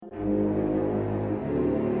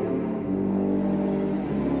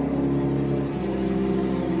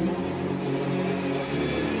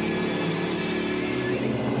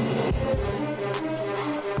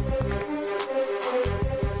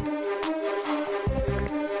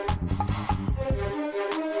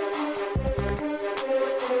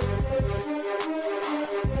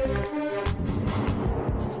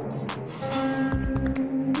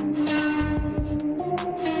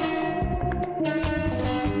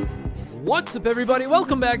What's up, everybody?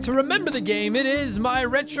 Welcome back to Remember the Game. It is my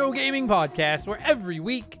retro gaming podcast where every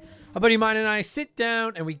week a buddy of mine and I sit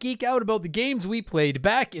down and we geek out about the games we played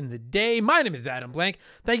back in the day. My name is Adam Blank.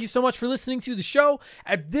 Thank you so much for listening to the show.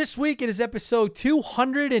 This week it is episode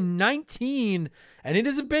 219, and it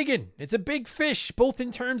is a big one. It's a big fish, both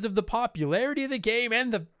in terms of the popularity of the game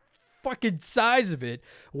and the fucking size of it.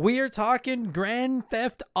 We are talking Grand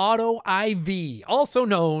Theft Auto IV, also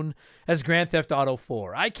known as Grand Theft Auto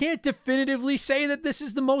 4. I can't definitively say that this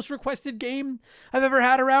is the most requested game I've ever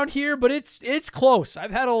had around here, but it's close. I've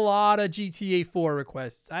had a lot of GTA 4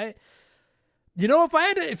 requests.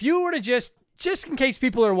 If you were to just in case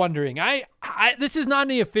people are wondering, this is not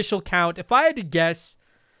any official count. If I had to guess,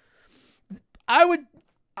 I would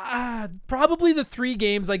probably the three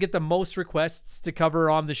games I get the most requests to cover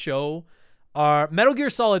on the show are Metal Gear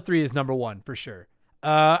Solid 3 is number one for sure.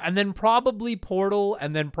 And then probably Portal,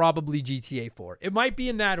 and then probably GTA 4. It might be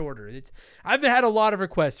in that order. I've had a lot of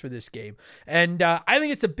requests for this game, and I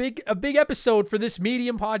think it's a big episode for this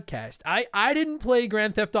medium podcast. I didn't play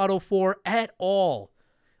Grand Theft Auto 4 at all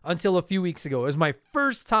until a few weeks ago. It was my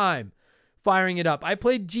first time firing it up. I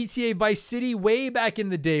played GTA Vice City way back in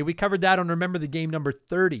the day. We covered that on Remember the Game number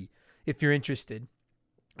 30, if you're interested.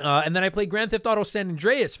 And then I played Grand Theft Auto San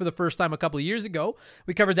Andreas for the first time a couple of years ago.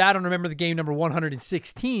 We covered that on Remember the Game number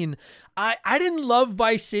 116. I didn't love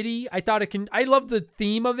Vice City. I loved the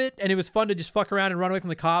theme of it, and it was fun to just fuck around and run away from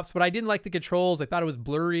the cops, but I didn't like the controls. I thought it was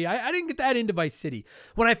blurry. I didn't get that into Vice City.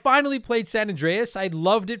 When I finally played San Andreas, I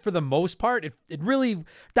loved it for the most part.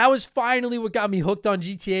 That was finally what got me hooked on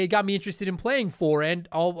GTA, got me interested in playing 4, and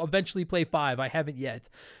I'll eventually play 5. I haven't yet.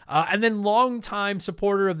 And then longtime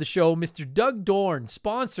supporter of the show, Mr. Doug Dorn,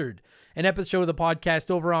 sponsored an episode of the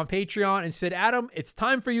podcast over on Patreon and said, Adam, it's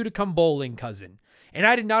time for you to come bowling, cousin. And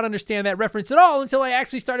I did not understand that reference at all until I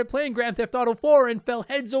actually started playing Grand Theft Auto 4 and fell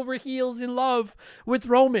heads over heels in love with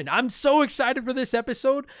Roman. I'm so excited for this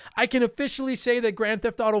episode. I can officially say that Grand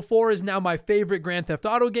Theft Auto 4 is now my favorite Grand Theft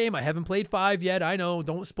Auto game. I haven't played 5 yet. I know.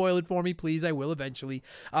 Don't spoil it for me, please. I will eventually.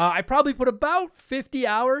 I probably put about 50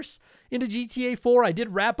 hours into GTA 4. I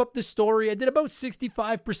did wrap up the story. I did about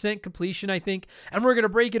 65% completion, I think, and we're going to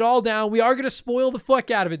break it all down. We are going to spoil the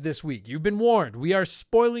fuck out of it this week. You've been warned. We are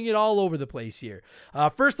spoiling it all over the place here.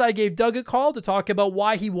 First, I gave Doug a call to talk about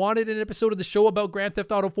why he wanted an episode of the show about Grand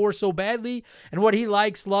Theft Auto 4 so badly and what he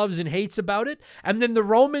likes, loves, and hates about it. And then the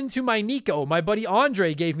Roman to my Nico, my buddy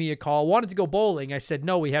Andre, gave me a call, wanted to go bowling. I said,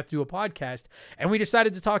 no, we have to do a podcast. And we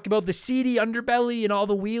decided to talk about the seedy underbelly and all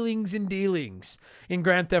the wheelings and dealings in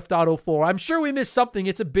Grand Theft Auto 4. I'm sure we missed something.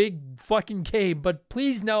 It's a big fucking game, but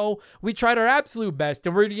please know we tried our absolute best,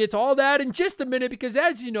 and we're going to get to all that in just a minute because,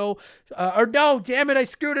 as you know, I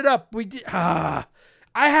screwed it up.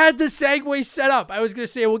 I had the segue set up. I was going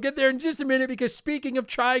to say we'll get there in just a minute because speaking of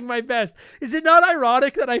trying my best, is it not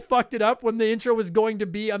ironic that I fucked it up when the intro was going to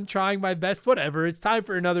be I'm trying my best? Whatever. It's time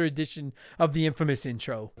for another edition of the infamous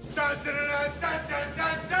intro. Dun, dun, dun, dun, dun,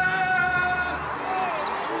 dun, dun.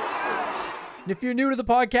 And if you're new to the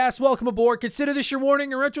podcast, welcome aboard. Consider this your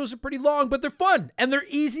warning. Our retros are pretty long, but they're fun, and they're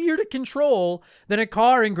easier to control than a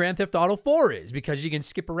car in Grand Theft Auto 4 is because you can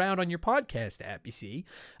skip around on your podcast app, you see.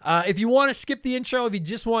 If you want to skip the intro, if you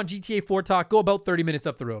just want GTA 4 talk, go about 30 minutes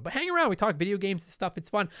up the road. But hang around. We talk video games and stuff.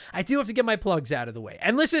 It's fun. I do have to get my plugs out of the way.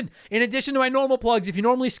 And listen, in addition to my normal plugs, if you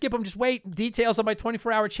normally skip them, just wait. Details on my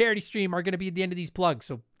 24-hour charity stream are going to be at the end of these plugs,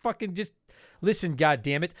 so fucking just listen,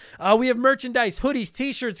 goddammit. We have merchandise, hoodies,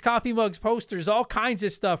 t-shirts, coffee mugs, posters, all kinds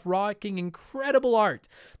of stuff, rocking incredible art.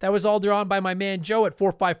 That was all drawn by my man Joe at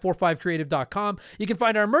 4545creative.com. You can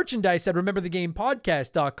find our merchandise at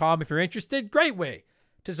rememberthegamepodcast.com if you're interested. Great way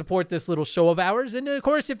to support this little show of ours. And of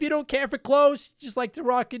course, if you don't care for clothes, you just like to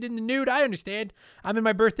rock it in the nude, I understand. I'm in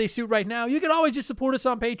my birthday suit right now. You can always just support us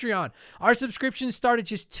on Patreon. Our subscriptions start at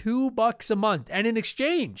just $2 a month. And in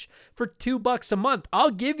exchange for $2 a month,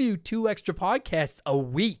 I'll give you 2 extra podcasts a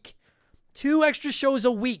week. 2 extra shows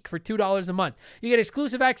a week for $2 a month. You get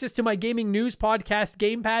exclusive access to my gaming news podcast,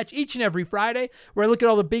 Game Patch, each and every Friday, where I look at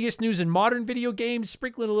all the biggest news in modern video games,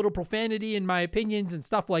 sprinkling a little profanity in my opinions and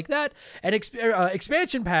stuff like that. And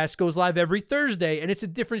Expansion Pass goes live every Thursday, and it's a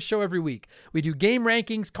different show every week. We do game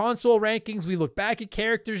rankings, console rankings. We look back at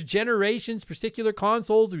characters, generations, particular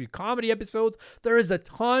consoles. We do comedy episodes. There is a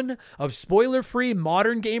ton of spoiler-free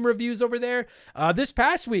modern game reviews over there. This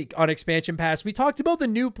past week on Expansion Pass, we talked about the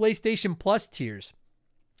new PlayStation Plus tiers.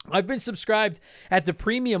 I've been subscribed at the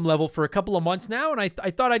premium level for a couple of months now, and I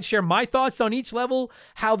thought I'd share my thoughts on each level,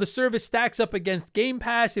 how the service stacks up against Game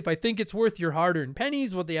Pass, if I think it's worth your hard-earned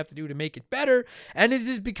pennies, what they have to do to make it better, and is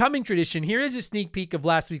this becoming tradition? Here is a sneak peek of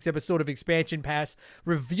last week's episode of Expansion Pass,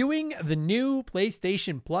 reviewing the new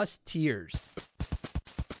PlayStation Plus tiers.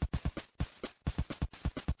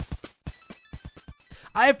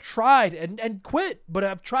 I have tried and quit, but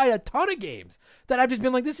I've tried a ton of games that I've just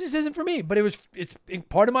been like, this isn't for me. But it's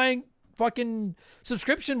part of my fucking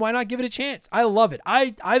subscription. Why not give it a chance? I love it. I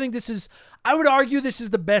think I would argue this is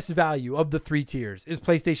the best value of the 3 tiers is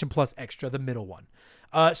PlayStation Plus Extra, the middle one.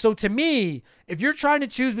 So to me, if you're trying to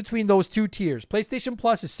choose between those 2 tiers, PlayStation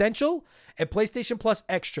Plus Essential and PlayStation Plus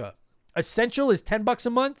Extra, Essential is $10 a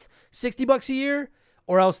month, $60 a year,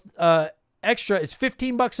 or else Extra is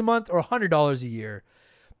 $15 a month or $100 a year.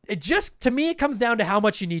 To me, it comes down to how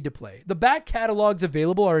much you need to play. The back catalogs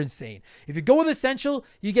available are insane. If you go with Essential,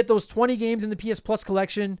 you get those 20 games in the PS Plus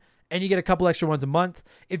collection, and you get a couple extra ones a month.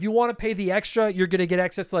 If you want to pay the extra, you're going to get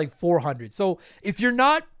access to like 400. So if you're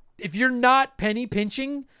not penny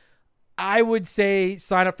pinching, I would say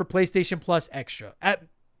sign up for PlayStation Plus Extra.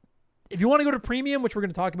 If you want to go to premium, which we're going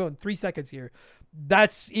to talk about in 3 seconds here,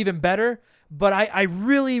 that's even better. But I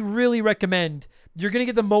really, really recommend you're going to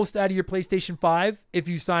get the most out of your PlayStation 5 if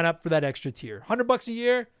you sign up for that extra tier. $100 a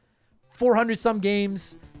year, 400 some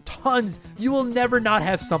games, tons. You will never not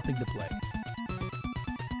have something to play.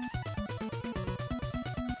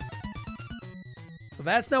 So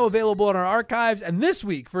that's now available in our archives. And this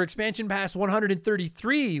week for Expansion Pass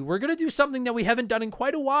 133, we're going to do something that we haven't done in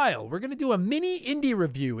quite a while. We're going to do a mini indie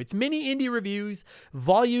review. It's Mini Indie Reviews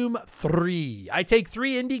Volume 3. I take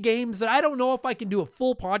 3 indie games that I don't know if I can do a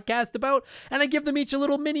full podcast about, and I give them each a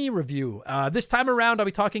little mini review. This time around, I'll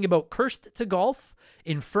be talking about Cursed to Golf,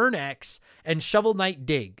 Infernax, and Shovel Knight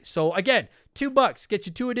Dig. So again, $2 gets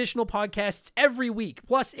you 2 additional podcasts every week,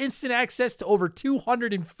 plus instant access to over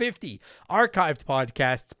 250 archived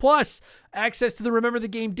podcasts, plus access to the Remember the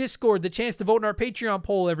Game Discord, the chance to vote in our Patreon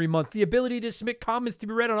poll every month, the ability to submit comments to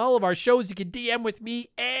be read on all of our shows. You can DM with me,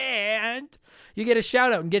 and you get a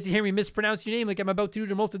shout out and get to hear me mispronounce your name like I'm about to do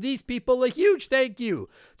to most of these people. A huge thank you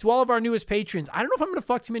to all of our newest patrons. I don't know if I'm going to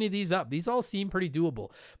fuck too many of these up. These all seem pretty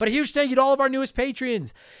doable. But a huge thank you to all of our newest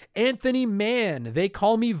patrons. Anthony Mann, They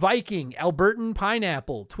Call Me Viking, Albertan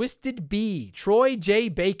Pineapple, Twisted Bee, Troy J.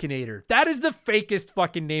 Baconator. That is the fakest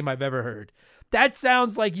fucking name I've ever heard. That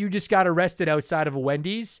sounds like you just got arrested outside of a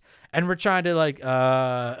Wendy's and we're trying to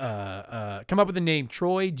come up with a name.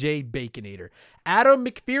 Troy J. Baconator. Adam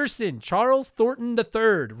McPherson, Charles Thornton III,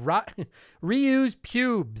 Reuse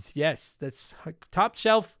Pubes. Yes, that's top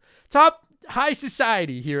high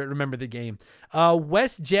society here at Remember the Game.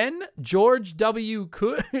 West Jen, George W.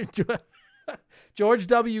 George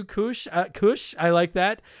W. Cush, I like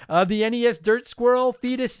that. The NES Dirt Squirrel,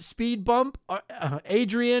 Fetus Speed Bump,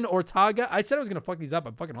 Adrian Ortega. I said I was going to fuck these up.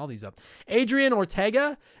 I'm fucking all these up. Adrian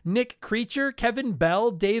Ortega, Nick Creature, Kevin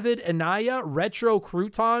Bell, David Anaya, Retro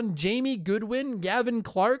Crouton, Jamie Goodwin, Gavin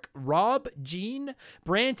Clark, Rob, Jean,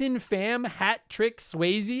 Branton Pham, Hat Trick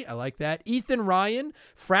Swayze. I like that. Ethan Ryan,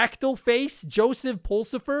 Fractal Face, Joseph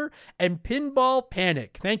Pulsifer, and Pinball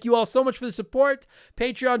Panic. Thank you all so much for the support.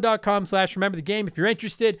 Patreon.com/Remember the Game if you're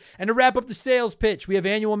interested. And to wrap up the sales pitch, we have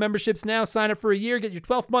annual memberships now. Sign up for a year, get your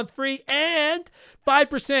 12th month free, and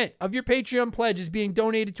 5% of your Patreon pledge is being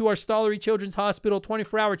donated to our Stollery Children's Hospital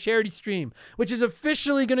 24-hour charity stream, which is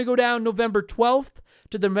officially going to go down November 12th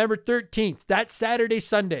to November 13th. That's Saturday,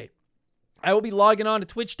 Sunday. I will be logging on to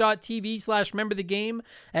twitch.tv/Remember the Game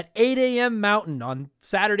at 8 a.m. Mountain on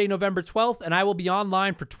Saturday, November 12th, and I will be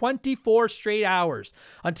online for 24 straight hours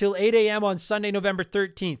until 8 a.m. on Sunday, November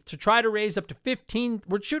 13th to try to raise up to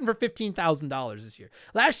we're shooting for $15,000 this year.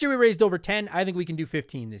 Last year we raised over 10. I think we can do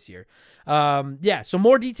 15 this year. So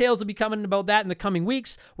more details will be coming about that in the coming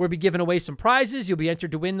weeks. We'll be giving away some prizes. You'll be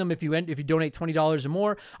entered to win them if you donate $20 or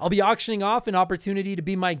more. I'll be auctioning off an opportunity to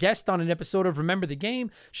be my guest on an episode of Remember the Game.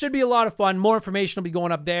 Should be a lot of fun. More information will be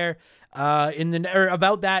going up there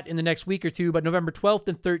about that in the next week or two, but November 12th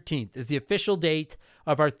and 13th is the official date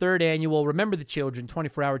of our 3rd annual Remember the Children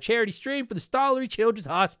 24-hour charity stream for the Stollery Children's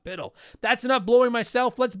Hospital. That's enough blowing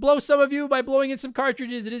myself. Let's blow some of you by blowing in some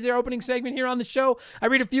cartridges. It is our opening segment here on the show. I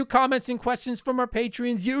read a few comments and questions from our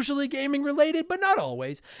patrons, usually gaming related, but not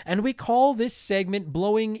always, and we call this segment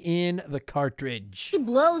Blowing in the Cartridge. He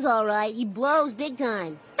blows all right. He blows big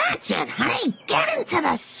time. That's it, honey. Get into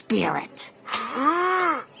the spirit.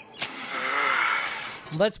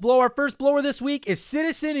 Let's blow. Our first blower this week is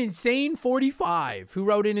Citizen Insane 45, who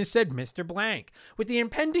wrote in and said, Mr. Blank, with the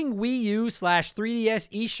impending Wii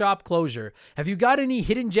U/3DS eShop closure, have you got any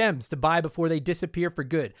hidden gems to buy before they disappear for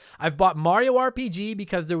good? I've bought Mario RPG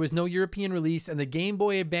because there was no European release, and the Game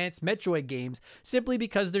Boy Advance Metroid games simply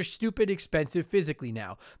because they're stupid expensive physically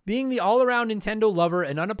now. Being the all-around Nintendo lover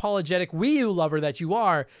and unapologetic Wii U lover that you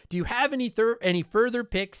are, do you have any further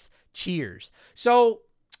picks? Cheers. So,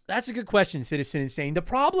 that's a good question, Citizen Insane. The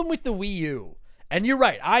problem with the Wii U, and you're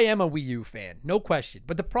right, I am a Wii U fan, no question.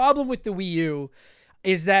 But the problem with the Wii U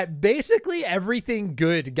is that basically everything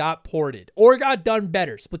good got ported or got done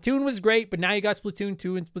better. Splatoon was great, but now you got Splatoon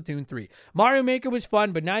 2 and Splatoon 3. Mario Maker was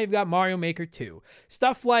fun, but now you've got Mario Maker 2.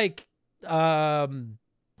 Stuff like, Mario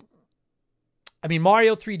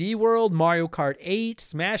 3D World, Mario Kart 8,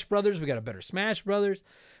 Smash Brothers. We got a better Smash Brothers.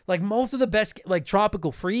 Like most of the best, like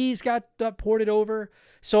Tropical Freeze got ported over.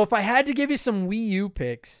 So if I had to give you some Wii U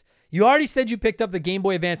picks, you already said you picked up the Game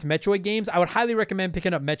Boy Advance Metroid games. I would highly recommend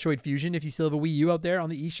picking up Metroid Fusion if you still have a Wii U out there on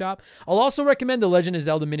the eShop. I'll also recommend The Legend of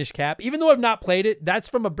Zelda Minish Cap. Even though I've not played it, that's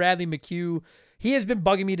from a Bradley McHugh. He has been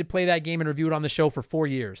bugging me to play that game and review it on the show for 4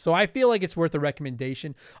 years. So I feel like it's worth a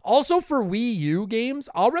recommendation. Also for Wii U games,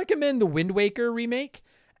 I'll recommend the Wind Waker remake.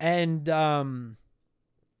 And I'll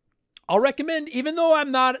recommend, even though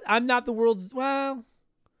I'm not the world's, well,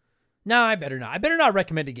 no, I better not. I better not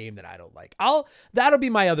recommend a game that I don't like. That'll be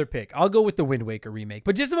my other pick. I'll go with the Wind Waker remake.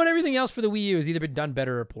 But just about everything else for the Wii U has either been done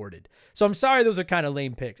better or ported. So I'm sorry those are kind of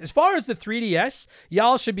lame picks. As far as the 3DS,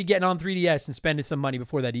 y'all should be getting on 3DS and spending some money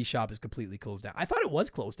before that eShop is completely closed down. I thought it was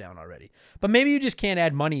closed down already. But maybe you just can't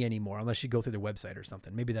add money anymore unless you go through their website or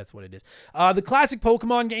something. Maybe that's what it is. The classic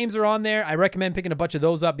Pokemon games are on there. I recommend picking a bunch of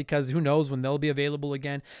those up because who knows when they'll be available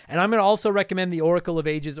again. And I'm going to also recommend the Oracle of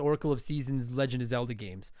Ages, Oracle of Seasons, Legend of Zelda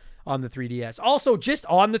games on the 3DS. Also, just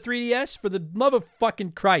on the 3DS, for the love of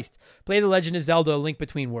fucking Christ, play The Legend of Zelda: A Link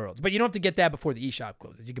Between Worlds. But you don't have to get that before the eShop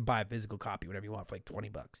closes. You can buy a physical copy, whatever you want, for like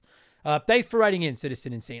 $20. Thanks for writing in,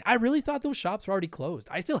 Citizen Insane. I really thought those shops were already closed.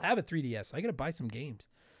 I still have a 3DS, so I got to buy some games.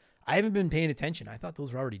 I haven't been paying attention. I thought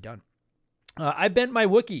those were already done. I Bent My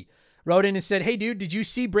Wookie wrote in and said, hey, dude, did you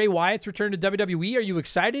see Bray Wyatt's return to WWE? Are you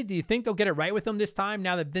excited? Do you think they'll get it right with him this time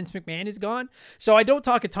now that Vince McMahon is gone? So I don't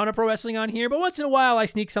talk a ton of pro wrestling on here, but once in a while I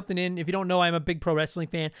sneak something in. If you don't know, I'm a big pro wrestling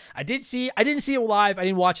fan. I didn't see it live. I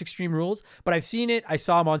didn't watch Extreme Rules, but I've seen it. I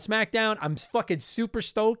saw him on SmackDown. I'm fucking super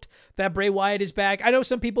stoked that Bray Wyatt is back. I know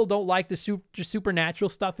some people don't like the supernatural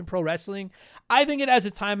stuff in pro wrestling. I think it has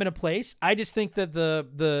a time and a place. I just think that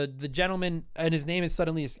the gentleman, and his name is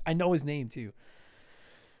suddenly, I know his name too.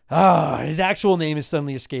 His actual name is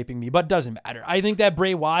suddenly escaping me, but doesn't matter. I think that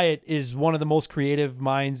Bray Wyatt is one of the most creative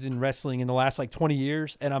minds in wrestling in the last like 20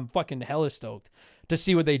 years, and I'm fucking hella stoked to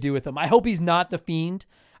see what they do with him. I hope he's not the Fiend.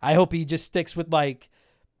 I hope he just sticks with like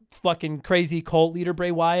fucking crazy cult leader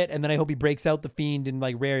Bray Wyatt, and then I hope he breaks out the Fiend in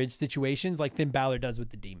like rare situations like Finn Balor does with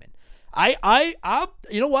the Demon. I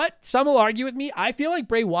you know what? Some will argue with me. I feel like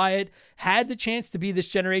Bray Wyatt had the chance to be this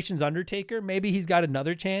generation's Undertaker. Maybe he's got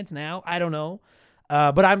another chance now. I don't know.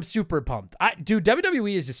 But I'm super pumped. Dude,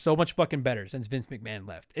 WWE is just so much fucking better since Vince McMahon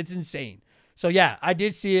left. It's insane. So yeah, I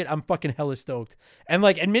did see it. I'm fucking hella stoked. And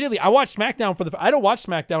like, admittedly, I watched SmackDown I don't watch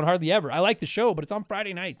SmackDown hardly ever. I like the show, but it's on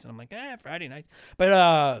Friday nights. And I'm like, Friday nights.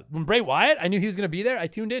 But when Bray Wyatt, I knew he was going to be there. I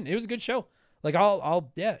tuned in. It was a good show. Like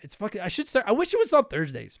yeah, it's fucking, I should start. I wish it was on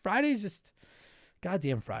Thursdays. Fridays just,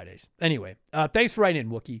 goddamn Fridays. Anyway, thanks for writing in,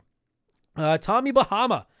 Wookie. Tommy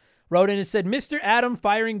Bahama wrote in and said, Mr. Adam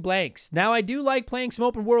firing blanks. Now, I do like playing some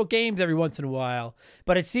open world games every once in a while,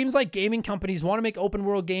 but it seems like gaming companies want to make open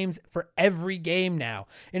world games for every game now.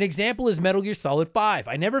 An example is Metal Gear Solid 5.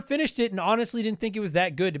 I never finished it and honestly didn't think it was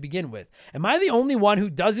that good to begin with. Am I the only one who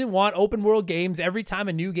doesn't want open world games every time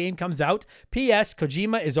a new game comes out? P.S.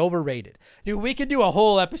 Kojima is overrated. Dude, we could do a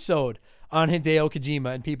whole episode on Hideo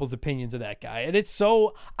Kojima and people's opinions of that guy. And it's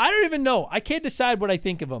so, I don't even know. I can't decide what I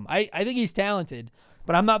think of him. I think he's talented,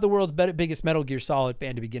 but I'm not the world's biggest Metal Gear Solid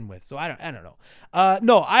fan to begin with. So I don't know.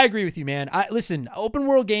 No, I agree with you, man. Listen, open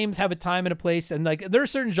world games have a time and a place, and like there are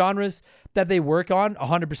certain genres that they work on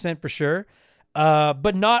 100% for sure.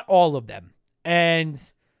 But not all of them. And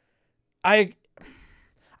I've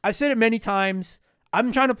said it many times.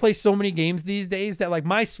 I'm trying to play so many games these days that like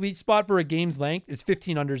my sweet spot for a game's length is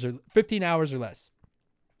 15 hours or less.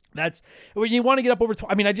 That's when you want to get up over.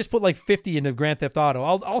 I mean, I just put like 50 into Grand Theft Auto.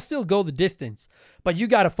 I'll still go the distance, but you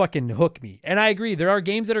got to fucking hook me. And I agree. There are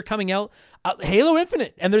games that are coming out. Halo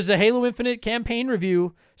Infinite, and there's a Halo Infinite campaign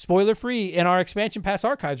review, spoiler free, in our expansion pass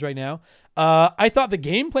archives right now. I thought the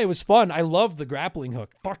gameplay was fun. I loved the grappling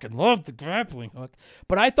hook. Fucking loved the grappling hook.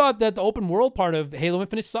 But I thought that the open world part of Halo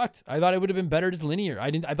Infinite sucked. I thought it would have been better as linear. I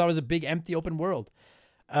thought it was a big empty open world.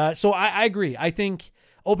 So I agree. I think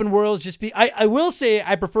open worlds just be, I will say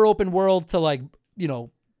I prefer open world to like,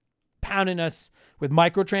 pounding us with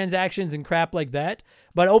microtransactions and crap like that.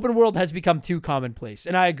 But open world has become too commonplace.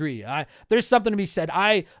 And I agree. There's something to be said.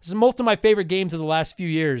 Most of my favorite games of the last few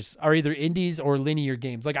years are either indies or linear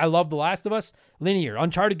games. Like I love The Last of Us, linear.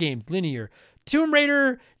 Uncharted games, linear. Tomb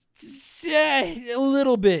Raider, a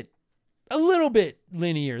little bit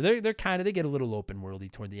linear. They get a little open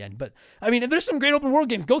worldy toward the end. But I mean, there's some great open world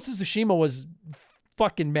games. Ghost of Tsushima was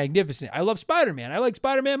fucking magnificent. I love Spider-Man. I like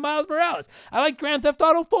Spider-Man Miles Morales. I like Grand Theft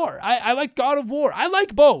Auto 4. I like God of War. I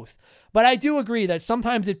like both. But I do agree that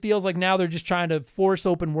sometimes it feels like now they're just trying to force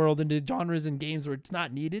open world into genres and games where it's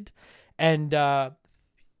not needed. And,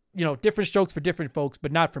 different strokes for different folks,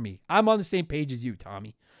 but not for me. I'm on the same page as you,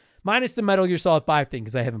 Tommy. Minus the Metal Gear Solid 5 thing,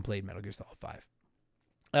 because I haven't played Metal Gear Solid 5.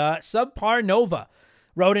 Subpar Nova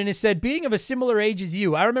wrote in and said, being of a similar age as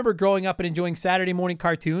you, I remember growing up and enjoying Saturday morning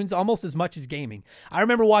cartoons almost as much as gaming. I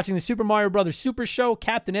remember watching the Super Mario Brothers Super Show,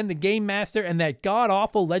 Captain N the Game Master, and that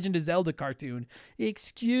god-awful Legend of Zelda cartoon.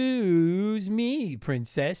 Excuse me,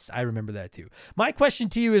 princess. I remember that too. My question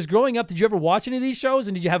to you is, growing up, did you ever watch any of these shows,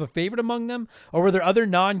 and did you have a favorite among them? Or were there other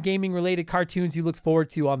non-gaming related cartoons you looked forward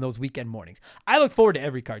to on those weekend mornings? I looked forward to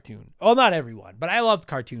every cartoon. Well, not everyone, but I loved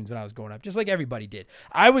cartoons when I was growing up, just like everybody did.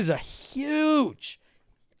 I was a huge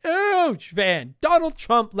fan. Donald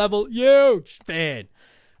Trump level huge fan.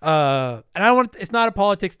 And it's not a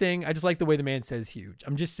politics thing. I just like the way the man says huge.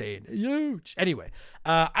 I'm just saying huge. Anyway,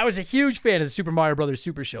 I was a huge fan of the Super Mario Brothers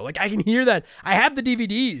Super Show. Like I can hear that. I have the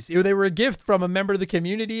DVDs. They were a gift from a member of the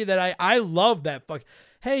community that I love that fuck.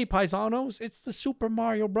 Hey, paisanos, it's the Super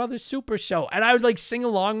Mario Brothers Super Show. And I would like sing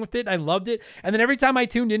along with it. I loved it. And then every time I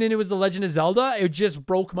tuned in and it was The Legend of Zelda, it just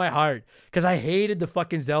broke my heart because I hated the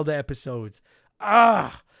fucking Zelda episodes.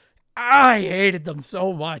 I hated them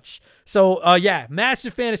so much. So,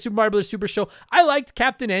 massive fan of Super Mario Brothers Super Show. I liked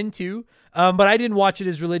Captain N too, but I didn't watch it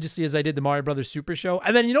as religiously as I did the Mario Brothers Super Show.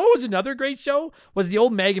 And then, what was another great show? Was the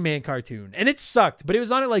old Mega Man cartoon. And it sucked, but it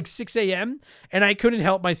was on at like 6 a.m., and I couldn't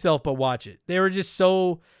help myself but watch it. They were just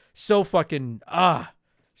so fucking,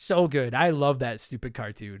 so good. I love that stupid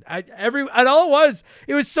cartoon. It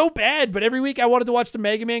was so bad, but every week I wanted to watch the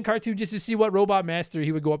Mega Man cartoon just to see what Robot Master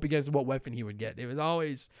he would go up against and what weapon he would get. It was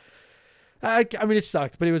always, it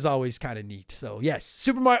sucked, but it was always kind of neat. So yes,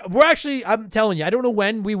 Super Mario. I'm telling you, I don't know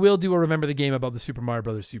when we will do a Remember the Game about the Super Mario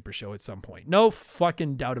Brothers Super Show at some point. No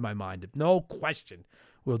fucking doubt in my mind. No question.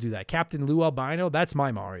 We'll do that. Captain Lou Albino. That's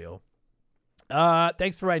my Mario.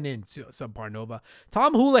 Thanks for writing in, Subpar Nova.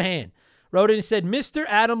 Tom Houlihan wrote in and said, Mr.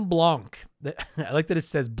 Adam Blanc. I like that it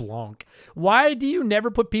says Blanc. Why do you never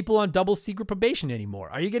put people on double secret probation anymore?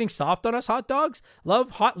 Are you getting soft on us, hot dogs?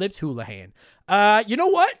 Love, Hot Lips Houlihan. You know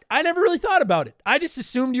what? I never really thought about it. I just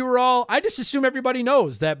assumed I just assume everybody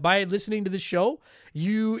knows that by listening to the show,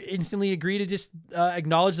 you instantly agree to just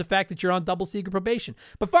acknowledge the fact that you're on double secret probation.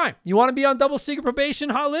 But fine. You want to be on double secret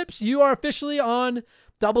probation, Hot Lips? You are officially on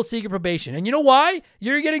double secret probation. And you know why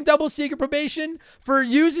you're getting double secret probation? For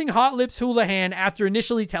using Hot Lips Houlihan after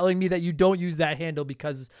initially telling me that you don't use that handle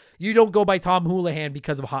because you don't go by Tom Houlihan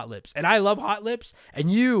because of Hot Lips. And I love Hot Lips,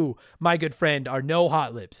 and you, my good friend, are no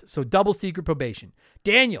Hot Lips. So double secret probation.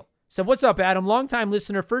 Daniel said, what's up, Adam? Long-time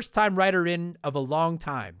listener, first-time writer in of a long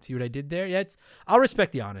time. See what I did there? Yeah, I'll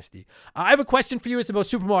respect the honesty. I have a question for you. It's about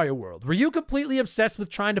Super Mario World. Were you completely obsessed with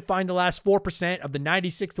trying to find the last 4% of the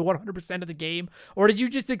 96 to 100% of the game? Or did you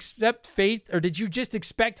just expect faith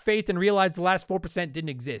and realize the last 4% didn't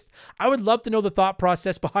exist? I would love to know the thought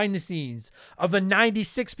process behind the scenes of the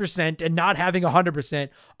 96% and not having 100%.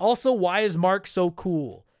 Also, why is Mark so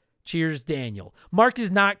cool? Cheers, Daniel. Mark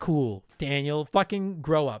is not cool, Daniel. Fucking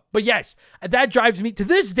grow up. But yes, that drives me to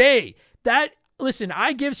this day. Listen,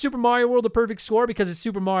 I give Super Mario World a perfect score because it's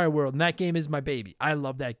Super Mario World, and that game is my baby. I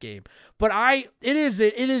love that game. But it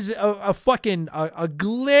is a fucking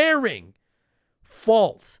glaring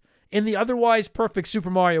fault in the otherwise perfect Super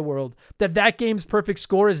Mario World that game's perfect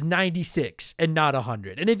score is 96 and not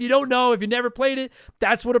 100. And if you don't know, if you never played it,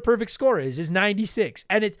 that's what a perfect score is 96.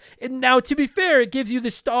 And now, to be fair, it gives you the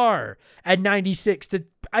star at 96.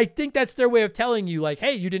 I think that's their way of telling you, like,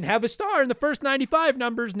 hey, you didn't have a star in the first 95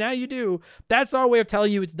 numbers. Now you do. That's our way of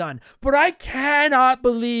telling you it's done. But I cannot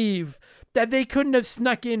believe that they couldn't have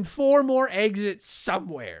snuck in 4 more exits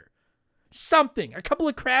somewhere. Something. A couple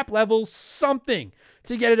of crap levels. Something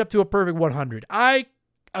to get it up to a perfect 100. I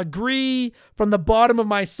agree from the bottom of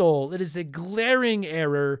my soul. It is a glaring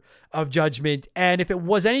error of judgment. And if it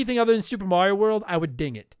was anything other than Super Mario World, I would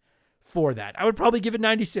ding it for that. I would probably give it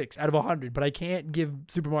 96 out of 100, but I can't give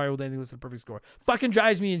Super Mario World anything less than a perfect score. Fucking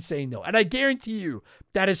drives me insane, though. And I guarantee you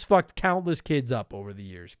that has fucked countless kids up over the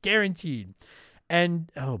years. Guaranteed. And,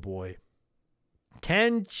 oh boy.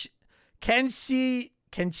 Kenchio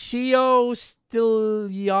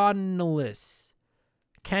Stylianalis.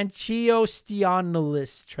 Kenchio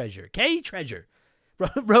Stylianalis Treasure. K Treasure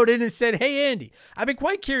wrote in and said, "Hey Andy, I've been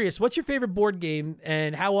quite curious. What's your favorite board game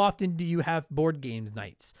and how often do you have board games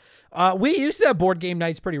nights?" We used to have board game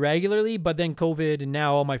nights pretty regularly, but then COVID and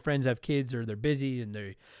now all my friends have kids or they're busy and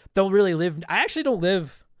they don't really live. I actually don't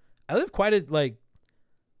live. I live quite a, like,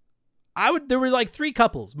 there were like 3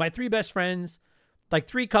 couples, my 3 best friends, like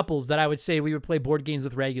 3 couples that I would say we would play board games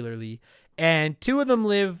with regularly. And 2 of them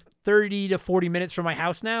live 30 to 40 minutes from my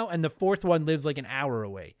house now. And the 4th one lives like an hour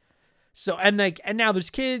away. So, and now there's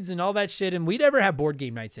kids and all that shit. And we never have board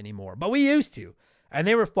game nights anymore, but we used to. And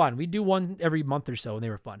they were fun. We do one every month or so and they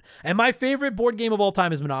were fun. And my favorite board game of all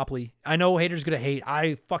time is Monopoly. I know haters going to hate.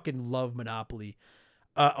 I fucking love Monopoly.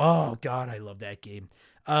 Oh God, I love that game.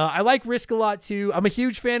 I like Risk a lot too. I'm a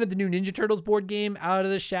huge fan of the new Ninja Turtles board game, Out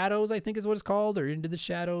of the Shadows, I think is what it's called, or Into the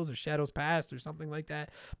Shadows, or Shadows Past, or something like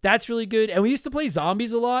that. That's really good. And we used to play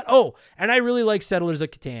Zombies a lot. Oh, and I really like Settlers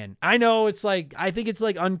of Catan. I know it's like, I think it's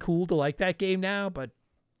like uncool to like that game now, but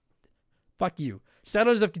fuck you.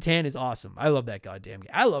 Settlers of Catan is awesome. I love that goddamn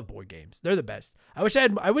game. I love board games. They're the best. I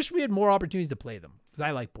wish we had more opportunities to play them because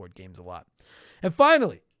I like board games a lot. And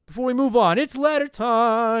finally, before we move on, it's letter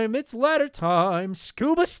time. It's letter time.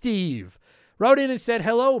 Scuba Steve wrote in and said,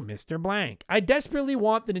 "Hello, Mr. Blank. I desperately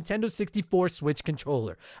want the Nintendo 64 Switch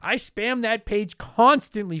controller. I spam that page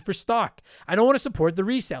constantly for stock. I don't want to support the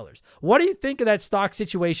resellers. What do you think of that stock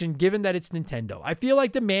situation given that it's Nintendo? I feel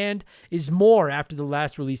like demand is more after the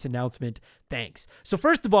last release announcement. Thanks." So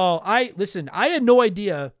first of all, I had no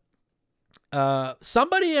idea.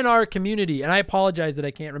 Somebody in our community, and I apologize that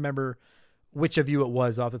I can't remember which of you it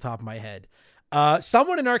was off the top of my head.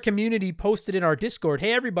 Someone in our community posted in our Discord,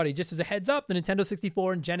 "Hey everybody, just as a heads up, the Nintendo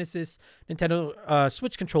 64 and Genesis Nintendo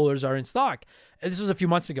Switch controllers are in stock." And this was a few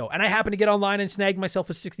months ago, and I happened to get online and snag myself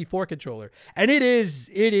a 64 controller, and it is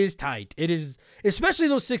tight. It is, especially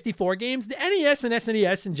those 64 games. The NES and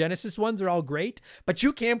SNES and Genesis ones are all great, but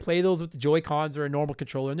you can play those with the Joy-Cons or a normal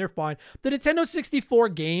controller, and they're fine. The Nintendo 64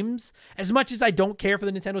 games, as much as I don't care for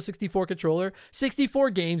the Nintendo 64 controller, 64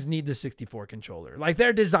 games need the 64 controller. Like,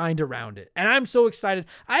 they're designed around it, and I'm so excited.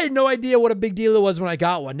 I had no idea what a big deal it was when I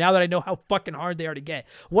got one. Now that I know how fucking hard they are to get.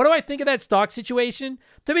 What do I think of that stock situation?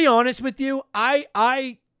 To be honest with you, I'm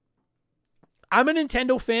a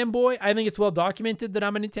Nintendo fanboy. I think it's well documented that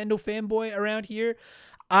I'm a Nintendo fanboy around here.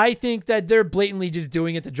 I think that they're blatantly just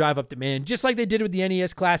doing it to drive up demand, just like they did with the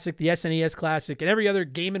NES Classic, the SNES Classic, and every other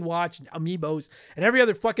Game & Watch, and Amiibos, and every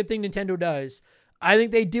other fucking thing Nintendo does. I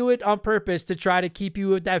think they do it on purpose to try to keep you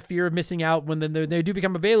with that fear of missing out. When they do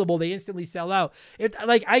become available, they instantly sell out.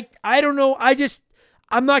 I don't know.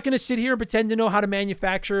 I'm not going to sit here and pretend to know how to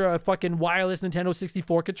manufacture a fucking wireless Nintendo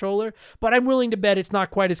 64 controller, but I'm willing to bet it's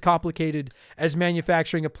not quite as complicated as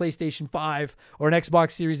manufacturing a PlayStation 5 or an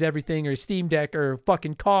Xbox Series everything or a Steam Deck or a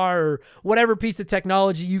fucking car or whatever piece of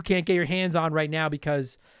technology you can't get your hands on right now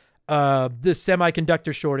because the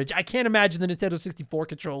semiconductor shortage. I can't imagine the Nintendo 64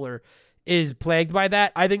 controller is plagued by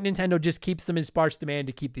that. I think Nintendo just keeps them in sparse demand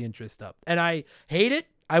to keep the interest up. And I hate it.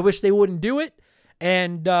 I wish they wouldn't do it.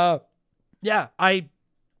 And yeah,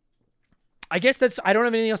 I guess I don't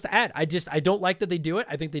have anything else to add. I don't like that they do it.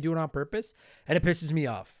 I think they do it on purpose and it pisses me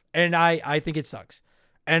off. And I think it sucks.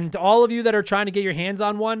 And to all of you that are trying to get your hands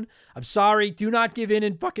on one, I'm sorry. Do not give in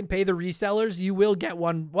and fucking pay the resellers. You will get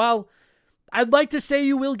one. Well, I'd like to say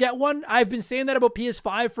you will get one. I've been saying that about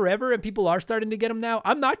PS5 forever and people are starting to get them now.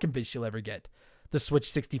 I'm not convinced you'll ever get the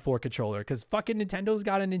Switch 64 controller because fucking Nintendo's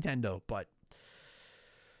got a Nintendo. But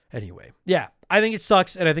anyway, yeah, I think it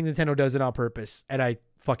sucks and I think Nintendo does it on purpose and I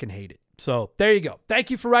fucking hate it. So there you go.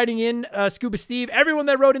 Thank you for writing in, Scuba Steve. Everyone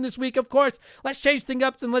that wrote in this week, of course. Let's change things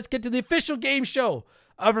up and let's get to the official game show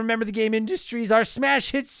of Remember the Game Industries, our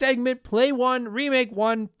smash hit segment, Play One, Remake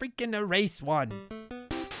One, freaking Erase One.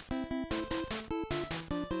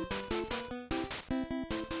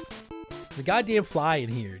 There's a goddamn fly in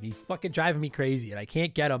here and he's fucking driving me crazy and I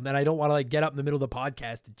can't get him and I don't want to like get up in the middle of the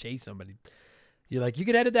podcast and chase him. But You're like, you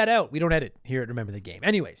can edit that out. We don't edit here at Remember the Game.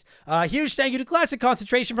 Anyways, huge thank you to Classic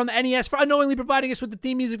Concentration from the NES for unknowingly providing us with the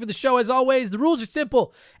theme music for the show. As always, the rules are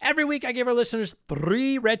simple. Every week, I give our listeners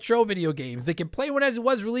 3 retro video games. They can play one as it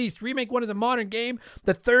was released, remake one as a modern game.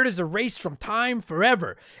 The third is erased from time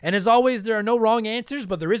forever. And as always, there are no wrong answers,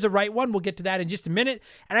 but there is a right one. We'll get to that in just a minute.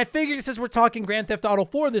 And I figured since we're talking Grand Theft Auto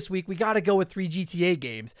 4 this week, we got to go with 3 GTA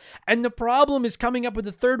games. And the problem is coming up with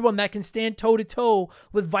the third one that can stand toe-to-toe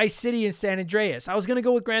with Vice City and San Andreas. I was going to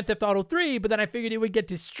go with Grand Theft Auto 3, but then I figured it would get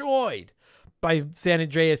destroyed by San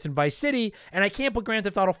Andreas and Vice City, and I can't put Grand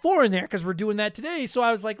Theft Auto 4 in there because we're doing that today. So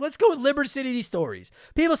I was like, let's go with Liberty City Stories.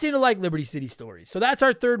 People seem to like Liberty City Stories. So that's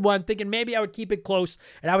our third one, thinking maybe I would keep it close,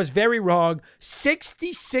 and I was very wrong.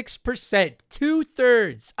 66%,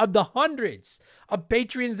 2/3 of the hundreds of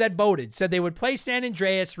patrons that voted said they would play San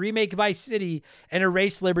Andreas, remake Vice City, and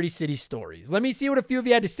erase Liberty City Stories. Let me see what a few of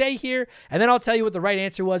you had to say here, and then I'll tell you what the right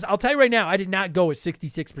answer was. I'll tell you right now, I did not go with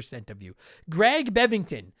 66% of you. Greg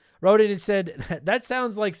Bevington wrote it and said, that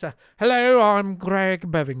sounds like, hello, I'm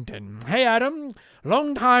Greg Bevington. Hey, Adam,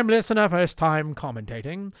 long-time listener, first-time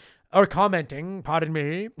commenting, pardon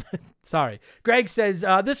me. Sorry. Greg says,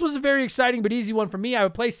 this was a very exciting but easy one for me. I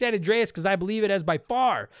would play San Andreas because I believe it has by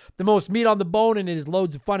far the most meat on the bone and it is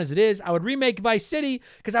loads of fun as it is. I would remake Vice City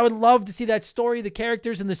because I would love to see that story, the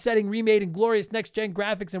characters, and the setting remade in glorious next-gen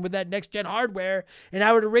graphics and with that next-gen hardware. And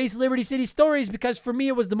I would erase Liberty City Stories because for me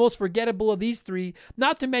it was the most forgettable of these 3.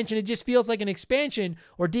 Not to mention it just feels like an expansion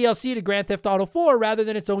or DLC to Grand Theft Auto 4 rather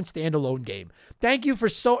than its own standalone game. Thank you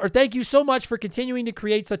so much for continuing to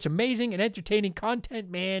create such amazing and entertaining content,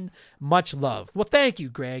 man. Much love. Well, thank you,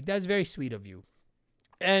 Greg. That was very sweet of you.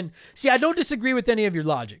 And see, I don't disagree with any of your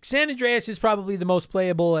logic. San Andreas is probably the most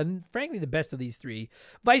playable and frankly the best of these 3.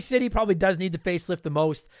 Vice City probably does need the facelift the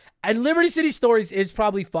most. And Liberty City Stories is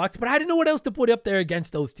probably fucked, but I didn't know what else to put up there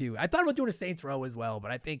against those 2. I thought about doing a Saints Row as well, but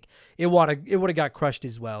I think it would have got crushed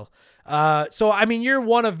as well. So, I mean, you're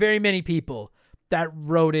one of very many people that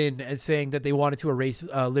wrote in and saying that they wanted to erase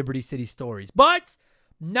Liberty City Stories. But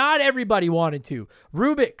not everybody wanted to.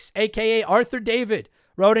 Rubix, a.k.a. Arthur David,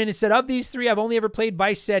 wrote in and said, of these 3, I've only ever played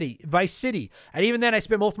Vice City. And even then, I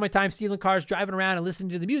spent most of my time stealing cars, driving around, and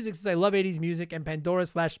listening to the music since I love 80s music, and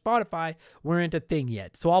Pandora/Spotify weren't a thing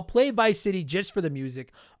yet. So I'll play Vice City just for the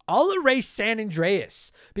music. I'll erase San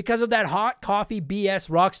Andreas because of that hot coffee BS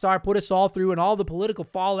Rockstar put us all through and all the political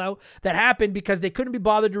fallout that happened because they couldn't be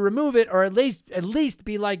bothered to remove it, or at least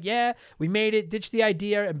be like, yeah, we made it, ditched the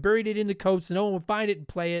idea and buried it in the code so no one would find it and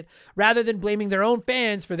play it, rather than blaming their own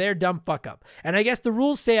fans for their dumb fuck up. And I guess the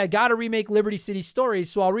rules say I gotta remake Liberty City Stories,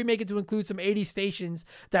 so I'll remake it to include some 80 stations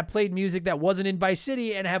that played music that wasn't in Vice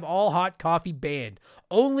City and have all hot coffee banned.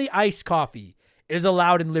 Only iced coffee is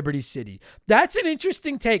allowed in Liberty City. That's an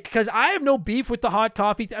interesting take because I have no beef with the hot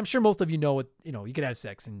coffee. I'm sure most of you know you could have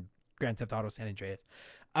sex in Grand Theft Auto San Andreas.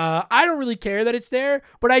 I don't really care that it's there,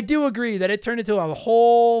 but I do agree that it turned into a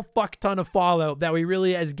whole fuck ton of fallout that we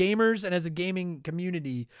really, as gamers and as a gaming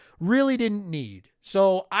community, really didn't need.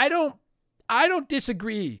 So I don't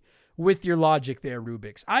disagree with your logic there,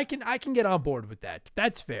 Rubix. I can get on board with that.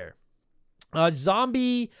 That's fair.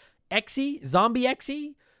 Zombie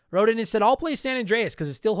Xe wrote in and said, I'll play San Andreas because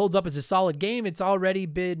it still holds up as a solid game. It's already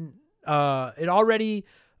been,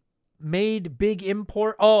 made big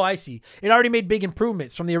import. Oh, I see. It already made big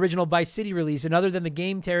improvements from the original Vice City release, and other than the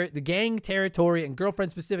gang territory and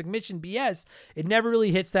girlfriend-specific mission BS, it never really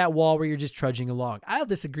hits that wall where you're just trudging along. I'll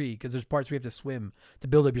disagree because there's parts where you have to swim to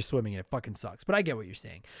build up your swimming, and it fucking sucks. But I get what you're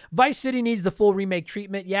saying. Vice City needs the full remake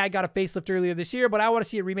treatment. Yeah, I got a facelift earlier this year, but I want to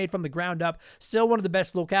see it remade from the ground up. Still one of the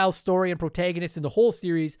best locale story and protagonists in the whole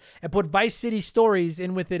series, and put Vice City Stories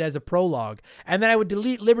in with it as a prologue. And then I would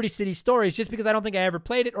delete Liberty City Stories just because I don't think I ever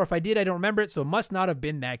played it, or if I did, I don't remember it, so it must not have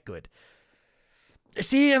been that good.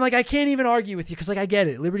 See, and I can't even argue with you because I get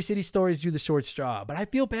it. Liberty City Stories do the short straw, but I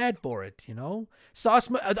feel bad for it,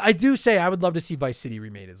 I do say I would love to see Vice City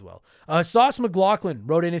remade as well. Sauce McLaughlin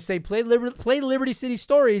wrote in and said, play Liberty City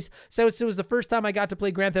Stories. So it was the first time I got to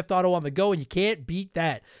play Grand Theft Auto on the go, and you can't beat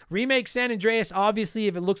that. Remake San Andreas, obviously,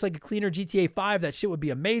 if it looks like a cleaner GTA 5, that shit would be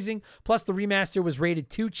amazing. Plus, the remaster was rated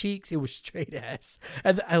 2 cheeks. It was straight ass.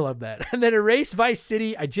 And I love that. And then erase Vice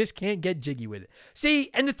City. I just can't get jiggy with it. See,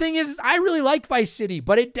 and the thing is I really like Vice City,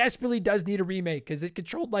 but it desperately does need a remake because it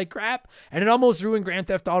controlled like crap and it almost ruined Grand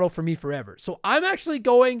Theft Auto for me forever. So I'm actually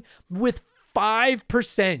going with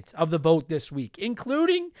 5% of the vote this week,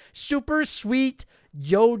 including Super Sweet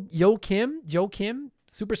Joachim,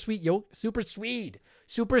 Super Sweet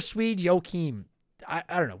Joachim.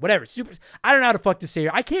 I don't know, whatever. I don't know how to fuck to say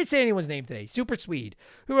it. I can't say anyone's name today. Super Swede,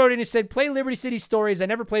 who wrote in and said, play Liberty City Stories. I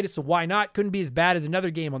never played it, so why not? Couldn't be as bad as another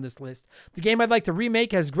game on this list. The game I'd like to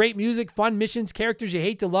remake has great music, fun missions, characters you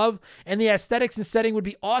hate to love, and the aesthetics and setting would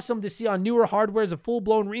be awesome to see on newer hardware as a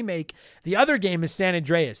full-blown remake. The other game is San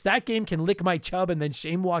Andreas. That game can lick my chub and then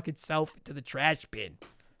shame walk itself to the trash bin.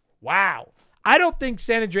 Wow. I don't think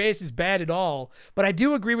San Andreas is bad at all, but I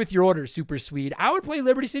do agree with your order, Super Swede. I would play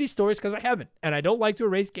Liberty City Stories because I haven't, and I don't like to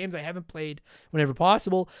erase games I haven't played whenever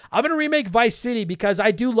possible. I'm going to remake Vice City because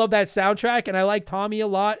I do love that soundtrack, and I like Tommy a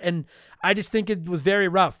lot, and I just think it was very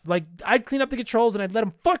rough. Like, I'd clean up the controls, and I'd let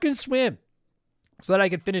him fucking swim so that I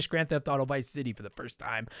could finish Grand Theft Auto Vice City for the first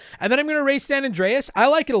time. And then I'm going to erase San Andreas. I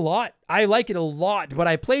like it a lot. But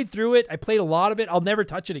I played through it. I played a lot of it. I'll never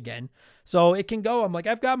touch it again. So it can go. I'm like,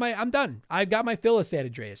 I'm done. I've got my fill of San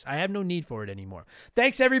Andreas. I have no need for it anymore.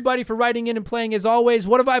 Thanks everybody for writing in and playing as always.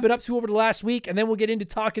 What have I been up to over the last week? And then we'll get into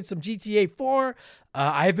talking some GTA 4.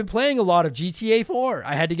 I have been playing a lot of GTA 4.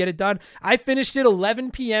 I had to get it done. I finished it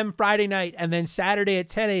 11 p.m. Friday night, and then Saturday at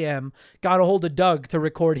 10 a.m. got a hold of Doug to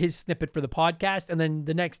record his snippet for the podcast. And then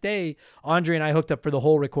the next day, Andre and I hooked up for the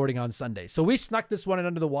whole recording on Sunday. So we snuck this one in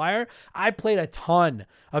under the wire. I played a ton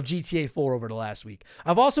of GTA 4 over the last week.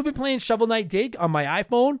 I've also been playing Shovel Knight Dig on my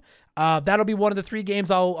iPhone. That'll be one of the 3 games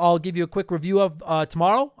I'll give you a quick review of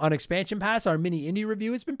tomorrow on Expansion Pass, our mini indie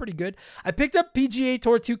review. It's been pretty good. I picked up PGA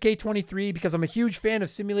Tour 2K23 because I'm a huge fan of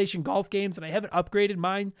simulation golf games, and I haven't upgraded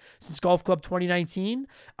mine since Golf Club 2019.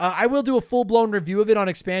 I will do a full-blown review of it on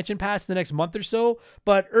Expansion Pass the next month or so,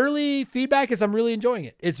 but early feedback is I'm really enjoying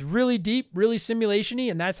it. It's really deep, really simulation-y,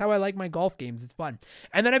 and that's how I like my golf games. It's fun.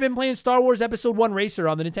 And then I've been playing Star Wars Episode 1 Racer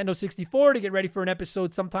on the Nintendo 64 to get ready for an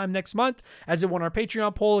episode sometime next month, as it won our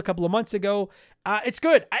Patreon poll a couple of months ago. It's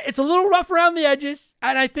good. It's a little rough around the edges,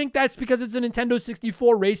 and I think that's because it's a Nintendo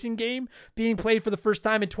 64 racing game being played for the first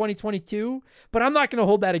time in 2022, but I'm not going to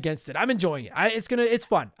hold that against it. I'm enjoying it. It's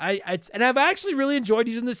fun. And I've actually really enjoyed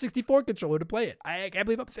using the 64 controller to play it. I can't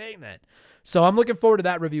believe I'm saying that. So I'm looking forward to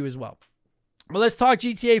that review as well. But let's talk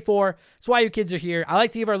GTA 4. That's why you kids are here. I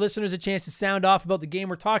like to give our listeners a chance to sound off about the game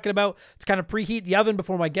we're talking about. To kind of preheat the oven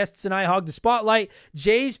before my guests and I hog the spotlight.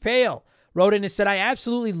 Jay's Pale wrote in and said, I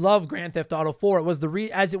absolutely love Grand Theft Auto 4. It was the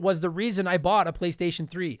reason I bought a PlayStation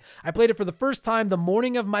 3. I played it for the first time the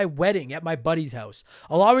morning of my wedding at my buddy's house.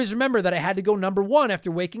 I'll always remember that I had to go number 1 after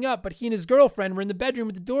waking up, but he and his girlfriend were in the bedroom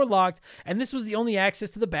with the door locked, and this was the only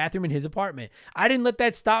access to the bathroom in his apartment. I didn't let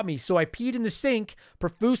that stop me, so I peed in the sink,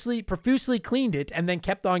 profusely cleaned it, and then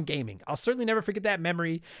kept on gaming. I'll certainly never forget that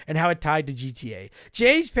memory and how it tied to GTA.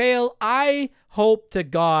 Jay's Pale, I hope to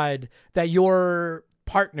God that your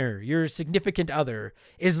partner, your significant other,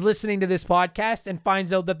 is listening to this podcast and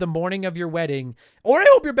finds out that the morning of your wedding, or I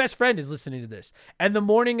hope your best friend is listening to this, and the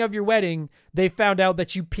morning of your wedding, they found out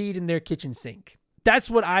that you peed in their kitchen sink.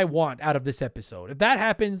 That's what I want out of this episode. If that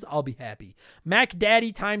happens, I'll be happy. Mac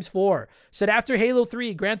Daddy ×4 said, after Halo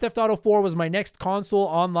 3, Grand Theft Auto 4 was my next console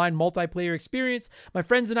online multiplayer experience. My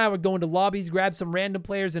friends and I would go into lobbies, grab some random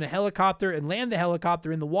players in a helicopter, and land the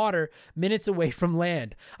helicopter in the water minutes away from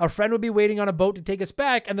land. Our friend would be waiting on a boat to take us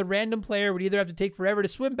back, and the random player would either have to take forever to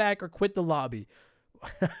swim back or quit the lobby.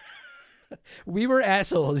 We were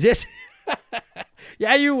assholes. Yes.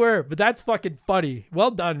 Yeah, you were, but that's fucking funny.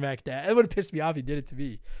 Well done, Mac Daddy. It would have pissed me off if he did it to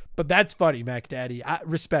me, but that's funny, Mac Daddy.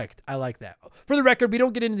 Respect. I like that. For the record, we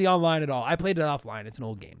don't get into the online at all. I played it offline. It's an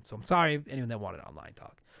old game, so I'm sorry anyone that wanted online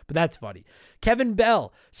talk, but that's funny. Kevin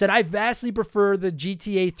Bell said, I vastly prefer the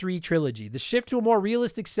GTA 3 trilogy. The shift to a more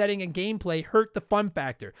realistic setting and gameplay hurt the fun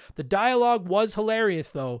factor. The dialogue was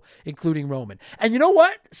hilarious, though, including Roman. And you know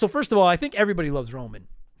what? So first of all, I think everybody loves Roman.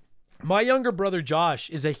 My younger brother Josh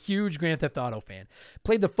is a huge Grand Theft Auto fan.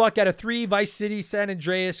 Played the fuck out of 3, Vice City, San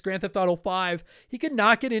Andreas, Grand Theft Auto 5. He could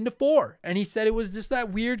knock it into 4. And he said it was just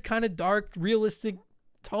that weird kind of dark, realistic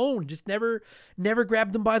tone. Just never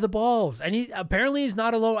grabbed him by the balls. And he apparently is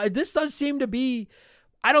not alone. This does seem to be,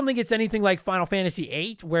 I don't think it's anything like Final Fantasy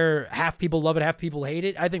VIII where half people love it, half people hate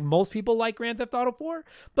it. I think most people like Grand Theft Auto 4,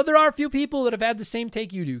 but there are a few people that have had the same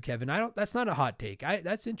take you do, Kevin. That's not a hot take.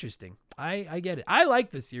 That's interesting. I get it. I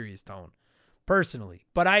like the serious tone personally,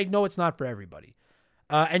 but I know it's not for everybody.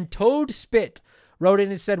 And Toad Spit wrote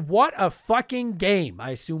in and said, what a fucking game.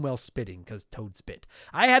 I assume while spitting because Toad spit.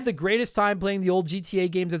 I had the greatest time playing the old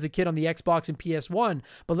GTA games as a kid on the Xbox and PS1,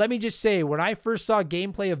 but let me just say, when I first saw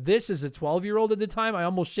gameplay of this as a 12-year-old at the time, I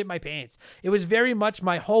almost shit my pants. It was very much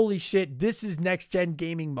my holy shit, this is next-gen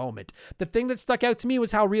gaming moment. The thing that stuck out to me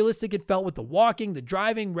was how realistic it felt with the walking, the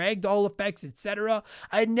driving, ragdoll effects, etc.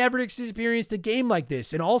 I had never experienced a game like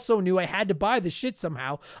this and also knew I had to buy this shit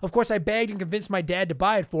somehow. Of course, I begged and convinced my dad to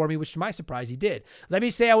buy it for me, which to my surprise he did. Let me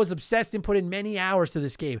say I was obsessed and put in many hours to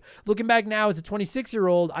this game. Looking back now as a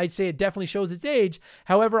 26-year-old, I'd say it definitely shows its age.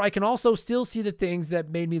 However, I can also still see the things that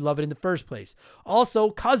made me love it in the first place. Also,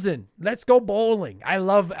 cousin, let's go bowling.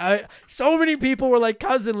 So many people were like,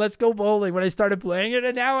 cousin, let's go bowling when I started playing it,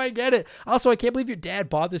 and now I get it. Also, I can't believe your dad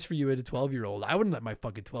bought this for you at a 12-year-old. I wouldn't let my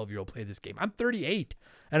fucking 12-year-old play this game. I'm 38.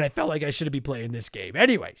 And I felt like I should be playing this game.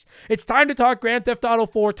 Anyways, it's time to talk Grand Theft Auto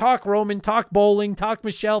 4, talk Roman, talk bowling, talk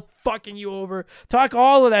Michelle fucking you over, talk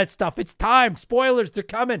all of that stuff. It's time. Spoilers, they're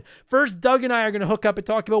coming. First, Doug and I are going to hook up and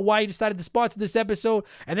talk about why he decided to sponsor this episode.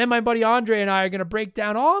 And then my buddy Andre and I are going to break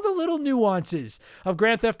down all the little nuances of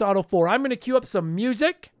Grand Theft Auto 4. I'm going to cue up some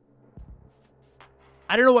music.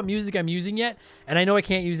 I don't know what music I'm using yet, and I know I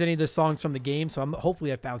can't use any of the songs from the game, so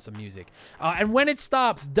hopefully I found some music. And when it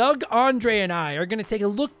stops, Doug, Andre, and I are going to take a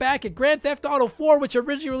look back at Grand Theft Auto 4, which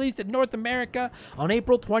originally released in North America on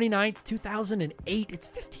April 29th, 2008. It's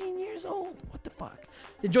 15 years old. What the fuck?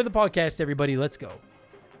 Enjoy the podcast, everybody. Let's go.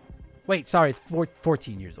 Wait, sorry, it's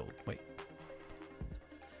 14 years old. Wait.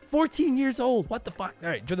 14 years old. What the fuck? All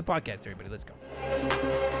right, enjoy the podcast, everybody. Let's go.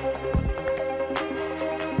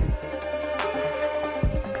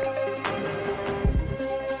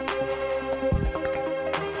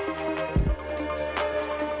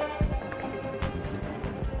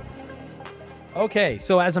 Okay,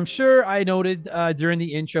 so as I'm sure I noted during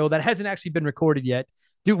the intro, that hasn't actually been recorded yet.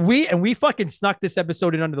 Dude, we fucking snuck this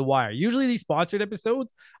episode in under the wire. Usually these sponsored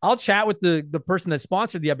episodes, I'll chat with the person that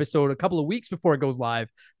sponsored the episode a couple of weeks before it goes live,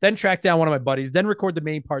 then track down one of my buddies, then record the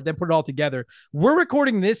main part, then put it all together. We're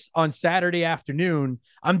recording this on Saturday afternoon.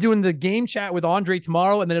 I'm doing the game chat with Andre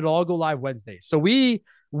tomorrow, and then it'll all go live Wednesday. So we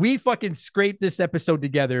fucking scraped this episode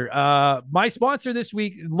together. My sponsor this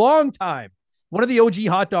week, long time, one of the OG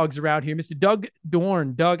hot dogs around here, Mr. Doug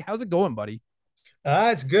Dorn. Doug, how's it going, buddy?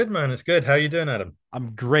 It's good, man. It's good. How you doing, Adam?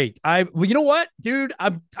 I'm great. Well, you know what, dude?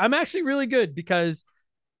 I'm actually really good because,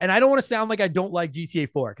 and I don't want to sound like I don't like GTA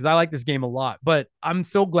 4 because I like this game a lot, but I'm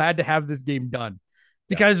so glad to have this game done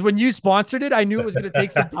because when you sponsored it, I knew it was going to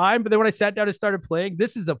take some time. But then when I sat down and started playing,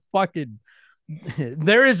 this is a fucking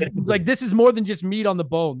this is more than just meat on the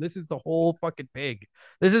bone. This is the whole fucking pig.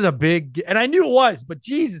 This is a big, and I knew it was, but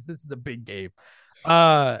Jesus, this is a big game.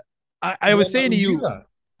 I was saying to you,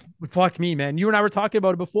 fuck me, man. You and I were talking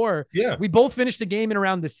about it before. Yeah. We both finished the game in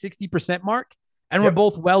around the 60% mark, and we're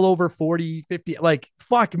both well over 40, 50. Like,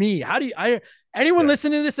 fuck me. How do you, anyone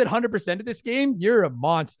listening to this at 100% of this game, you're a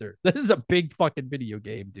monster. This is a big fucking video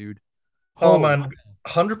game, dude. Oh, man.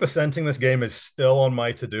 100%ing this game is still on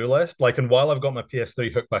my to-do list. Like, and while I've got my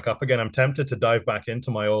PS3 hooked back up again, I'm tempted to dive back into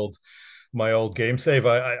my old game save.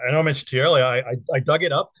 I know I mentioned to you earlier, I dug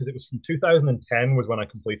it up because it was from 2010 was when I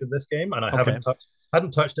completed this game, and I hadn't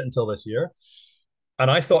touched it until this year. And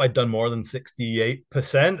I thought I'd done more than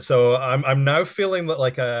 68%. So I'm now feeling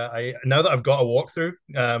that now that I've got a walkthrough,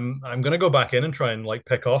 I'm gonna go back in and try and like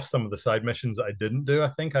pick off some of the side missions that I didn't do. I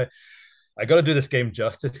think I got to do this game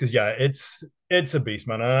justice because it's a beast,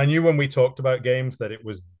 man. And I knew when we talked about games that it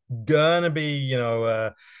was gonna be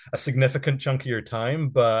a significant chunk of your time,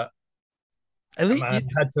 but at least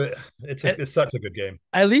it's such a good game.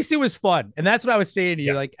 At least it was fun, and that's what I was saying to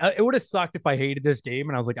you. Like, it would have sucked if I hated this game,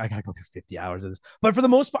 and I was like, I gotta go through 50 hours of this. But for the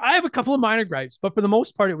most part, I have a couple of minor gripes, but for the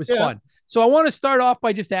most part, it was fun. So I want to start off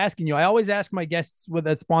by just asking you. I always ask my guests with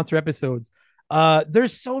that sponsor episodes.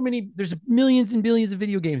 There's millions and billions of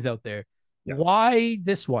video games out there. Yeah. Why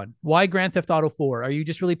this one? Why Grand Theft Auto 4? Are you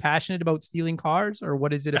just really passionate about stealing cars, or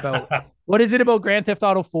what is it about? What is it about Grand Theft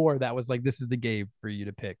Auto 4 that was like, this is the game for you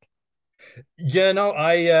to pick? Yeah, no,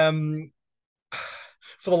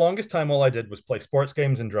 for the longest time, all I did was play sports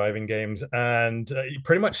games and driving games, and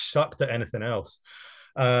pretty much sucked at anything else.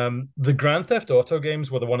 The Grand Theft Auto games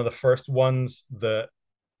were one of the first ones that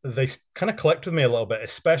they kind of clicked with me a little bit,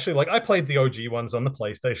 especially like I played the OG ones on the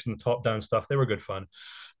PlayStation, the top-down stuff. They were good fun.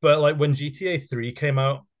 But like when GTA 3 came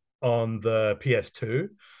out on the PS2,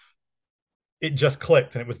 it just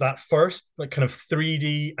clicked, and it was that first like kind of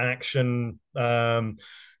 3D action,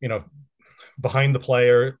 behind the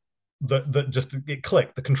player that just it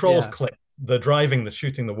clicked. The controls clicked, the driving, the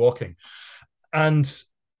shooting, the walking, and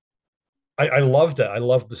I loved it. I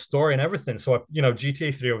loved the story and everything. So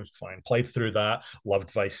GTA 3 was fine. Played through that. Loved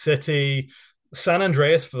Vice City. San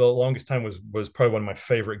Andreas for the longest time was probably one of my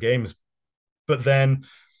favorite games. But then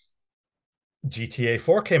GTA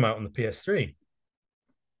 4 came out on the PS3.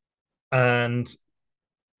 And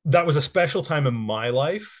that was a special time in my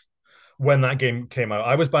life when that game came out.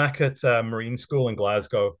 I was back at Marine School in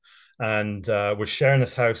Glasgow and was sharing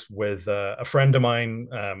this house with a friend of mine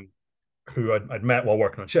who I'd met while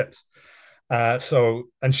working on ships.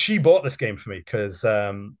 And she bought this game for me because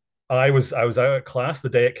I was out at class the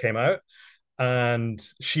day it came out, and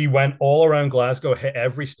she went all around Glasgow, hit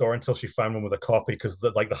every store until she found one with a copy because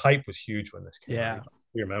the hype was huge when this came out. Yeah,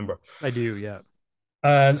 You remember? I do. Yeah.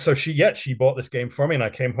 And so she bought this game for me, and I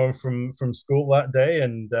came home from school that day,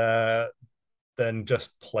 and then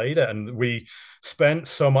just played it. And we spent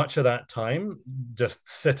so much of that time just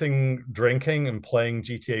sitting, drinking, and playing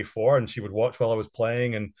GTA 4. And she would watch while I was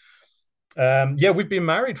playing. And yeah, we've been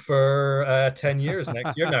married for 10 years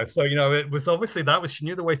next year now. So, it was obviously she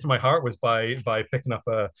knew the way to my heart was by picking up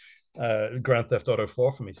a Grand Theft Auto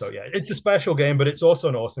 4 for me. So, yeah, it's a special game, but it's also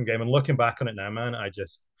an awesome game. And looking back on it now, man,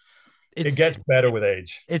 it gets better with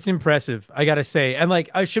age. It's impressive, I gotta say. And like,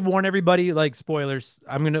 I should warn everybody, like, spoilers.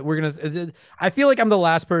 I feel like I'm the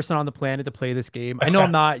last person on the planet to play this game. I know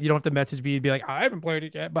I'm not. You don't have to message me and be like, I haven't played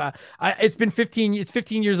it yet, but it's 15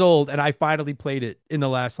 years old, and I finally played it in the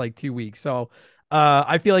last like 2 weeks. So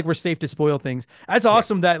I feel like we're safe to spoil things. That's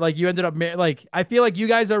awesome that like you ended up like, I feel like you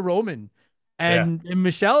guys are Roman and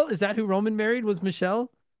Michelle. Is that who Roman married? Was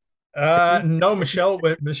Michelle? No, Michelle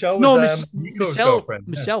No, was Nico's girlfriend.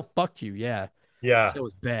 Michelle fucked you. Yeah. Yeah. Michelle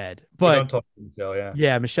was bad. We But don't talk to Michelle, yeah.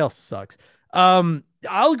 yeah, Michelle sucks. I'll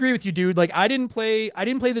agree with you, dude. Like, I didn't play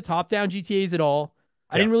the top-down GTAs at all.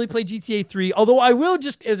 I didn't really play GTA 3. Although I will,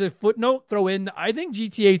 just as a footnote, throw in, I think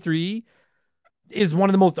GTA 3 is one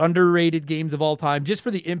of the most underrated games of all time, just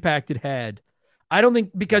for the impact it had. I don't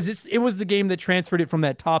think, because it was the game that transferred it from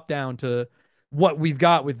that top-down to what we've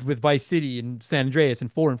got with Vice City and San Andreas and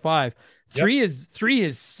 4 and 5. Yep. Three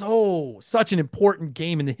is such an important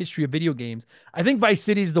game in the history of video games. I think Vice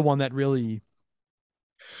City is the one that really,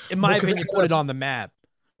 in my opinion, put it on the map.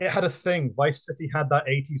 It had a thing. Vice City had that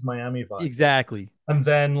 80s Miami vibe. Exactly. And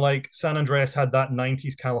then like San Andreas had that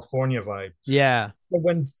 90s California vibe. Yeah. So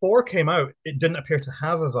when 4 came out, it didn't appear to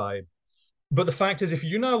have a vibe. But the fact is, if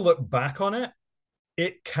you now look back on it,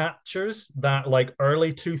 it captures that like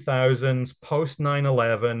early 2000s, post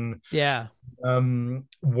 9/11 Yeah.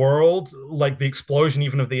 world, like the explosion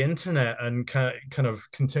even of the internet, and kind of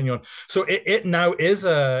continue on. So it now is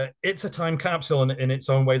it's a time capsule in its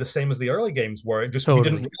own way, the same as the early games were. It just we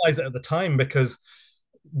didn't realize it at the time because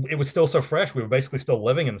it was still so fresh. We were basically still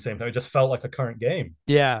living in the same time. It just felt like a current game.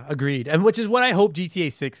 Yeah, agreed. And which is what I hope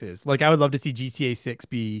GTA 6 is. Like, I would love to see GTA 6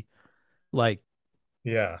 be like,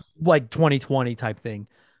 yeah, like 2020 type thing.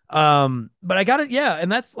 But I got it. Yeah.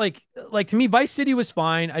 And that's like to me, Vice City was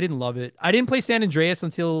fine. I didn't love it. I didn't play San Andreas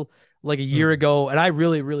until like a year ago. And I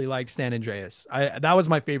really, really liked San Andreas. That was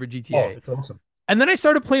my favorite GTA. Oh, it's awesome. And then I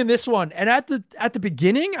started playing this one. And at the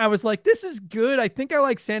beginning, I was like, this is good. I think I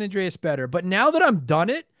like San Andreas better. But now that I'm done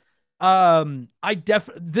it,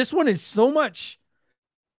 this one is so much.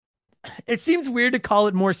 It seems weird to call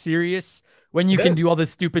it more serious when you can do all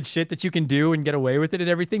this stupid shit that you can do and get away with it and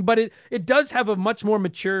everything. But it does have a much more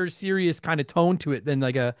mature, serious kind of tone to it than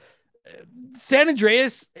like a San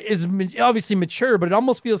Andreas is obviously mature, but it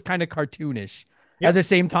almost feels kind of cartoonish at the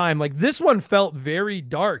same time. Like, this one felt very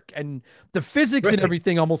dark, and the physics and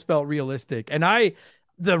everything almost felt realistic. And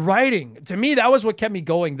the writing, to me, that was what kept me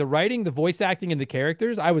going. The writing, the voice acting, and the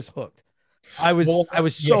characters, I was hooked. I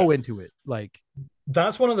was so into it. Like,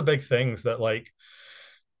 that's one of the big things that, like,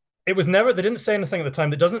 it was never, they didn't say anything at the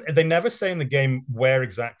time. They never say in the game where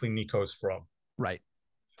exactly Nico's from. Right.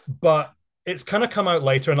 But it's kind of come out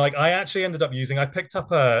later. And like, I actually ended up I picked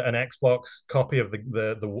up an Xbox copy of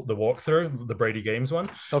the walkthrough, the Brady Games one.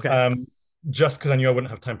 Okay. Just because I knew I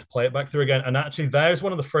wouldn't have time to play it back through again. And actually, there's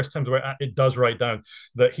one of the first times where it does write down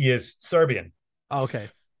that he is Serbian. Oh, okay.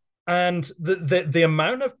 And the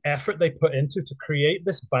amount of effort they put into to create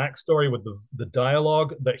this backstory with the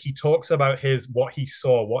dialogue that he talks about what he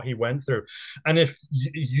saw, what he went through. And if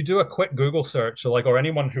you do a quick Google search, or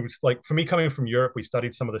anyone who's like, for me coming from Europe, we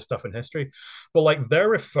studied some of this stuff in history, but like they're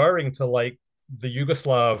referring to like the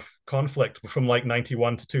Yugoslav conflict from like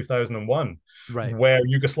 91 to 2001, right, where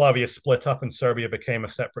Yugoslavia split up and Serbia became a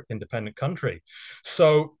separate independent country.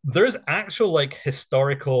 So there's actual like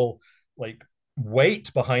historical like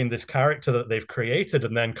weight behind this character that they've created.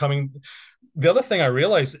 And then the other thing I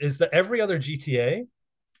realized is that every other GTA,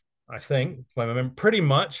 I think, if I remember, pretty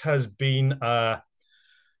much has been a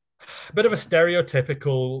bit of a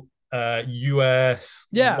stereotypical US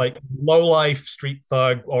like low life street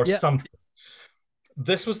thug or something.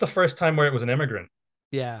 This was the first time where it was an immigrant.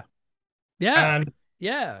 Yeah. And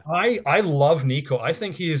I love Nico. I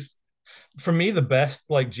think he's, for me, the best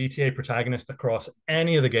like GTA protagonist across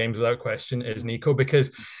any of the games without question is Nico,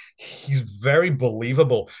 because he's very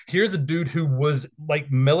believable. Here's a dude who was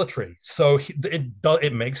like military, so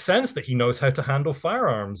it makes sense that he knows how to handle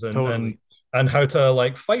firearms and how to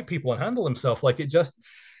like fight people and handle himself. Like,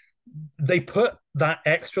 they put that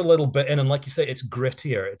extra little bit in, and like you say, it's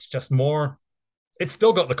grittier. It's just more. It's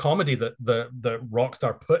still got the comedy that the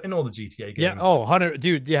Rockstar put in all the GTA Yeah. games. Oh, 100,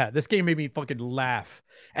 dude. Yeah, this game made me fucking laugh.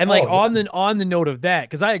 And like Oh yeah, on the note of that,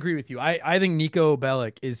 because I agree with you. I think Nico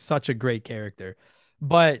Bellic is such a great character.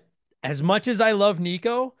 But as much as I love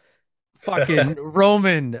Nico, fucking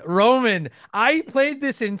Roman. I played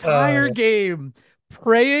this entire uh, game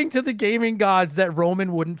praying to the gaming gods that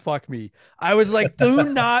Roman wouldn't fuck me. I was like, do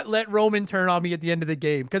not let Roman turn on me at the end of the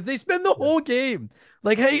game because they spend the yeah. whole game.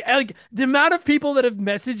 Like, hey, like the amount of people that have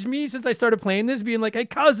messaged me since I started playing this being like, hey,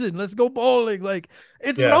 cousin, let's go bowling. Like,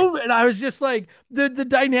 it's Yeah. Roman. And I was just like, the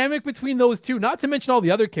dynamic between those two, not to mention all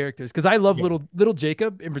the other characters, because I love Yeah. little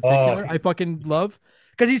Jacob in Oh, particular. I fucking love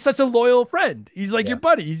because he's such a loyal friend. He's like your yeah.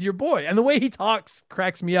 buddy. He's your boy. And the way he talks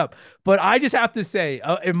cracks me up. But I just have to say,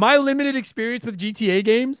 in my limited experience with GTA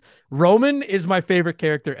games, Roman is my favorite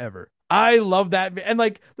character ever. I love that. And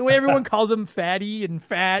like the way everyone calls him fatty and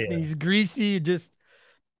fat and Yeah. he's greasy and just,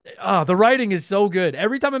 the writing is so good.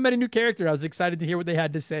 Every time I met a new character, I was excited to hear what they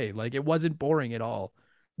had to say. Like it wasn't boring at all.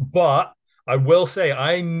 But I will say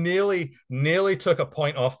I nearly took a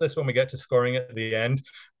point off this when we get to scoring at the end.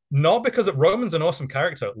 Not because Roman's an awesome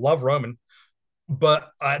character, love Roman, but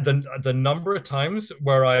the number of times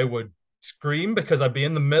where I would scream because I'd be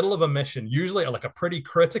in the middle of a mission, usually at like a pretty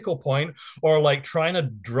critical point, or like trying to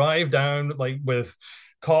drive down like with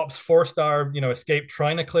cops, 4-star, escape,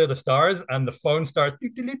 trying to clear the stars, and the phone starts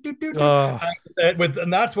doot, doot, doot, doot, doot, Oh,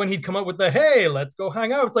 and that's when he'd come up with the hey, let's go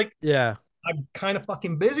hang out. It's like yeah. I'm kind of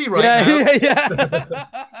fucking busy right Yeah, now. yeah, yeah.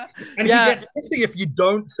 And he Yeah. gets pissy if you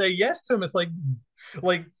don't say yes to him. It's like,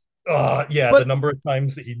 yeah, the But number of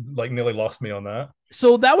times that he like nearly lost me on that.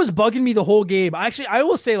 so that was bugging me the whole game. Actually, I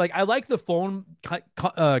will say, like, I like the phone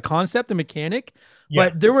concept and mechanic, Yeah,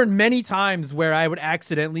 but there were many times where I would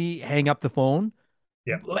accidentally hang up the phone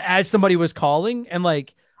yeah, as somebody was calling. And,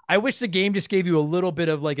 like, I wish the game just gave you a little bit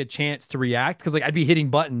of, like, a chance to react because, like, I'd be hitting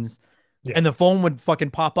buttons yeah, and the phone would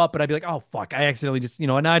fucking pop up, and I'd be like, oh, fuck, I accidentally just,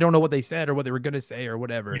 and I don't know what they said or what they were going to say or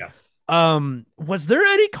whatever. yeah, Was there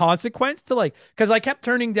any consequence to like, because I kept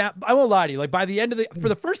turning down, I won't lie to you, like by the end of for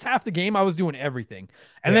the first half of the game, I was doing everything.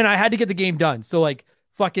 And yeah, then I had to get the game done. So like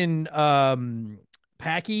fucking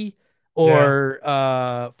Packy yeah.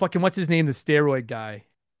 or fucking what's his name, the steroid guy.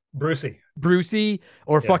 Brucey. Brucey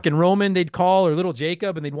or Yeah, fucking Roman, they'd call, or little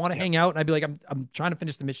Jacob, and they'd want to yeah, hang out, and I'd be like, I'm trying to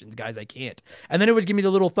finish the missions, guys, I can't. And then it would give me the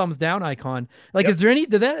little thumbs down icon. Like, is yep. there any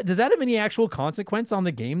does that have any actual consequence on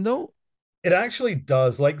the game though? It actually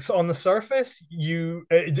does. Like so on the surface,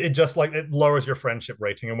 it just like it lowers your friendship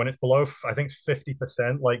rating, and when it's below, I think it's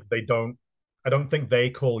 50%. Like they don't. I don't think they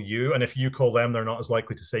call you, and if you call them, they're not as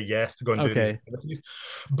likely to say yes to go and do these Okay. activities.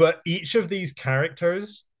 But each of these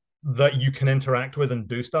characters that you can interact with and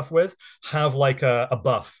do stuff with have like a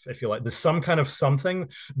buff, if you like. There's some kind of something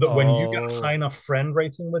that when you get a high Oh, enough friend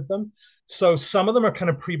rating with them, so some of them are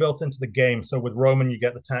kind of pre-built into the game. So with Roman, you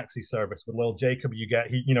get the taxi service. With Lil Jacob, you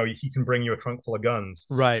get he can bring you a trunk full of guns.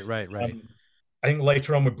 right, right, right. I think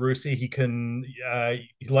later on with Brucey, he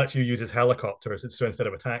lets you use his helicopter so instead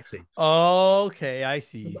of a taxi. Okay, I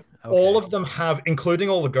see. All Okay. of them have, including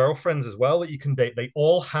all the girlfriends as well that you can date. They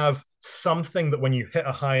all have something that when you hit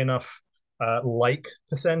a high enough like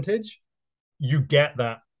percentage, you get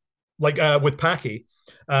that. Like with Packy,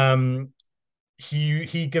 um,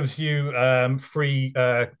 he gives you free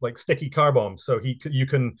like sticky car bombs, so you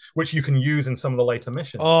can which you can use in some of the later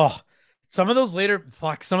missions. Oh, some of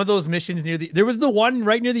those missions there was the one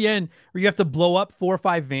right near the end where you have to blow up 4 or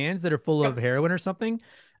 5 vans that are full of Yep. heroin or something.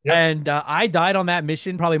 Yep. And I died on that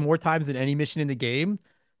mission probably more times than any mission in the game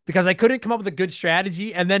because I couldn't come up with a good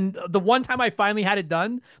strategy. And then the one time I finally had it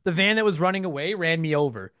done, the van that was running away ran me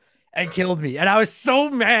over and killed me. And I was so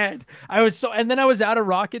mad. And then I was out of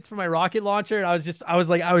rockets for my rocket launcher. And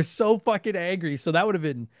I was so fucking angry. So that would have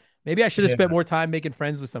been, maybe I should have spent Yeah. more time making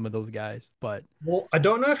friends with some of those guys, but Well, I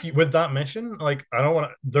don't know if you with that mission, like I don't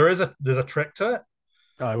want to. There's a trick to it.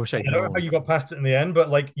 oh, I wish I'd I don't know how known. you got past it in the end, but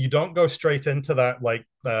like you don't go straight into that like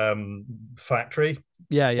factory,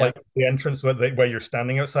 Yeah, yeah, like the entrance where you're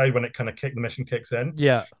standing outside when the mission kicks in.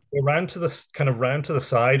 yeah. Go round to the kind of round to the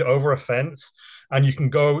side over a fence, and you can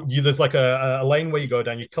go. There's like a lane where you go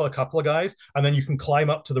down. You kill a couple of guys, and then you can climb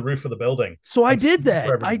up to the roof of the building So I and see did that.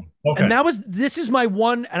 for everyone. Okay. This is my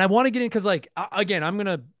one, and I want to get in because, like, again,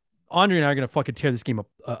 Andre and I are gonna fucking tear this game up.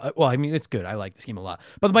 Well, I mean, it's good. I like this game a lot.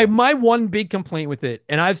 But my one big complaint with it,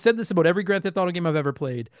 and I've said this about every Grand Theft Auto game I've ever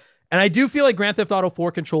played, And I do feel like Grand Theft Auto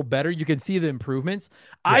 4 control better. You can see the improvements.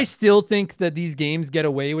 I Yeah. still think that these games get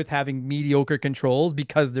away with having mediocre controls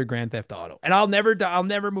because they're Grand Theft Auto. And I'll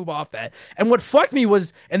never move off that. And what fucked me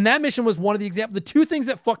was, and that mission was one of the examples, the two things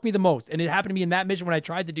that fucked me the most, and it happened to me in that mission when I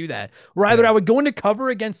tried to do that, were either I would go into cover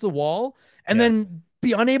against the wall and then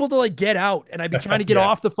be unable to like get out, and I'd be trying to get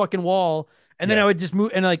off the fucking wall, and then I would just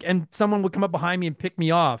move, and someone would come up behind me and pick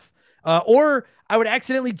me off. Or I would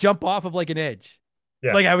accidentally jump off of like an edge.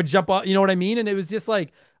 Yeah. Like I would jump off, you know what I mean? And it was just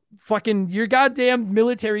like, fucking, you're goddamn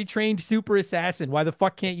military trained super assassin. Why the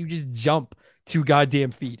fuck can't you just jump 2 goddamn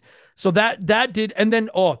feet? So that did, and then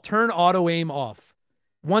turn auto aim off.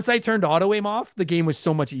 Once I turned auto aim off, the game was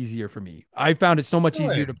so much easier for me. I found it so much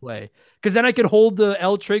easier to play because then I could hold the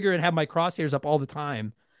L trigger and have my crosshairs up all the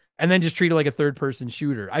time, and then just treat it like a third person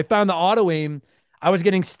shooter. I found the auto aim, I was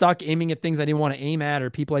getting stuck aiming at things I didn't want to aim at, or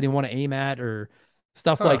people I didn't want to aim at, or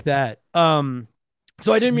stuff like that.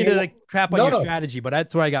 So I didn't mean to like crap on your strategy, but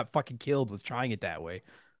that's where I got fucking killed, was trying it that way.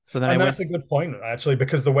 So then that's a good point, actually,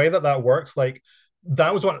 because the way that works, like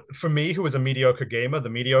that was what, for me, who was a mediocre gamer, the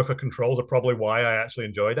mediocre controls are probably why I actually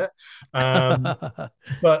enjoyed it.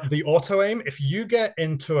 But the auto aim, if you get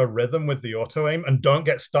into a rhythm with the auto aim and don't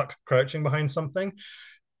get stuck crouching behind something,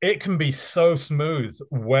 it can be so smooth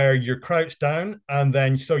where you're crouched down and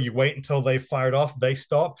then so you wait until they've fired off, they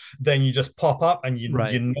stop, then you just pop up and you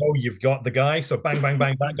know you've got the guy. So bang, bang,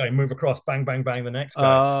 bang, that guy, move across, bang, bang, bang, the next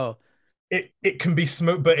guy. Oh. It can be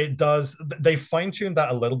smooth, but it does, they fine-tuned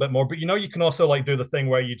that a little bit more. But you know, you can also like do the thing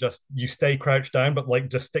where you stay crouched down, but like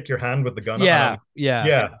just stick your hand with the gun.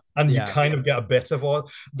 And you kind of get a bit of all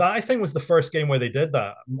that. I think was the first game where they did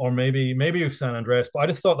that, or maybe with San Andreas. But I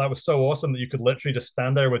just thought that was so awesome that you could literally just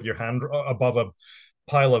stand there with your hand above a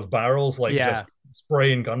pile of barrels, like just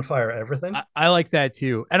spraying gunfire everything. I like that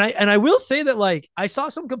too. And I will say that, like, I saw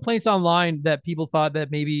some complaints online that people thought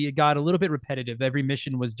that maybe it got a little bit repetitive. Every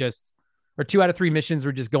mission was just, or 2 out of 3 missions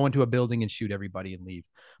were just go into a building and shoot everybody and leave.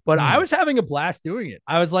 But I was having a blast doing it.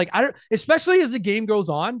 I was like, especially as the game goes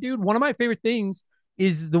on, dude, one of my favorite things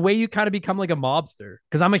is the way you kind of become like a mobster,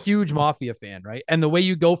 because I'm a huge Mafia fan, right? And the way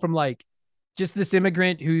you go from like just this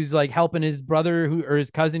immigrant who's like helping his brother or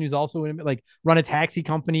his cousin who's also like run a taxi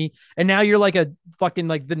company, and now you're like a fucking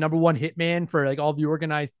like the #1 hitman for like all the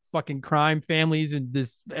organized fucking crime families. And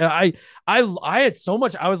this, I had so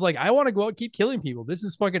much, I was like, I want to go out and keep killing people. This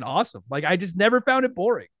is fucking awesome. Like, I just never found it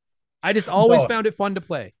boring. I just always found it fun to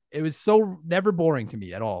play. It was so never boring to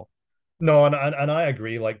me at all. No, and I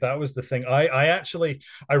agree. Like, that was the thing. I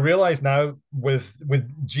realize now with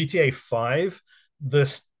GTA 5,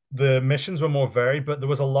 the missions were more varied, but there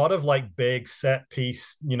was a lot of like big set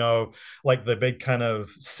piece, you know, like the big kind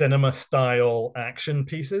of cinema style action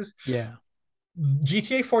pieces. Yeah.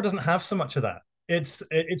 GTA 4 doesn't have so much of that. It's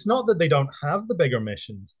not that they don't have the bigger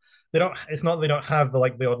missions. It's not that they don't have the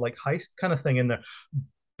odd like heist kind of thing in there.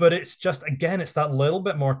 But it's just, again, it's that little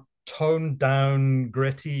bit more toned down,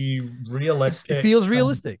 gritty, realistic. It feels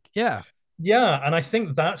realistic. Yeah. Yeah, and I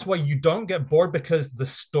think that's why you don't get bored, because the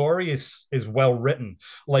story is well written.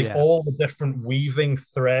 Like all the different weaving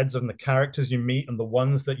threads and the characters you meet and the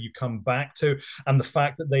ones that you come back to, and the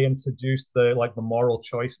fact that they introduced the moral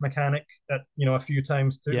choice mechanic a few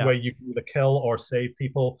times too, where you can either kill or save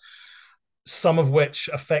people. Some of which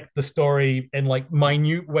affect the story in like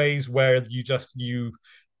minute ways where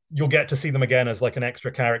you'll get to see them again as like an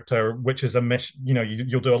extra character, which is a mission. You know,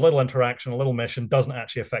 you'll do a little interaction, a little mission, doesn't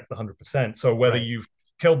actually affect the 100%. So whether you've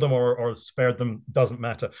killed them or spared them doesn't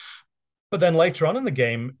matter. But then later on in the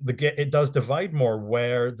game, it does divide more,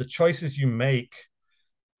 where the choices you make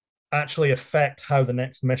actually affect how the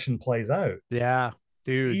next mission plays out. Yeah,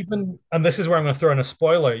 dude. And this is where I'm going to throw in a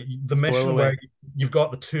spoiler. The mission where you've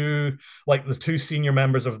got the two senior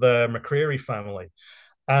members of the McCreary family,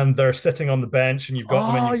 and they're sitting on the bench, and you've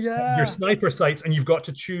got them in your sniper sights, and you've got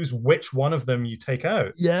to choose which one of them you take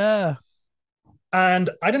out. Yeah. And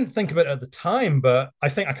I didn't think of it at the time, but I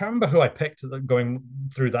can't remember who I picked going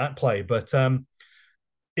through that play, but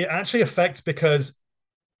it actually affects, because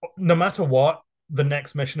no matter what, the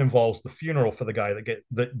next mission involves the funeral for the guy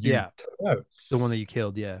that you took out. The one that you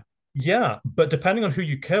killed, yeah. Yeah, but depending on who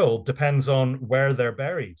you killed depends on where they're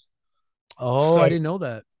buried. Oh, I didn't know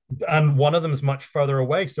that. And one of them is much further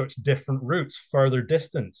away, so it's different routes, further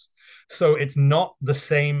distance. So it's not the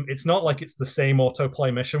same. It's not like it's the same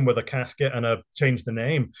autoplay mission with a casket and a change the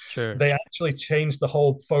name. Sure. They actually changed the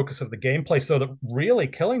whole focus of the gameplay, so that really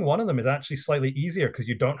killing one of them is actually slightly easier, because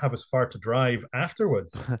you don't have as far to drive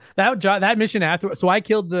afterwards. that mission afterwards. So I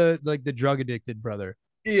killed the drug addicted brother.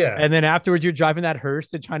 Yeah. And then afterwards, you're driving that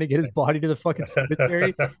hearse and trying to get his body to the fucking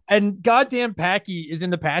cemetery. And goddamn Packy is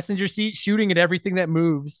in the passenger seat shooting at everything that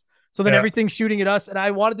moves, So then everything's shooting at us. And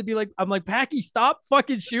I wanted to be like, I'm like, Packy, stop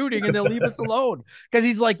fucking shooting and they'll leave us alone. Because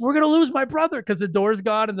he's like, we're going to lose my brother because the door's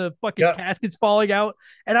gone and the fucking casket's falling out.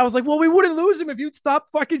 And I was like, well, we wouldn't lose him if you'd stop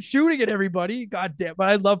fucking shooting at everybody. God damn. But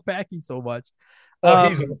I love Packy so much. Oh,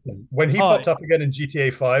 he's awesome. When he popped up again in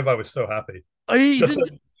GTA 5, I was so happy. Just my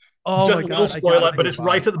God, little spoiler, but it's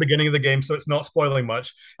right at the beginning of the game, so it's not spoiling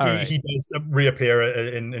much. He does reappear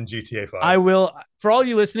in GTA 5. I will. For all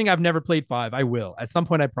you listening, I've never played 5. I will. At some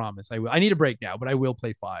point, I promise. I will. I need a break now, but I will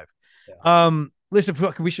play 5. Yeah. Listen,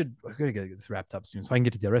 we're gonna get this wrapped up soon so I can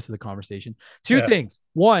get to the rest of the conversation. Two things.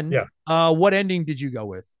 One, what ending did you go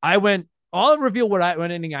with? I'll reveal what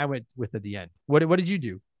ending I went with at the end. What did you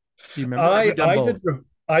do? Do you remember?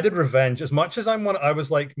 I did Revenge. As much as I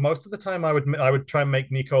was like, most of the time I would try and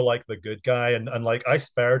make Nico like the good guy, and like I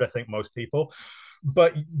spared, I think, most people.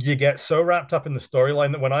 But you get so wrapped up in the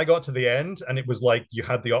storyline that when I got to the end and it was like you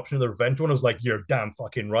had the option of the revenge one, I was like, you're damn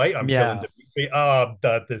fucking right. I'm killing Dimitri.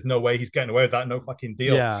 There's no way he's getting away with that. No fucking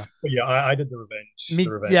deal. Yeah. But yeah, I did the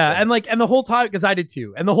revenge. Yeah. Thing. And the whole time, because I did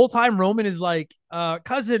too. And the whole time Roman is like,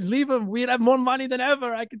 cousin, leave him. We'd have more money than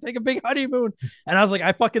ever. I could take a big honeymoon. And I was like,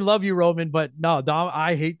 I fucking love you, Roman. But no, Dom,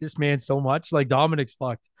 I hate this man so much. Like Dominic's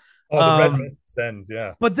fucked. Oh, the red mist sends,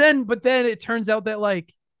 yeah. But then it turns out that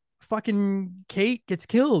like fucking Kate gets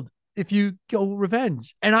killed if you go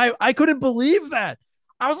revenge. And I couldn't believe that.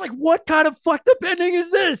 I was like, what kind of fucked up ending is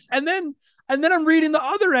this? And then I'm reading the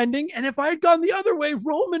other ending, and if I had gone the other way,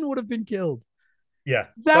 Roman would have been killed. Yeah.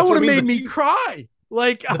 That would have made me cry.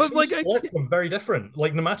 Like I was like, splits are very different.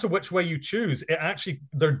 Like no matter which way you choose, it actually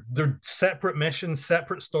they're separate missions,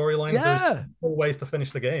 separate storylines. Yeah. There's full ways to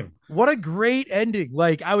finish the game. What a great ending.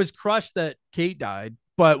 Like I was crushed that Kate died,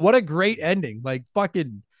 but what a great ending. Like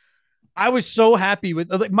fucking I was so happy with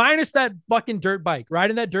like minus that fucking dirt bike,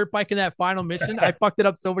 riding that dirt bike in that final mission. I fucked it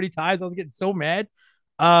up so many times. I was getting so mad.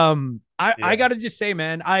 I gotta just say,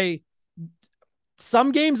 man,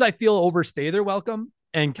 some games I feel overstay their welcome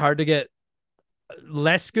and hard to get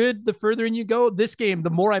less good the further in you go. This game, the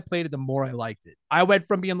more I played it, the more I liked it. I went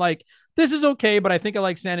from being like, this is okay, but I think I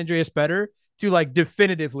like San Andreas better, to like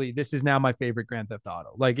definitively, this is now my favorite Grand Theft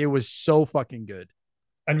Auto. Like it was so fucking good.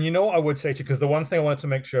 And you know what I would say to you, because the one thing I wanted to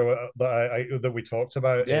make sure that we talked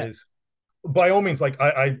about is, by all means, like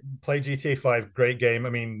I play GTA 5, great game. I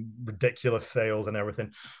mean, ridiculous sales and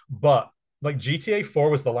everything. But like GTA 4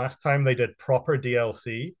 was the last time they did proper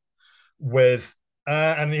DLC with.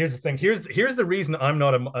 And here's the thing. Here's the reason I'm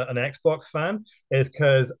not an Xbox fan is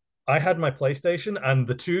because I had my PlayStation and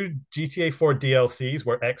the two GTA 4 DLCs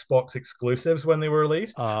were Xbox exclusives when they were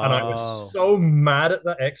released. And I was so mad at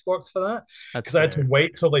the Xbox for that because I had to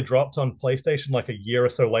wait till they dropped on PlayStation like a year or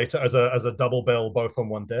so later as a double bill, both on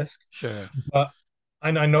one disc. Sure.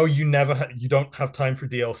 And I know you don't have time for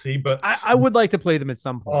DLC, but I would like to play them at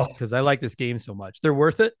some point because I like this game so much. They're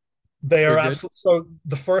worth it. They are absolutely. So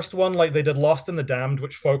the first one, like they did Lost in the Damned,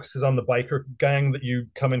 which focuses on the biker gang that you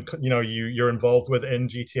come in, you're involved with in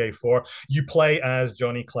GTA 4. You play as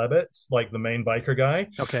Johnny Klebitz, like the main biker guy.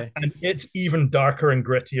 Okay. And it's even darker and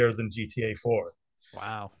grittier than GTA 4.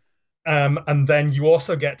 Wow. And then you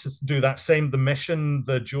also get to do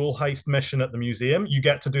the jewel heist mission at the museum. You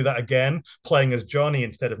get to do that again, playing as Johnny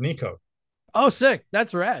instead of Nico. Oh, sick.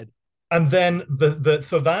 That's rad. And then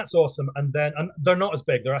so that's awesome. And they're not as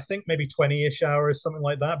big. They're, I think, maybe 20-ish hours, something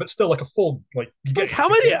like that, but still like a full, like you get how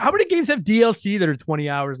many games have DLC that are 20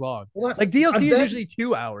 hours long? Well, like DLC is usually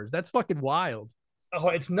 2 hours. That's fucking wild. Oh,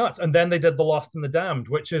 it's nuts. And then they did The Lost and the Damned,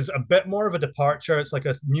 which is a bit more of a departure. It's like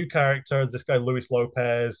a new character, this guy Luis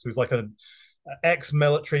Lopez, who's like an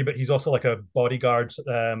ex-military, but he's also like a bodyguard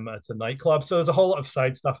at a nightclub. So there's a whole lot of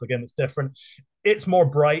side stuff again that's different. It's more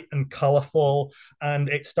bright and colorful, and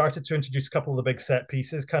it started to introduce a couple of the big set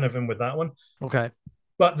pieces kind of in with that one. Okay.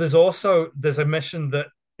 But there's a mission that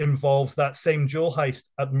involves that same jewel heist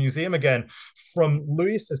at the museum again from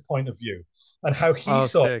Luis's point of view and how he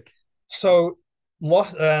saw it. So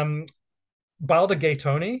Balder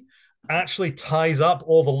Gaetoni actually ties up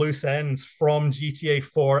all the loose ends from GTA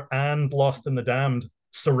 4 and Lost in the Damned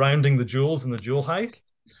surrounding the jewels and the jewel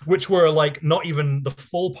heist, which were like not even the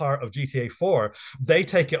full part of GTA 4. They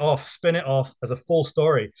take it off, spin it off as a full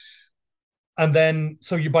story. And then,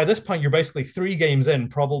 so by this point, you're basically 3 games in,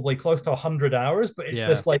 probably close to 100 hours, but it's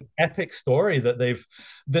this like epic story that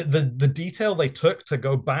the detail they took to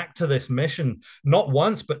go back to this mission, not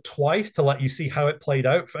once, but twice to let you see how it played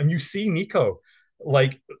out. And you see Nico,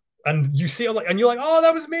 like, and you see, like, and you're like, oh,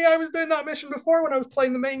 that was me. I was doing that mission before when I was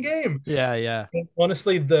playing the main game. Yeah.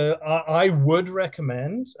 Honestly, I would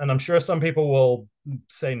recommend, and I'm sure some people will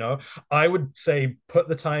say no, I would say put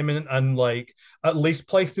the time in and like at least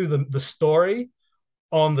play through the story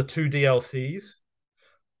on the two DLCs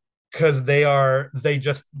because they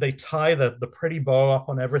tie the pretty bow up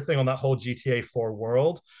on everything on that whole GTA 4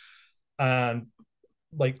 world, and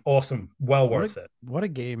like awesome, well worth it. What a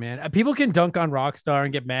game, man. People can dunk on Rockstar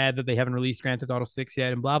and get mad that they haven't released Grand Theft Auto 6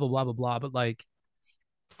 yet and blah blah blah blah blah, but like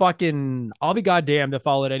fucking I'll be goddamned if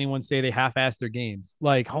I'll let anyone say they half-ass their games.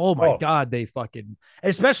 Like, oh my god, they fucking,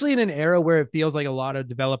 especially in an era where it feels like a lot of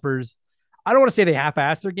developers, I don't want to say they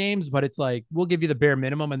half-ass their games, but it's like we'll give you the bare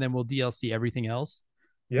minimum and then we'll DLC everything else.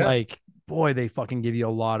 Yeah. Like, boy, they fucking give you a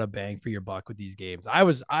lot of bang for your buck with these games. I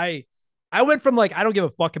went from like I don't give a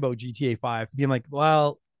fuck about GTA 5 to being like,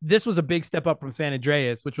 well, this was a big step up from San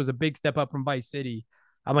Andreas, which was a big step up from Vice City.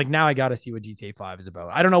 I'm like, now I got to see what GTA 5 is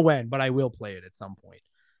about. I don't know when, but I will play it at some point.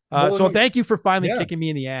 So thank you for finally kicking me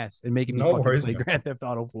in the ass and making me fucking play Grand Theft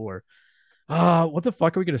Auto 4. What the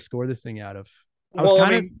fuck are we going to score this thing out of?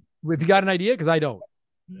 If you got an idea, because I don't.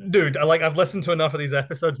 Dude, I've listened to enough of these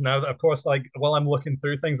episodes now that, of course, like while I'm looking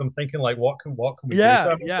through things, I'm thinking like, what can we do?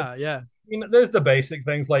 So, yeah. I mean, there's the basic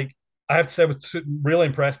things. Like I have to say, I was really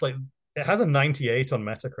impressed. Like it has a 98 on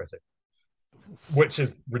Metacritic, which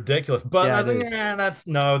is ridiculous. But that's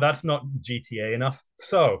not GTA enough.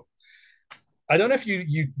 So I don't know if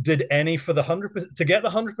you did any for the 100% to get the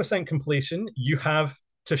 100% completion. You have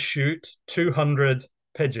to shoot 200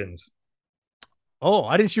 pigeons. Oh,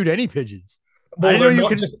 I didn't shoot any pigeons. Well,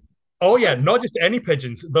 not just any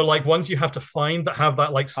pigeons. They're like ones you have to find that have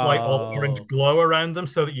that like slight orange glow around them,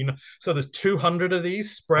 so that So there's 200 of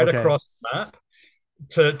these spread across the map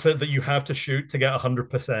that you have to shoot to get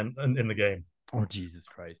 100% in the game. Oh, Jesus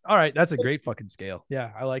Christ! All right, that's a great fucking scale.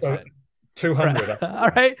 Yeah, I like that. 200. All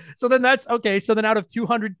right. So then that's okay. So then out of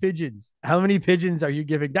 200 pigeons, how many pigeons are you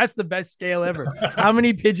giving? That's the best scale ever. How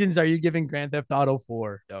many pigeons are you giving Grand Theft Auto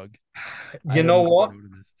 4, Doug? You know what?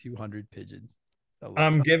 200 pigeons.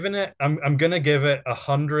 I'm giving it. I'm gonna give it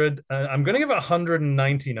 100. I'm gonna give it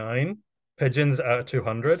 199 pigeons out of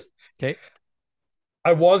 200. Okay.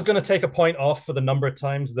 I was going to take a point off for the number of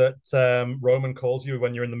times that Roman calls you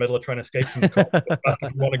when you're in the middle of trying to escape from the cop. If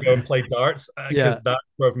you want to go and play darts, because that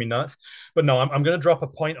drove me nuts. But no, I'm going to drop a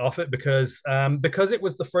point off it because it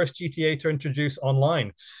was the first GTA to introduce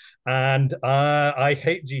online. And I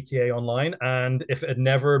hate GTA Online. And if it had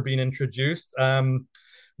never been introduced,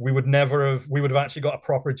 we would have actually got a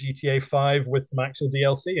proper GTA 5 with some actual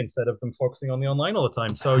DLC instead of them focusing on the online all the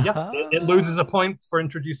time. So yeah, it loses a point for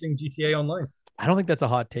introducing GTA Online. I don't think that's a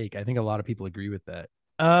hot take. I think a lot of people agree with that.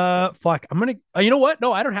 Fuck. I'm going to, you know what?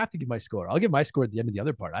 No, I don't have to give my score. I'll give my score at the end of the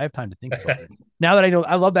other part. I have time to think about this. Now that I know,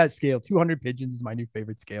 I love that scale. 200 pigeons is my new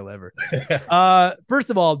favorite scale ever. First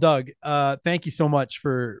of all, Doug, thank you so much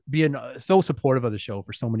for being so supportive of the show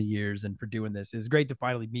for so many years and for doing this. It's great to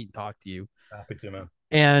finally meet and talk to you. Happy to, man.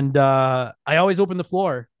 And I always open the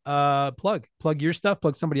floor. Plug your stuff,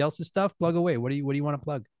 plug somebody else's stuff, plug away. What do you want to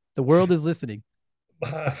plug? The world is listening.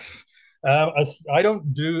 I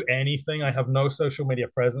don't do anything. I have no social media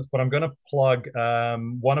presence, but I'm going to plug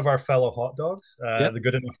one of our fellow hot dogs, the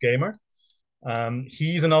Good Enough Gamer.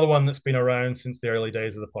 He's another one that's been around since the early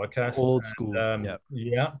days of the podcast. Old school.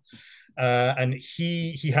 Yeah. And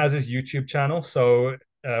he has his YouTube channel, so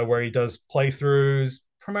where he does playthroughs,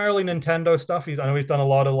 primarily Nintendo stuff. I know he's done a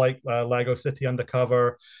lot of like Lego City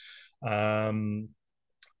Undercover.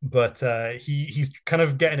 But he's kind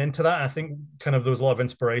of getting into that. I think kind of there was a lot of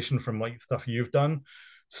inspiration from like stuff you've done.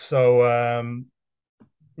 So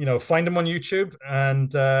find him on YouTube and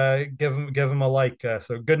give him a like.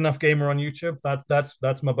 So Good Enough Gamer on YouTube.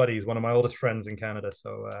 That's my buddy. He's one of my oldest friends in Canada.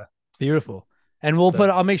 So beautiful. And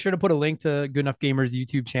I'll make sure to put a link to Good Enough Gamer's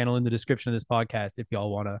YouTube channel in the description of this podcast if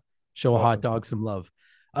y'all want to show a hot dog some love.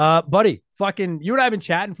 Buddy, fucking you and I have been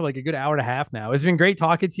chatting for like a good hour and a half now. It's been great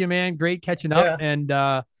talking to you, man. Great catching up. Yeah.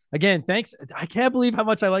 And again, thanks. I can't believe how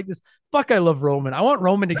much I like this. Fuck, I love Roman. I want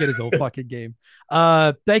Roman to get his own fucking game.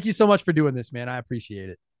 Thank you so much for doing this, man. I appreciate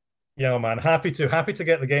it. Yeah, man. Happy to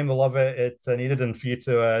get the game, to love it. It needed, and for you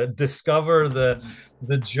to discover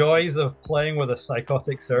the joys of playing with a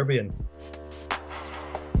psychotic Serbian.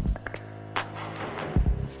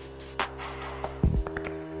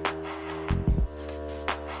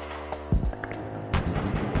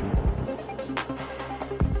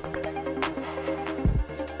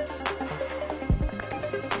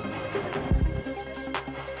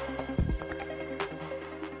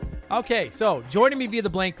 Okay, so joining me via the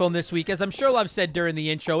blank phone this week, as I'm sure I've said during the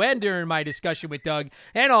intro and during my discussion with Doug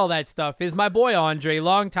and all that stuff, is my boy Andre,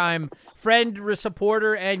 longtime friend,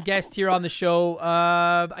 supporter, and guest here on the show.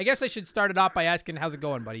 I guess I should start it off by asking, how's it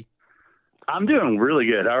going, buddy? I'm doing really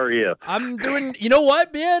good. How are you? I'm doing, you know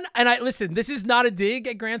what, man? And listen, this is not a dig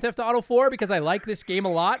at Grand Theft Auto 4 because I like this game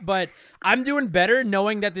a lot, but I'm doing better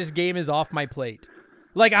knowing that this game is off my plate.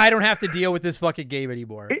 Like, I don't have to deal with this fucking game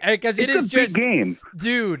anymore. Because it is just, big game.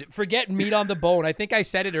 Dude, forget meat on the bone. I think I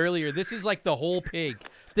said it earlier. This is like the whole pig.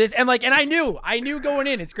 And I knew going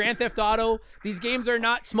in, it's Grand Theft Auto. These games are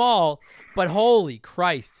not small, but holy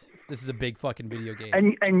Christ, this is a big fucking video game.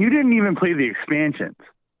 And you didn't even play the expansions.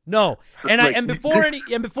 No, and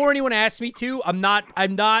before anyone asks me to,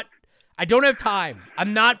 I don't have time.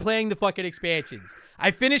 I'm not playing the fucking expansions.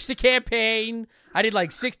 I finished the campaign. I did like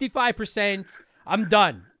 65%. I'm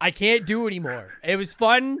done. I can't do anymore. It was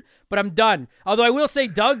fun, but I'm done. Although I will say,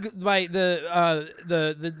 Doug,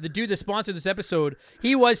 the dude that sponsored this episode,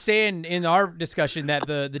 he was saying in our discussion that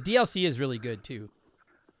the DLC is really good too.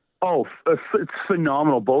 Oh, it's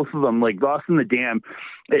phenomenal. Both of them, like Lost in the Dam,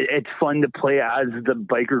 it's fun to play as the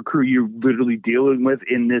biker crew you're literally dealing with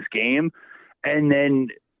in this game. And then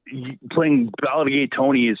playing Ballad of Gay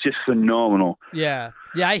Tony is just phenomenal. Yeah,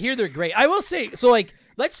 I hear they're great. I will say, so like,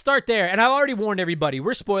 let's start there. And I already warned everybody,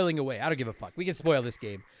 we're spoiling away. I don't give a fuck. We can spoil this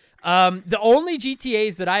game. The only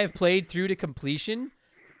GTAs that I have played through to completion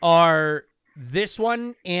are this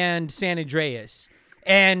one and San Andreas.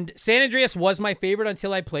 And San Andreas was my favorite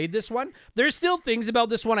until I played this one. There's still things about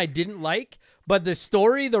this one I didn't like, but the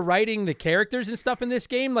story, the writing, the characters and stuff in this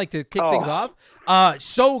game, like to kick things off,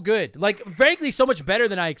 so good. Like, frankly, so much better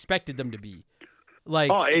than I expected them to be. Like,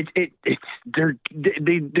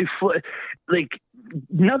 like,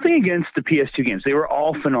 nothing against the PS2 games. They were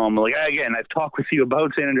all phenomenal. Like, again, I've talked with you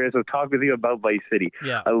about San Andreas. I've talked with you about Vice City.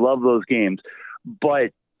 Yeah. I love those games.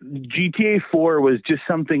 But GTA 4 was just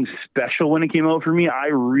something special when it came out for me. I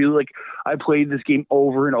played this game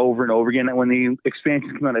over and over and over again. And when the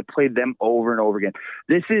expansions came out, I played them over and over again.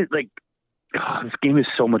 This is like, this game is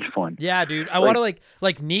so much fun. Yeah, dude. I want to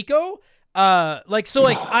like Nico.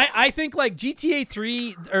 I think like GTA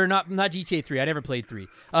 3 or not GTA 3. I never played 3.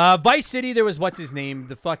 Vice City, there was what's his name?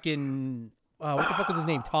 The fucking what the fuck was his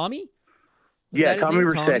name? Tommy? Tommy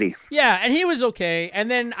Vercetti. Yeah, and he was okay. And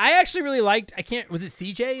then I actually really liked, was it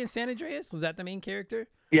CJ in San Andreas? Was that the main character?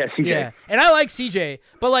 Yeah, CJ. Yeah, and I like CJ.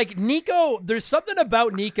 But like Nico, there's something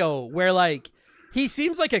about Nico where like he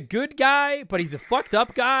seems like a good guy, but he's a fucked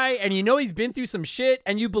up guy, and you know he's been through some shit,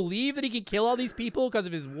 and you believe that he can kill all these people because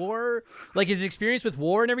of his war, like his experience with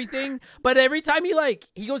war and everything. But every time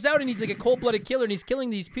he goes out and he's like a cold-blooded killer and he's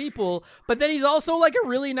killing these people, but then he's also like a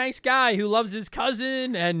really nice guy who loves his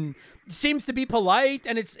cousin and seems to be polite,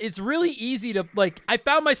 and it's really easy to like. I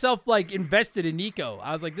found myself like invested in Nico.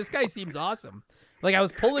 I was like, this guy seems awesome. Like I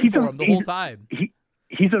was pulling for him the whole time.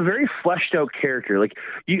 He's a very fleshed out character. Like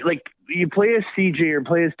you play as CJ or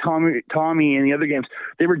play as Tommy in the other games.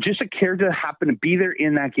 They were just a character that happened to be there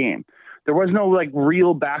in that game. There was no like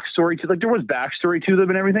real backstory to, like, there was backstory to them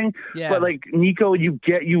and everything. Yeah. But like Nico, you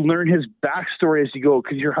learn his backstory as you go,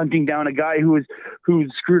 because you're hunting down a guy who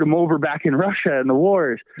screwed him over back in Russia in the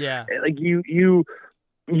wars. Yeah. Like you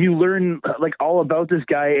learn like all about this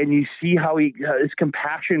guy, and you see how his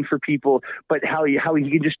compassion for people, but how he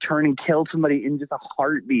can just turn and kill somebody in just a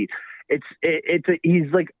heartbeat.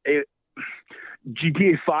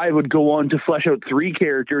 GTA 5 would go on to flesh out 3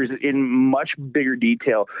 characters in much bigger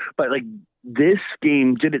detail, but like this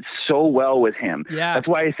game did it so well with him. Yeah. That's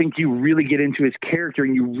why I think you really get into his character,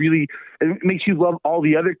 and it makes you love all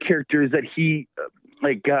the other characters that he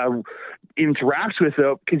interacts with,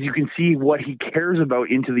 though, because you can see what he cares about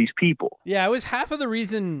into these people. Yeah, it was half of the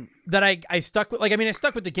reason that I stuck with, I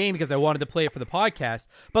stuck with the game because I wanted to play it for the podcast.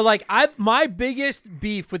 But like my biggest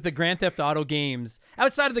beef with the Grand Theft Auto games,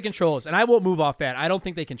 outside of the controls, and I won't move off that. I don't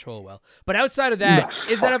think they control well. But outside of that,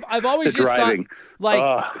 is that I've always just thought,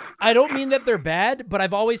 like, I don't mean that they're bad, but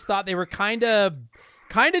I've always thought they were kind of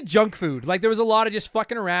junk food. Like there was a lot of just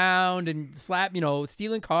fucking around and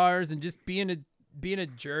stealing cars and just being a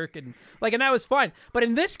jerk and that was fine. But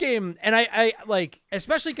in this game, and I like,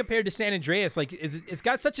 especially compared to San Andreas, like it's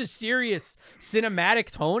got such a serious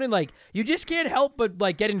cinematic tone, and like you just can't help but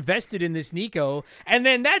like get invested in this Nico. And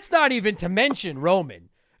then that's not even to mention Roman,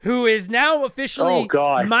 who is now officially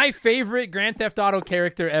my favorite Grand Theft Auto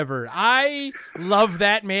character ever. I love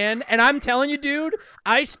that man. And I'm telling you, dude,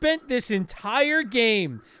 I spent this entire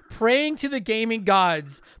game praying to the gaming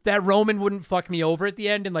gods that Roman wouldn't fuck me over at the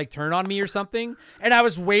end and like turn on me or something. And I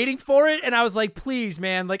was waiting for it, and I was like, please,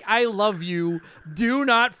 man, like I love you. Do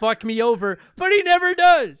not fuck me over. But he never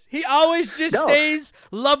does. He always just stays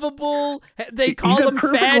lovable. They call him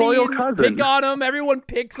fatty and pick on him. Everyone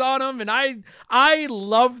picks on him. And I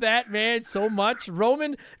love that man so much.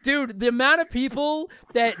 Roman, dude, the amount of people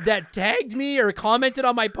that tagged me or commented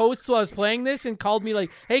on my posts while I was playing this and called me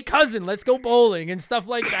like, hey cousin, let's go bowling and stuff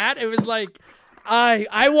like that. It was like,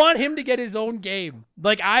 I want him to get his own game.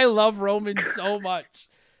 Like, I love Roman so much.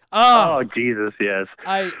 Oh, Jesus, yes.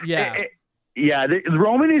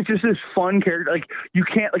 Roman is just this fun character. Like, you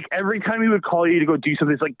can't, like, every time he would call you to go do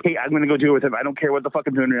something, it's like, hey, I'm going to go do it with him. I don't care what the fuck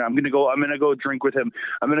I'm doing. I'm going to go drink with him.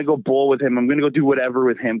 I'm going to go bowl with him. I'm going to go do whatever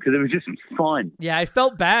with him because it was just fun. Yeah, I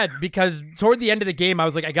felt bad because toward the end of the game, I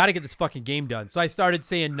was like, I got to get this fucking game done. So I started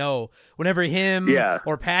saying no. Whenever him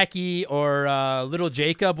or Packy or little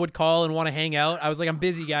Jacob would call and want to hang out, I was like, I'm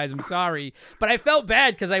busy, guys. I'm sorry. But I felt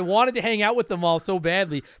bad because I wanted to hang out with them all so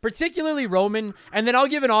badly, particularly Roman. And then I'll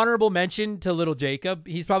give an honorable mention to little Jacob.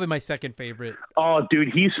 He's probably my second favorite. Oh,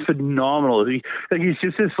 dude, he's phenomenal. He's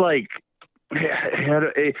just this like,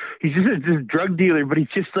 he's just this drug dealer, but he's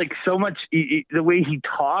just like so much. The way he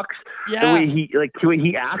talks, the way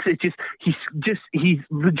he acts, he's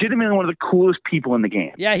legitimately one of the coolest people in the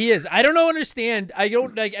game. Yeah, he is. I don't understand. I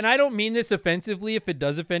don't like, and I don't mean this offensively. If it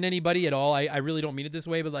does offend anybody at all, I really don't mean it this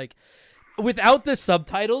way. But like, without the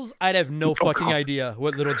subtitles, I'd have no fucking idea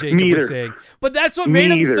what little Jacob was saying. But that's what made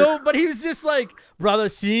him so. But he was just like, brother,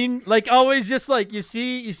 scene, like always, just like you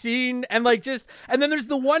seen, and like just. And then there's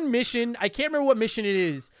the one mission. I can't remember what mission it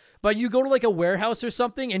is, but you go to like a warehouse or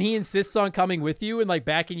something, and he insists on coming with you and like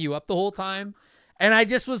backing you up the whole time. And I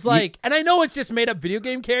just was like, and I know it's just made up video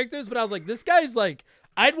game characters, but I was like, this guy's like,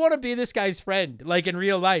 I'd want to be this guy's friend, like in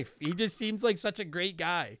real life. He just seems like such a great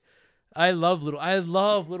guy. I love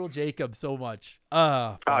little Jacob so much. He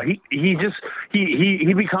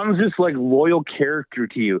becomes this like loyal character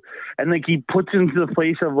to you, and like he puts into the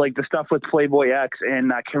place of like the stuff with Playboy X,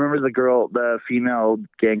 and I can't remember the female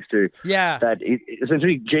gangster. Yeah, that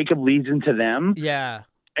essentially Jacob leads into them. Yeah,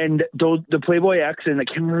 and the Playboy X, and I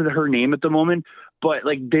can't remember her name at the moment, but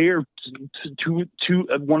like they're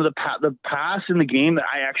one of the paths in the game that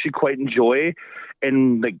I actually quite enjoy,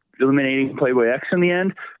 and like eliminating Playboy X in the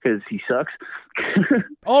end because he sucks.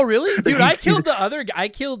 Oh really, dude? I killed the other guy. I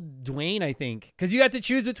killed Dwayne, I think, because you had to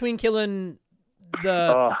choose between killing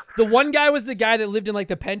the one guy was the guy that lived in like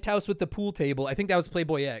the penthouse with the pool table. I think that was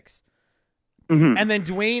Playboy X. Mm-hmm. And then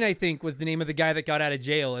Dwayne, I think, was the name of the guy that got out of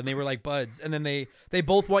jail, and they were like buds. And then they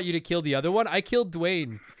both want you to kill the other one. I killed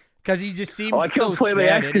Dwayne because he just seemed so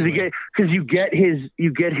sad. Because you get his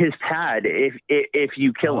pad if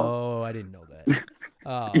you kill him. Oh, I didn't know that.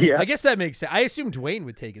 Yeah, I guess that makes sense. I assumed Dwayne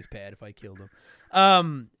would take his pad if I killed him. I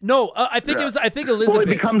think Elizabeth. Well, it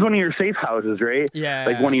becomes one of your safe houses, right? Yeah,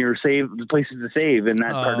 like one of your places to save in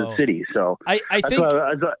that part of the city. So I think.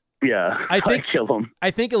 I kill him. I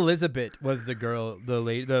think Elizabeth was the girl,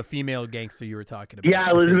 the female gangster you were talking about. Yeah,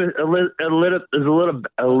 Elizabeth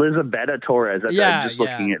Torres. I'm just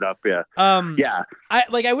looking it up. Yeah.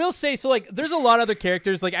 I will say, so like there's a lot of other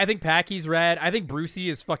characters. Like I think Packy's rad. I think Brucey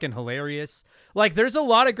is fucking hilarious. Like there's a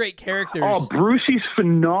lot of great characters. Oh, Brucey's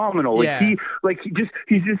phenomenal. Like he's just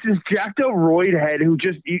this jacked up roid head who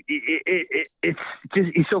just he's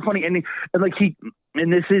so funny and like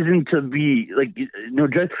and this isn't to be like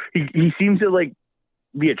he seems to like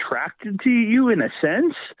be attracted to you in a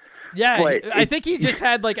sense. Yeah, I think he just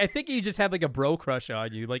had like a bro crush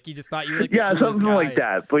on you. Like he just thought you were like something guy. like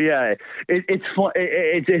that. But yeah, it's fun.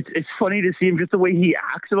 It's funny to see him just the way he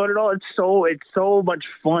acts about it all. It's so much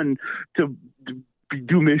fun to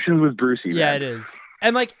do missions with Brucey. Yeah, man. it is.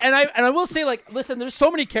 And I will say, like, listen, there's so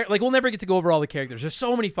many characters. Like, we'll never get to go over all the characters. There's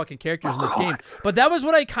so many fucking characters in this game. But that was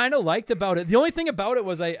what I kind of liked about it. The only thing about it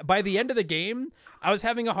was by the end of the game, I was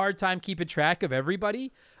having a hard time keeping track of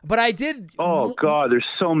everybody. But I did. Oh God, there's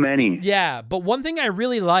so many. Yeah, but one thing I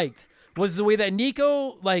really liked was the way that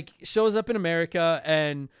Nico like shows up in America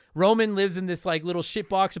and Roman lives in this like little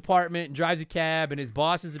shitbox apartment and drives a cab and his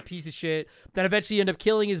boss is a piece of shit. Then eventually you end up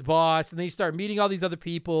killing his boss and then you start meeting all these other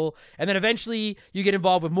people and then eventually you get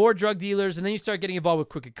involved with more drug dealers and then you start getting involved with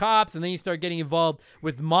crooked cops and then you start getting involved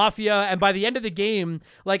with mafia. And by the end of the game,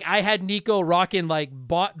 like I had Nico rocking like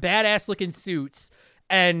badass looking suits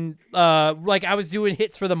and like I was doing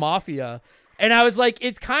hits for the mafia. And I was like,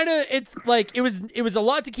 it was a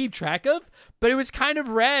lot to keep track of, but it was kind of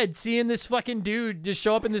rad seeing this fucking dude just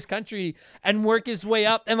show up in this country and work his way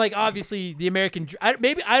up. And like, obviously the American,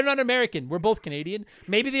 maybe I'm not American. We're both Canadian.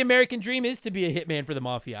 Maybe the American dream is to be a hitman for the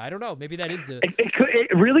mafia. I don't know. Maybe that is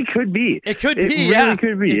It really could be. It could be. Really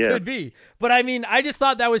could be. It could be. But I mean, I just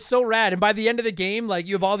thought that was so rad. And by the end of the game, like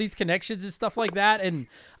you have all these connections and stuff like that. And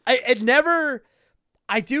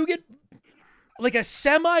I do get like a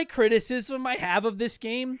semi-criticism I have of this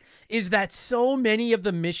game is that so many of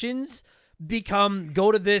the missions become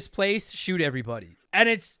go to this place, shoot everybody. And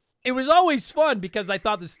it was always fun because I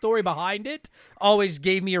thought the story behind it always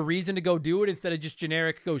gave me a reason to go do it instead of just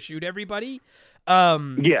generic go shoot everybody.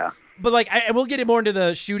 Yeah. But like, and we'll get more into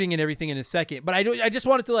the shooting and everything in a second. But I just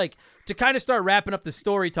wanted to kind of start wrapping up the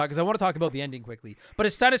story talk because I want to talk about the ending quickly. But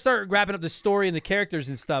it's time to start wrapping up the story and the characters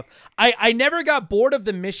and stuff. I never got bored of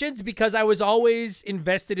the missions because I was always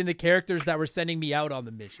invested in the characters that were sending me out on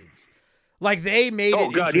the missions. Like they made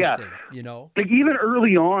it interesting, you know. Like even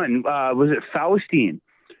early on, was it Faustine?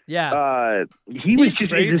 Yeah. He was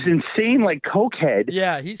just this insane like cokehead.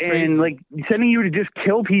 Yeah, he's crazy. And like sending you to just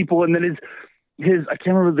kill people, and then his I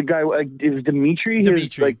can't remember the guy. It was Dimitri.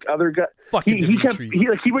 His like other guy. Fucking Dimitri.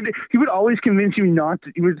 He would always convince you not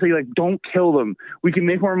to. He would say like, "Don't kill them. We can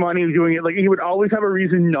make more money doing it." Like he would always have a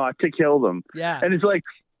reason not to kill them. Yeah. And it's like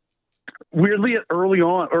weirdly early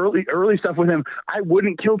stuff with him. I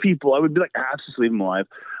wouldn't kill people. I would be like, just leave them alive.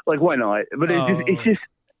 Like why not? But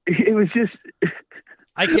it was just.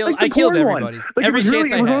 I killed everybody. Like, Every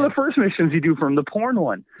chance I had. It was one of the first missions you do from the porn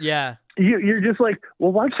one. Yeah. You're just like,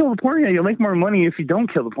 well, why kill the porn guy? You'll make more money if you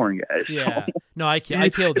don't kill the porn guy. Yeah. No, I killed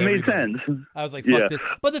everybody. It made sense. I was like, fuck this.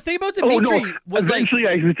 But the thing about Dimitri was eventually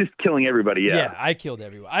I was just killing everybody. Yeah. Yeah, I killed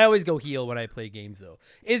everyone. I always go heal when I play games, though.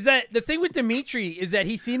 Is that the thing with Dimitri is that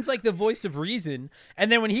he seems like the voice of reason,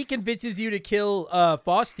 and then when he convinces you to kill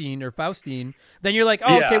Faustine, then you're like,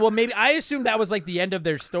 okay, well, maybe I assumed that was like the end of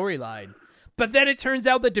their storyline. But then it turns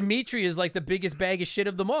out that Dimitri is like the biggest bag of shit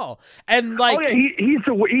of them all, and like, he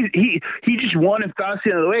just wanted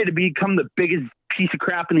Faustine out of the way to become the biggest piece of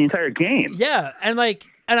crap in the entire game. Yeah, and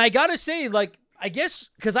I gotta say, like, I guess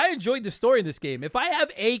because I enjoyed the story in this game. If I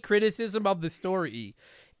have a criticism of the story,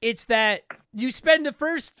 it's that you spend the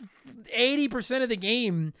first 80% of the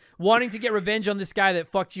game wanting to get revenge on this guy that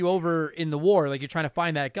fucked you over in the war, like you're trying to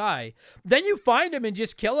find that guy. Then you find him and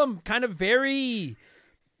just kill him, kind of very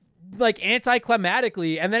like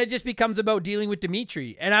anticlimactically, and then it just becomes about dealing with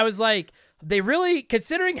Dimitri. And I was like, they really,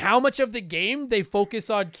 considering how much of the game they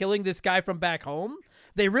focus on killing this guy from back home,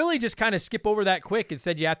 they really just kind of skip over that quick and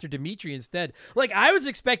said you after Dimitri instead. Like I was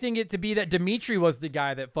expecting it to be that Dimitri was the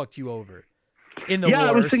guy that fucked you over in the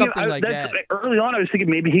war or something like that. Early on, I was thinking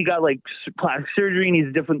maybe he got like plastic surgery and he's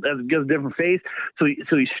a different face, so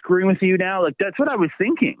he's screwing with you now. Like that's what I was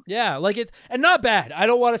thinking. Yeah, like it's and not bad. I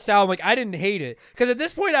don't want to sound like I didn't hate it because at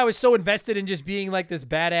this point I was so invested in just being like this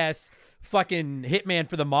badass fucking hitman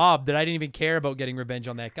for the mob that I didn't even care about getting revenge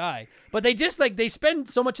on that guy. But they just like they spend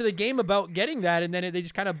so much of the game about getting that, and then they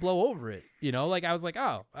just kind of blow over it. You know, like I was like,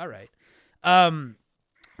 oh, all right.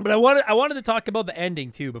 But I wanted to talk about the ending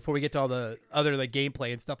too before we get to all the other like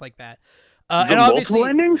gameplay and stuff like that. And obviously,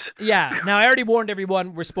 multiple endings? Yeah. Now I already warned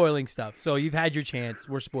everyone we're spoiling stuff, so you've had your chance.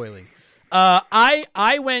 We're spoiling.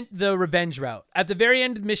 I went the revenge route at the very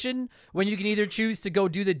end of the mission when you can either choose to go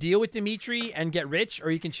do the deal with Dimitri and get rich, or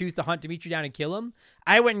you can choose to hunt Dimitri down and kill him.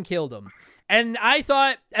 I went and killed him. And I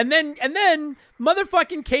thought, and then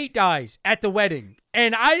motherfucking Kate dies at the wedding.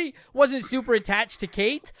 And I wasn't super attached to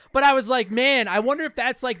Kate, but I was like, man, I wonder if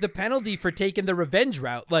that's like the penalty for taking the revenge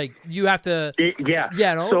route. Like you have to,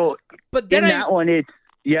 no. So, but then that one, it's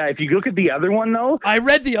if you look at the other one though, I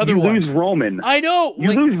read the other one. You lose Roman. I know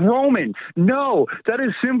you lose Roman. No, that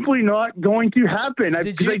is simply not going to happen.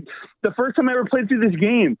 The first time I ever played through this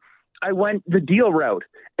game, I went the deal route.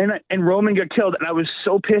 And Roman got killed, and I was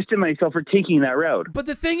so pissed at myself for taking that route. But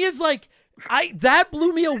the thing is, like, that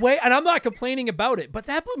blew me away, and I'm not complaining about it, but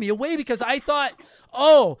that blew me away because I thought,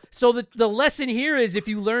 so the lesson here is if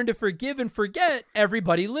you learn to forgive and forget,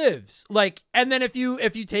 everybody lives. Like, and then if you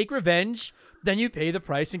take revenge, then you pay the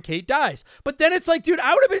price and Kate dies. But then it's like, dude,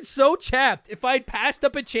 I would have been so chapped if I'd passed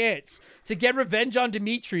up a chance to get revenge on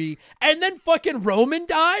Dimitri and then fucking Roman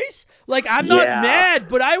dies. Like, I'm not mad,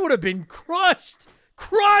 but I would have been crushed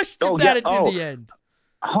if that had been the end.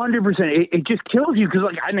 100%. It just kills you because,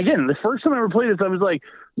 like, and again, the first time I ever played this, I was like,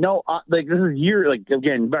 no, like this is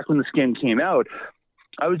again back when this game came out.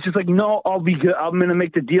 I was just like, no, I'll be good. I'm gonna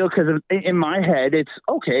make the deal because in my head, it's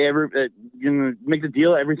okay. You're gonna make the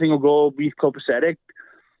deal. Everything will be copacetic.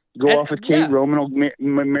 Off with Kate. Roman will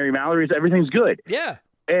marry Mallory. Everything's good. Yeah.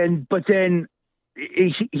 but then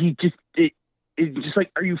it's just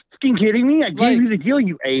like, are you fucking kidding me? I gave you the deal,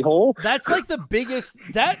 you a-hole. That's like the biggest.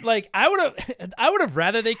 That like I would have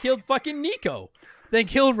rather they killed fucking Nico than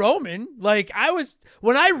kill Roman. Like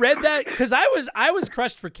when I read that, because I was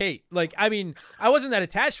crushed for Kate. Like, I mean, I wasn't that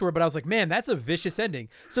attached to her, but I was like, man, that's a vicious ending.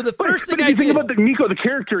 So the first thing if I you did, think about the Nico, the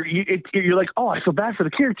character, you're like, oh, I feel bad for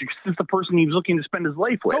the character because it's the person he's looking to spend his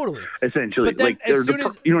life with. Totally. Essentially. But then like, as soon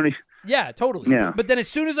as you know what I mean? Yeah, totally. Yeah. But then as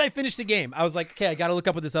soon as I finished the game, I was like, okay, I got to look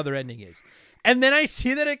up what this other ending is. And then I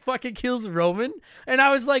see that it fucking kills Roman, and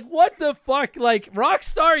I was like, what the fuck? Like,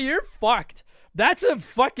 Rockstar, you're fucked. That's a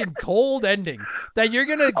fucking cold ending. That you're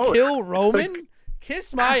going to kill Roman? Like,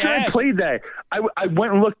 kiss my ass. I played that. I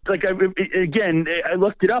went and looked, like, I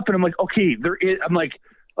looked it up, and I'm like, okay, I'm like,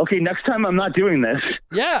 okay, next time I'm not doing this.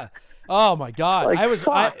 Yeah. Oh, my God. Like,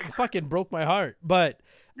 I fucking broke my heart. But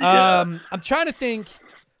I'm trying to think.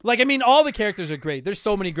 Like, I mean, all the characters are great. There's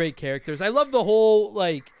so many great characters. I love the whole,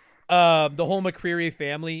 like, the whole McCreary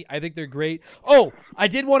family. I think they're great. Oh, I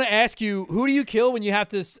did want to ask you, who do you kill when you have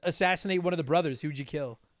to assassinate one of the brothers? Who'd you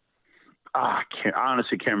kill? I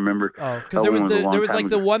honestly can't remember. Oh, because there was like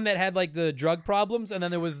the one that had like the drug problems, and then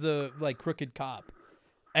there was the like crooked cop.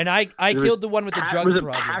 And I killed the one with the drug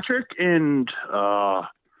problems. Patrick and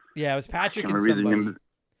yeah, it was Patrick and somebody.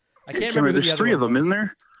 I can't remember who the there's other three of them, was. isn't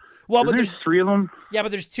there? Well, but there's three of them. Yeah,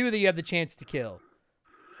 but there's two that you have the chance to kill.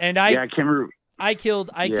 And I can't remember. I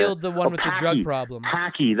killed the one with the drug problem.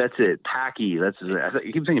 Packy, that's it. Packy, that's it. I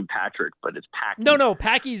keep thinking Patrick, but it's Packy. No,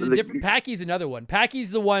 Packy's a different. Packy's another one.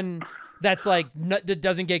 Packy's the one that's like that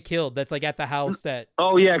doesn't get killed. That's like at the house that.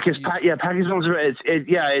 Oh yeah, because Packy's one's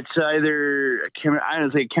it's either I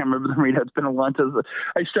honestly can't remember them right now. It's been a long time.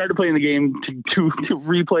 I started playing the game to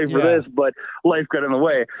replay for this, but life got in the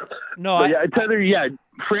way. No, it's either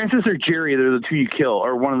Francis or Jerry. They're the two you kill,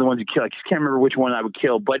 or one of the ones you kill. I just can't remember which one I would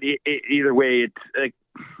kill, but either way, it's like,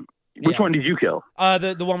 which one did you kill?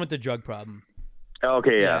 The one with the drug problem.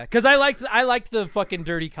 Okay, yeah. Because I liked the fucking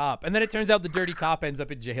dirty cop, and then it turns out the dirty cop ends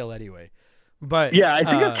up in jail anyway. But yeah, I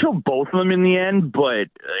think I killed both of them in the end. But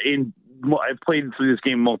I played through this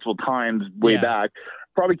game multiple times way back.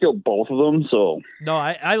 Probably killed both of them. So no,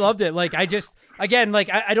 I loved it. Like I just again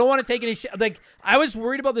like I don't want to take any like I was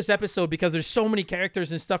worried about this episode because there's so many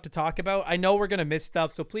characters and stuff to talk about. I know we're gonna miss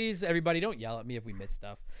stuff, so please everybody don't yell at me if we miss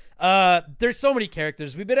stuff. There's so many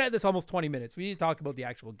characters. We've been at this almost 20 minutes. We need to talk about the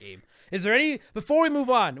actual game. Is there any before we move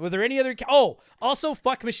on? Were there any other? Also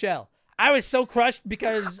fuck Michelle. I was so crushed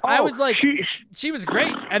because I was like, she was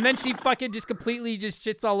great. And then she fucking just completely just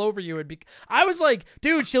shits all over you. And I was like,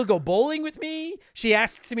 dude, she'll go bowling with me. She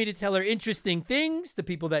asks me to tell her interesting things. The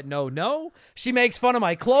people that know. She makes fun of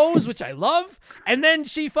my clothes, which I love. And then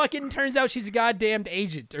she fucking turns out she's a goddamn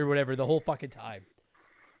agent or whatever the whole fucking time.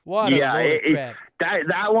 What a load of crap.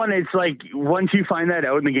 That one, it's like once you find that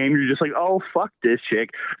out in the game, you're just like, oh fuck this chick.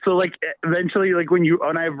 So like eventually, like when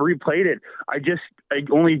I've replayed it, I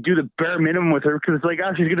only do the bare minimum with her because it's like,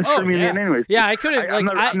 she's gonna show me in the end anyways. Yeah, I couldn't. I'm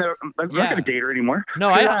not gonna date her anymore. No,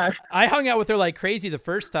 I hung out with her like crazy the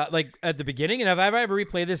first time, like at the beginning, and if I ever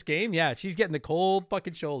replay this game, she's getting the cold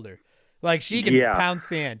fucking shoulder. Like she can pound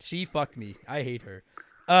sand. She fucked me. I hate her.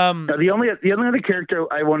 The only other character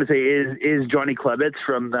I want to say is Johnny Klebitz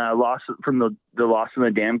from the Lost and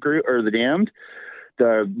the Damned crew, or the Damned,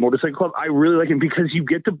 the motorcycle club. I really like him because you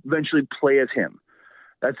get to eventually play as him.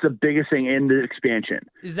 That's the biggest thing in the expansion.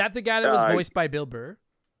 Is that the guy that was voiced by Bill Burr?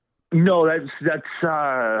 No, that's God,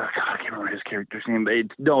 I can't remember his character's name. But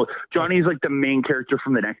Johnny's like the main character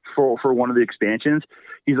from the next for one of the expansions.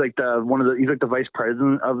 He's like he's like the vice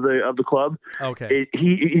president of the club. Okay.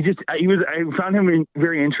 I found him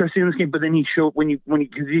very interesting in this game, but then he showed because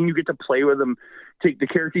then you get to play with him, take the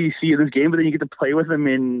character you see in this game, but then you get to play with him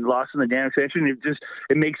in Lost in the Damned expansion.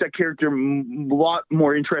 It makes that character a lot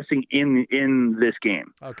more interesting in this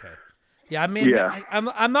game. Okay. Yeah, I mean,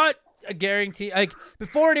 I'm not a guarantee. Like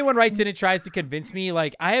before anyone writes in and tries to convince me,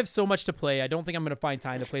 like I have so much to play. I don't think I'm gonna find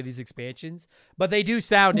time to play these expansions, but they do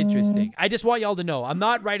sound interesting. I just want y'all to know I'm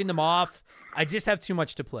not writing them off. I just have too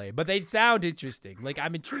much to play, but they sound interesting. Like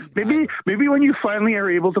I'm intrigued. Maybe when you finally are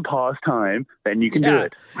able to pause time, then you can do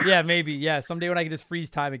it. Yeah, maybe. Yeah, someday when I can just freeze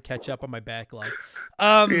time and catch up on my backlog.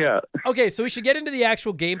 Okay, so we should get into the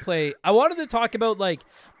actual gameplay. I wanted to talk about like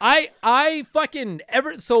so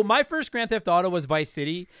my first Grand Theft Auto was Vice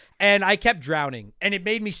City, and I kept drowning, and it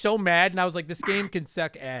made me so mad, and I was like, this game can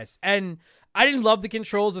suck ass. And I didn't love the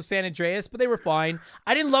controls of San Andreas, but they were fine.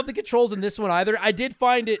 I didn't love the controls in this one either. I did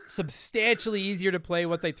find it substantially easier to play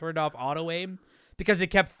once I turned off auto aim, because it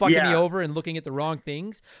kept fucking me over and looking at the wrong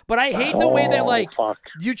things. But I hate the way that like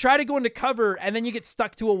you try to go into cover and then you get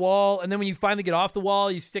stuck to a wall, and then when you finally get off the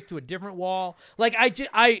wall, you stick to a different wall. Like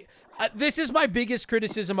this is my biggest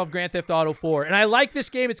criticism of Grand Theft Auto 4. And I like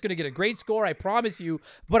this game. It's going to get a great score, I promise you.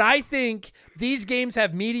 But I think these games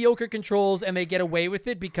have mediocre controls and they get away with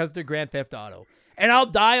it because they're Grand Theft Auto. And I'll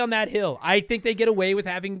die on that hill. I think they get away with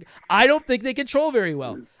I don't think they control very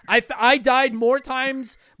well. I died more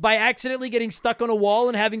times by accidentally getting stuck on a wall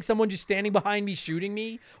and having someone just standing behind me shooting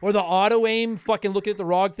me, or the auto aim fucking looking at the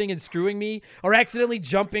wrong thing and screwing me, or accidentally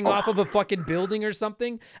jumping off of a fucking building or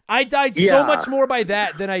something. I died so much more by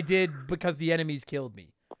that than I did because the enemies killed me.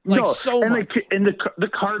 Like, no, so and much. And the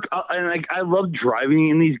car, and like I love driving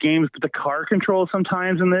in these games, but the car control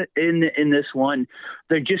sometimes in this one,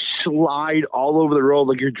 they just slide all over the road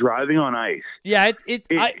like you're driving on ice. Yeah,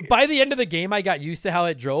 by the end of the game, I got used to how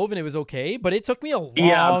it drove and it was okay, but it took me a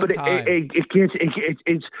long time.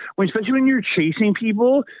 It's especially when you're chasing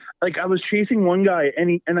people. Like I was chasing one guy,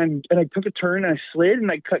 and I took a turn and I slid and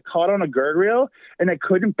I got caught on a guardrail and I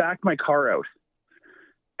couldn't back my car out.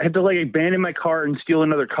 I had to like abandon my car and steal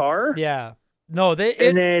another car. Yeah. No,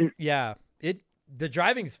 the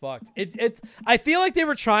driving's fucked. I feel like they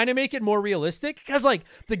were trying to make it more realistic because like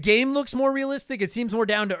the game looks more realistic. It seems more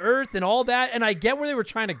down to earth and all that. And I get where they were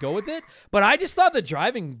trying to go with it, but I just thought the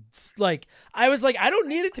driving, like, I was like, I don't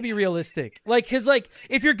need it to be realistic. Like, cause like,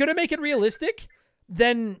 if you're going to make it realistic,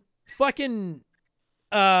 then fucking,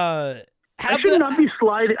 I should not be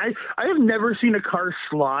sliding. I have never seen a car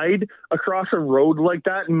slide across a road like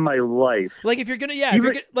that in my life. Like if you're gonna, if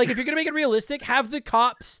you're gonna make it realistic, have the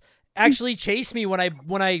cops actually chase me when I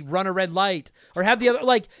run a red light, or have the other,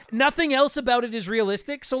 like, nothing else about it is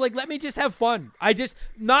realistic. So like, let me just have fun. I just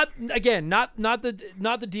not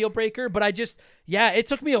the deal breaker, but it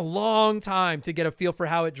took me a long time to get a feel for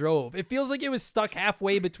how it drove. It feels like it was stuck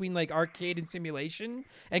halfway between like arcade and simulation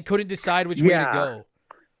and couldn't decide which way to go.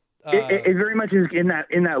 It very much is in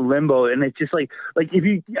that limbo, and it's just like if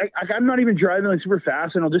you, I'm not even driving like super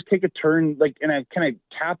fast, and I'll just take a turn, like, and I kind of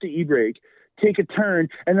tap the e-brake, take a turn,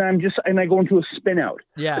 and then I go into a spin out.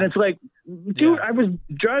 Yeah, and it's like, dude, I was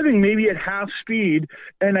driving maybe at half speed,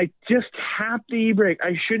 and I just tapped the e-brake.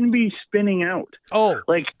 I shouldn't be spinning out. Oh,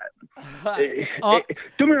 like, don't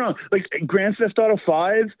get me wrong, like Grand Theft Auto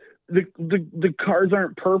 5. The cars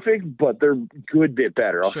aren't perfect, but they're a good bit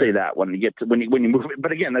better. I'll say that when you move it.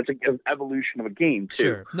 But again, that's an evolution of a game too.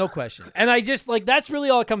 Sure, no question. And I just like, that's really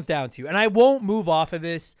all it comes down to. And I won't move off of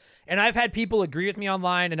this. And I've had people agree with me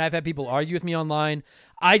online, and I've had people argue with me online.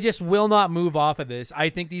 I just will not move off of this. I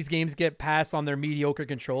think these games get passed on their mediocre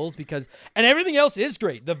controls and everything else is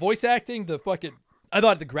great. The voice acting, I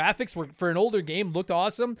thought the graphics were, for an older game, looked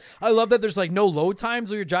awesome. I love that there's like no load times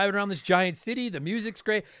where you're driving around this giant city. The music's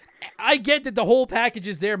great. I get that the whole package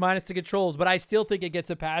is there minus the controls, but I still think it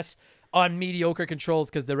gets a pass on mediocre controls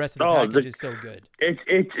because the rest of the package is so good.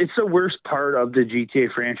 It's the worst part of the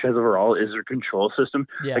GTA franchise overall is their control system.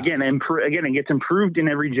 Yeah. Again, it gets improved in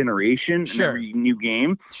every generation, in every new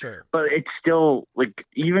game. Sure. But it's still like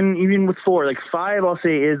even with 4, like 5, I'll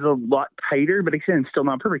say is a lot tighter, but again, it's still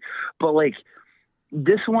not perfect. But like,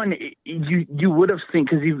 this one, you would have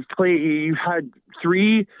think, because you've had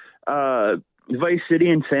 3 Vice City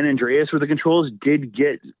and San Andreas where the controls did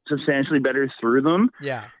get substantially better through them.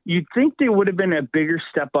 Yeah, you'd think they would have been a bigger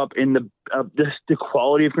step up in the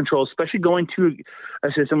quality of control, especially going to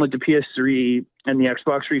a system like the PS3 and the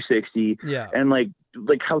Xbox 360. Yeah, and like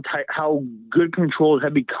how good controls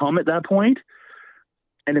have become at that point,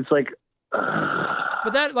 and it's like.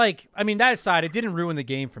 But that, like, I mean, that aside, it didn't ruin the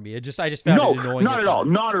game for me. I just found it annoying. Not at all.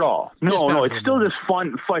 No. It's still just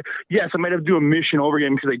fun. Yes, I might have to do a mission over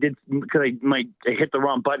again because I hit the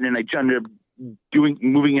wrong button and I ended up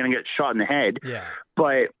moving in and get shot in the head. Yeah.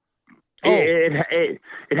 But it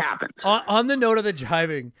happens. On the note of the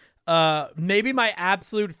driving, maybe my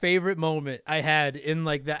absolute favorite moment I had in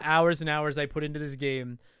like the hours and hours I put into this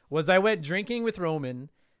game was I went drinking with Roman,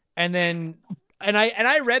 and then. And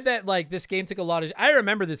I read that like this game took a lot of. I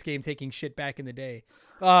remember this game taking shit back in the day.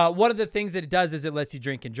 One of the things that it does is it lets you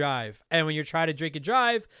drink and drive. And when you're trying to drink and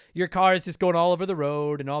drive, your car is just going all over the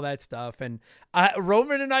road and all that stuff. And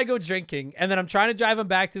Roman and I go drinking, and then I'm trying to drive him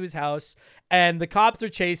back to his house, and the cops are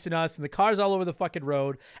chasing us, and the car's all over the fucking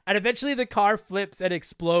road. And eventually the car flips and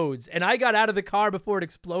explodes. And I got out of the car before it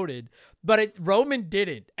exploded. but Roman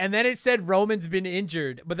didn't. And then it said Roman's been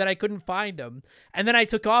injured, but then I couldn't find him. And then I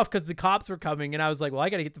took off because the cops were coming, and I was like, well, I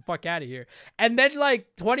got to get the fuck out of here. And then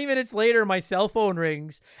like 20 minutes later, my cell phone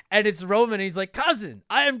rings, and it's Roman. And he's like, cousin,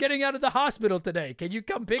 I am getting out of the hospital today. Can you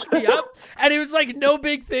come pick me up? And it was like no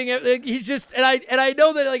big thing. Like, he's just, and I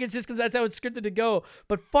know that like it's just because that's how it's scripted to go.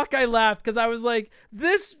 But fuck, I laughed because I was like,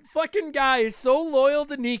 this fucking guy is so loyal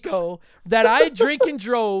to Nico that I drink and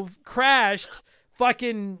drove, crashed,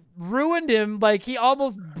 fucking ruined him. Like, he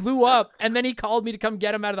almost blew up, and then he called me to come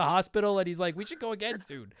get him out of the hospital, and he's like, we should go again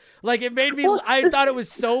soon. Like, it made me, I thought it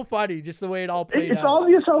was so funny, just the way it all played out. It's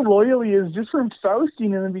obvious how loyal he is just from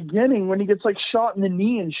Faustine in the beginning when he gets like shot in the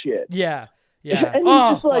knee and shit. Yeah. Yeah. And he's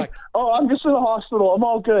just like, oh, I'm just in the hospital. I'm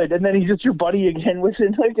all good. And then he's just your buddy again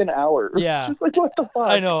within like an hour. Yeah. Just like, what the fuck?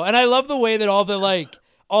 I know. And I love the way that all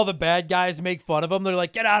the bad guys make fun of him. They're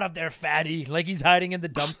like, get out of there, fatty. Like, he's hiding in the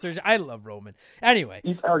dumpsters. I love Roman. Anyway.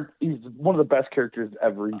 He's one of the best characters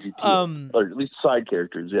ever in GTA. Or at least side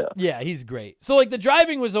characters, yeah. Yeah, he's great. So, like, the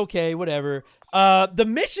driving was okay, whatever. The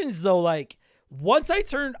missions, though, like, once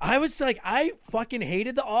I was like, I fucking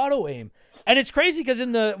hated the auto aim. And it's crazy because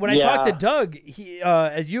when I talked to Doug, he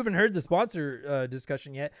as you haven't heard the sponsor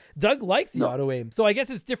discussion yet, Doug likes the auto aim. So I guess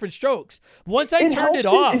it's different strokes. Once I turned it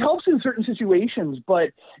off. It helps in certain situations, but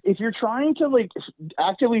if you're trying to like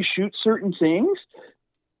actively shoot certain things,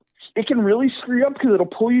 it can really screw you up because it'll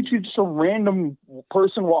pull you to just a random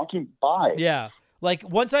person walking by. Yeah. Like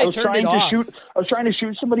once I turned it off. I was trying to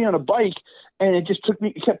shoot somebody on a bike, and it just took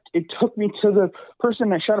me to the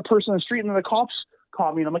person. I shot a person on the street, and then the cops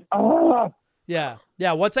caught me, and I'm like, ah. Yeah.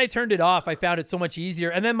 Once I turned it off, I found it so much easier.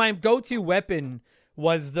 And then my go-to weapon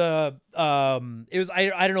was the it was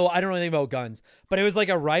I don't know anything about guns, but it was like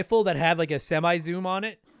a rifle that had like a semi-zoom on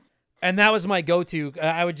it. And that was my go-to.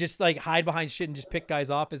 I would just like hide behind shit and just pick guys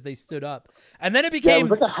off as they stood up. And then it became it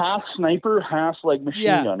was like a half sniper, half like machine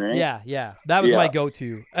gun, right? Yeah. That was my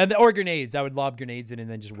go-to. Or grenades. I would lob grenades in and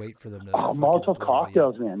then just wait for them to. Oh, Molotov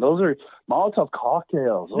cocktails, man. Those are Molotov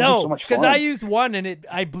cocktails. Those are so much fun. Because I used one and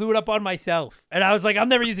I blew it up on myself. And I was like, I'm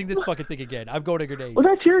never using this fucking thing again. I'm going to grenades. Well,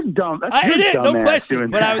 that's your dumb. No question.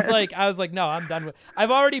 But I was like, no, I'm done with.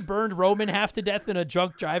 I've already burned Roman half to death in a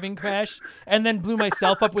drunk driving crash, and then blew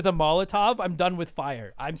myself up with a Molotov. I'm done with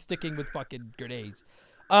fire. I'm sticking with fucking grenades.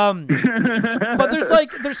 But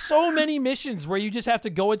there's so many missions where you just have to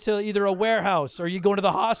go into either a warehouse or you go to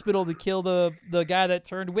the hospital to kill the guy that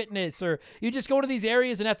turned witness, or you just go to these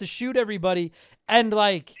areas and have to shoot everybody. And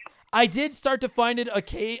like, I did start to find it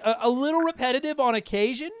a little repetitive on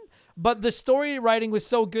occasion, but the story writing was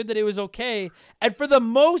so good that it was okay. And for the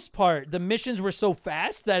most part, the missions were so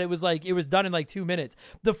fast that it was done in like 2 minutes.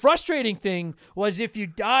 The frustrating thing was if you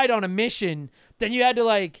died on a mission, then you had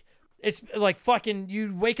to it's like fucking,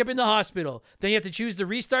 you wake up in the hospital, then you have to choose to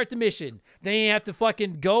restart the mission, then you have to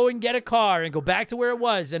fucking go and get a car and go back to where it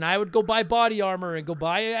was, and I would go buy body armor and go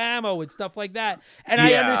buy ammo and stuff like that. And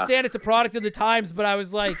I understand it's a product of the times, but I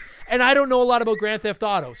was like, and I don't know a lot about Grand Theft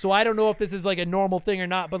Auto, so I don't know if this is like a normal thing or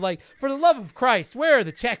not, but like, for the love of Christ, where are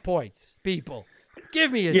the checkpoints, people?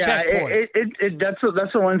 Give me a checkpoint. That's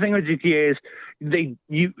the one thing with GTA is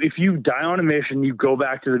if you die on a mission, you go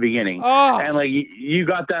back to the beginning. Oh. And like you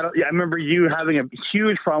got that. I remember you having a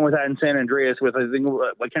huge problem with that in San Andreas. With I can't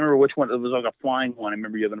remember which one. It was like a flying one. I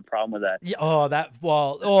remember you having a problem with that.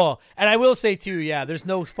 Yeah. And I will say too, there's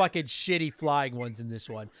no fucking shitty flying ones in this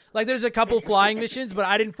one. Like there's a couple flying missions, but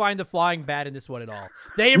I didn't find the flying bad in this one at all.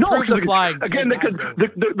 They improved the flying again.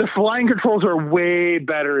 The flying controls are way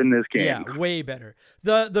better in this game. Yeah, way better.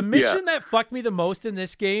 The mission that fucked me the most in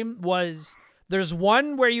this game was. There's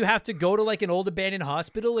one where you have to go to like an old abandoned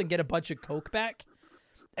hospital and get a bunch of coke back.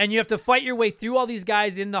 And you have to fight your way through all these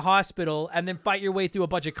guys in the hospital and then fight your way through a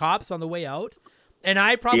bunch of cops on the way out. And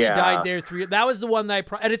I probably died there that was the one that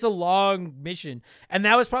and it's a long mission. And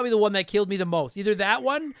that was probably the one that killed me the most. Either that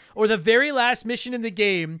one or the very last mission in the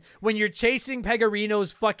game when you're chasing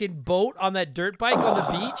Pegarino's fucking boat on that dirt bike on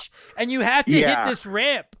the beach. And you have to hit this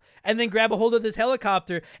ramp and then grab a hold of this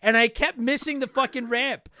helicopter, and I kept missing the fucking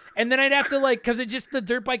ramp. And then I'd have to because the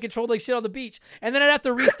dirt bike controlled like shit on the beach. And then I'd have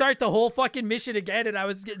to restart the whole fucking mission again, and I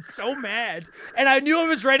was getting so mad. And I knew it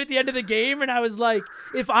was right at the end of the game, and I was like,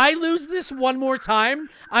 if I lose this one more time,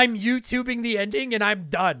 I'm YouTubing the ending, and I'm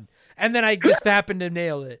done. And then I just happened to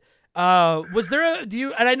nail it. Was there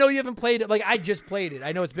and I know you haven't played it, like I just played it.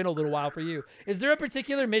 I know it's been a little while for you. Is there a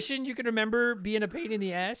particular mission you can remember being a pain in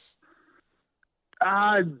the ass?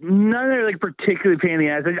 None are like particularly pain in the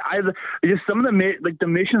ass. I just some of the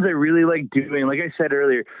missions I really like doing. Like I said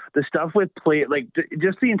earlier, the stuff with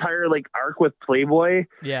just the entire like arc with Playboy.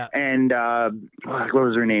 Yeah. And what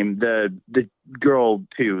was her name? The girl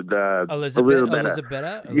too, the Elizabeth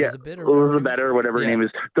or whatever her name is.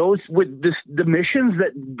 Those with the missions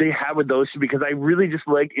that they have with those two, because I really just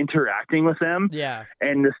like interacting with them. Yeah.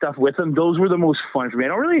 And the stuff with them, those were the most fun for me. I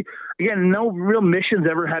don't really, again, no real missions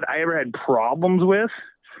I ever had problems with.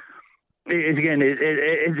 It's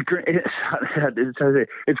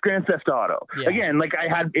Grand Theft Auto. Yeah. Again, like I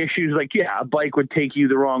had issues like, a bike would take you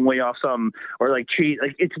the wrong way off some, or like chase,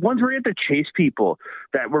 like it's ones where you have to chase people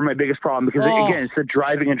that were my biggest problem, because again, it's the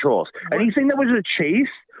driving controls. Anything that was a chase,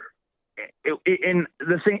 and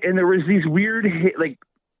there was these weird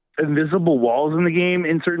invisible walls in the game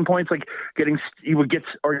in certain points, like you get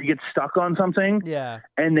stuck on something,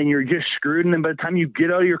 and then you're just screwed, and then by the time you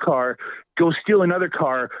get out of your car, go steal another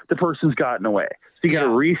car, the person's gotten away, so you got to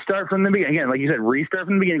restart from the beginning again, like you said, restart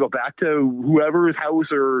from the beginning, go back to whoever's house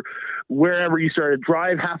or wherever you started,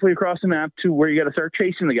 drive halfway across the map to where you got to start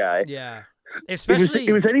chasing the guy. Especially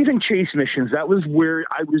it was anything chase missions, that was where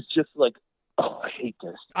I was just like, oh, I hate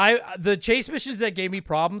this. The chase missions that gave me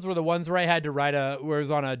problems were the ones where I had to where it was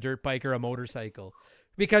on a dirt bike or a motorcycle.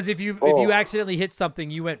 Because if you accidentally hit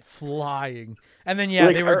something, you went flying, and then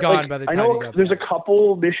they were gone by the time. I know you got there's back. A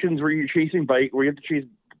couple missions where you're chasing where you have to chase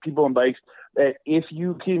people on bikes. That if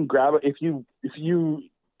you can grab it, if you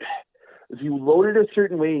load it a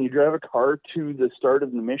certain way and you drive a car to the start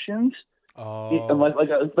of the missions. And like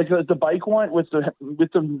the bike one with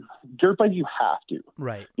the dirt bike, you have to.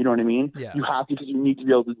 Right. You know what I mean? Yeah. You have to, because you need to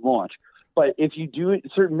be able to launch. But if you do it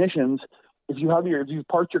certain missions, if you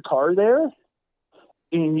parked your car there,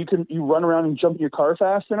 and you run around and jump in your car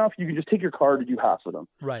fast enough, you can just take your car to do half of them.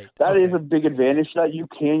 Right. That is a big advantage, that you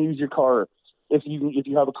can use your car if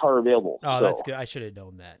you have a car available. That's good. I should have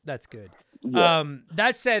known that. That's good. Yeah.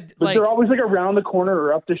 That said, but they're always around the corner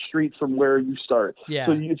or up the street from where you start. Yeah.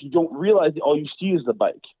 So if you don't realize, all you see is the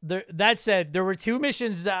bike. That said, there were two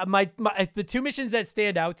missions. The two missions that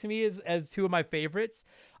stand out to me as two of my favorites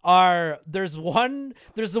are there's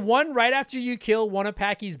the one right after you kill one of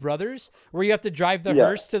Packy's brothers, where you have to drive the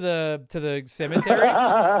hearse to the cemetery,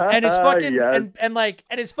 and it's fucking and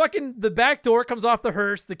it's fucking, the back door comes off the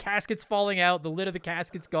hearse, the casket's falling out, the lid of the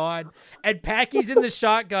casket's gone, and Packy's in the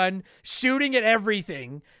shotgun shooting at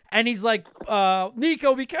everything. And he's like,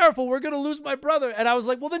 Nico, be careful. We're going to lose my brother. And I was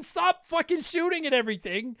like, well, then stop fucking shooting at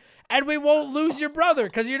everything, and we won't lose your brother,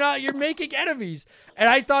 because you're making enemies. And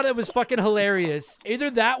I thought it was fucking hilarious. Either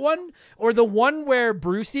that one or the one where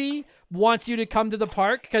Brucey wants you to come to the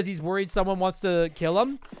park because he's worried someone wants to kill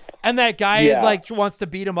him. And that guy wants to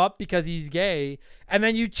beat him up because he's gay. And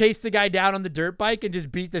then you chase the guy down on the dirt bike and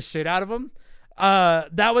just beat the shit out of him.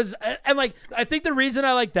 That was, and I think the reason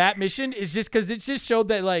I like that mission is just because it just showed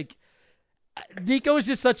that Nico is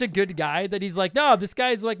just such a good guy that he's like, no, this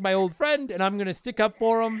guy's my old friend and I'm going to stick up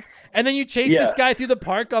for him. And then you chase this guy through the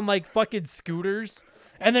park on fucking scooters,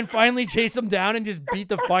 and then finally chase him down and just beat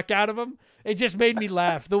the fuck out of him. It just made me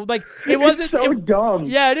laugh. It wasn't so dumb.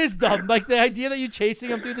 Yeah, it is dumb. The idea that you're chasing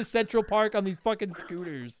him through the Central Park on these fucking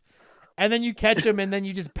scooters, and then you catch him, and then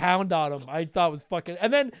you just pound on him, I thought was fucking.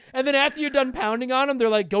 And then after you're done pounding on him, they're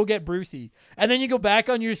like, "Go get Brucey." And then you go back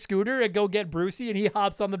on your scooter and go get Brucey, and he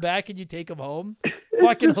hops on the back, and you take him home.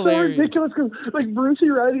 Fucking hilarious. So ridiculous, because Brucey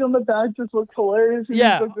riding on the back just looks hilarious. He's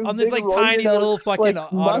on this tiny little fucking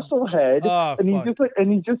muscle head, and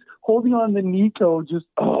he's just holding on to Nico. Just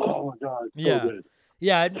my god, so good.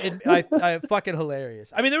 Yeah, I fucking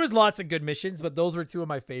hilarious. I mean, there was lots of good missions, but those were two of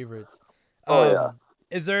my favorites.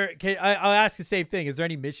 Is there? I'll ask the same thing. Is there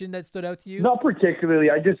any mission that stood out to you? Not particularly.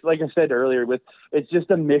 I just, like I said earlier, it's just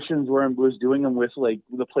the missions where I was doing them with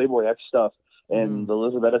the Playboy X stuff and the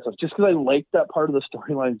Elizabeth stuff, just because I liked that part of the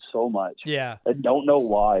storyline so much. Yeah. I don't know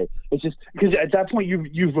why. It's just because at that point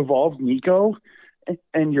you've evolved Nico,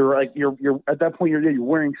 and you're at that point you're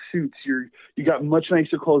wearing suits. You got much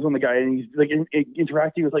nicer clothes on the guy, and he's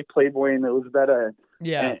interacting with Playboy and Elizabeth.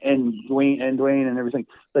 And Dwayne and everything.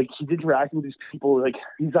 He's interacting with these people.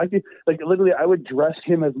 He's acting literally. I would dress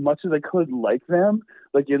him as much as I could like them.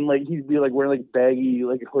 He'd be wearing baggy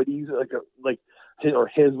hoodies,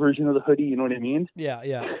 his version of the hoodie. You know what I mean? Yeah.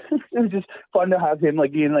 It was just fun to have him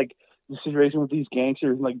being the situation with these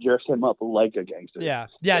gangsters and dress him up like a gangster.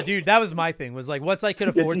 Yeah, dude. That was my thing. Was once I could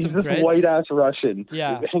afford some threads. White ass Russian.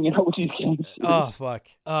 Yeah. Hanging out with these gangsters. Oh fuck.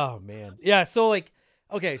 Oh man. Yeah. So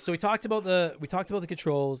okay, so we talked about the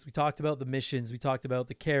controls, we talked about the missions, we talked about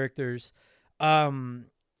the characters.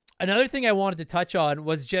 Another thing I wanted to touch on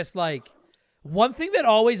was just one thing that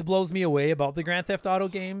always blows me away about the Grand Theft Auto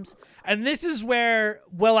games, and this is where,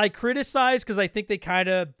 I criticize because I think they kind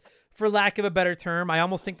of, for lack of a better term. I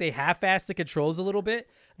almost think they half-ass the controls a little bit.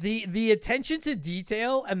 The attention to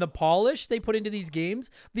detail and the polish they put into these games,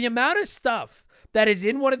 the amount of stuff that is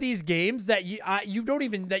in one of these games that you don't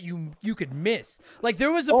even that you could miss. Like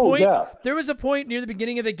there was a point near the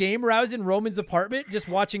beginning of the game where I was in Roman's apartment just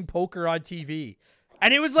watching poker on TV.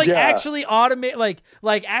 And it was like actually automated, like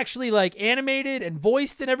actually like animated and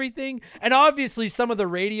voiced and everything. And obviously some of the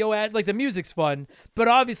radio ads, like the music's fun, but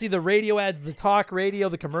obviously the radio ads, the talk radio,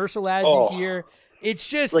 the commercial ads you hear, it's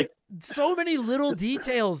just like so many little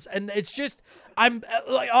details. And it's just, I'm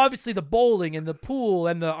like, obviously the bowling and the pool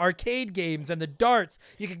and the arcade games and the darts,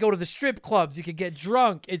 you could go to the strip clubs, you could get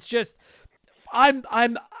drunk. It's just, I'm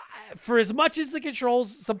for as much as the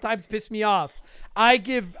controls sometimes piss me off, I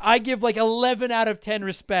give like 11 out of 10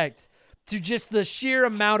 respect to just the sheer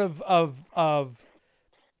amount of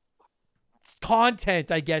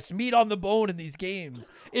content, I guess, meat on the bone in these games.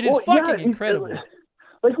 It is fucking incredible.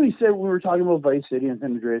 Like we said when we were talking about Vice City and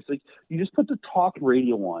San Andreas, like you just put the talk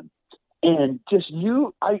radio on, and just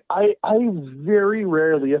I very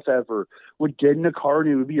rarely, if ever, would get in a car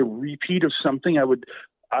and it would be a repeat of something I would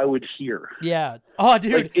hear. Yeah. Oh,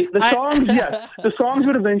 dude. Like the songs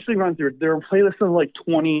would eventually run through. There were playlists of like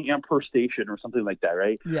 20 amp per station or something like that,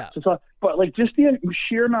 right? Yeah. But like just the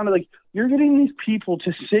sheer amount of like, you're getting these people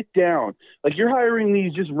to sit down. Like you're hiring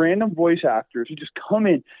these just random voice actors who just come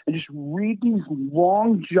in and just read these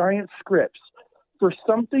long, giant scripts for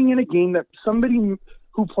something in a game that somebody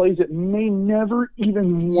who plays it may never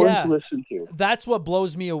even want to listen to. That's what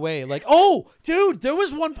blows me away. Like, oh, dude, there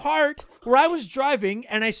was one part where I was driving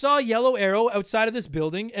and I saw a yellow arrow outside of this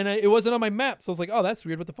building and it wasn't on my map. So I was like, oh, that's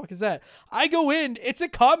weird. What the fuck is that? I go in. It's a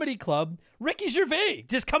comedy club. Ricky Gervais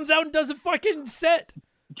just comes out and does a fucking set.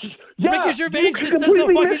 Yeah, Ricky Gervais just does a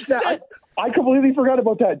fucking set. I completely forgot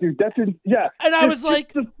about that, dude. And I was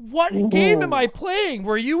like, what game am I playing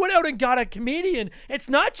where you went out and got a comedian? It's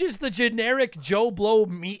not just the generic Joe Blow,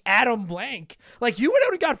 me, Adam Blank. Like, you went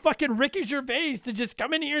out and got fucking Ricky Gervais to just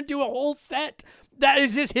come in here and do a whole set that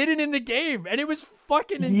is just hidden in the game. And it was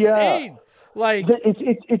fucking insane. Like,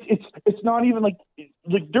 it's not even like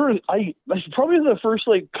probably the first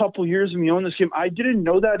like couple years of me owning this game, I didn't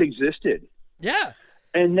know that existed. Yeah.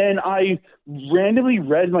 And then I randomly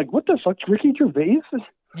read, like, what the fuck, Ricky Gervais?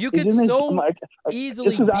 You could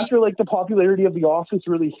easily. This is after like the popularity of The Office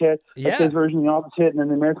really hit. Yeah. Like, his version of The Office hit, and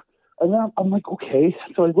then and then I'm like, okay.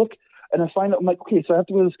 So I look and I find out. I'm like, okay, so I have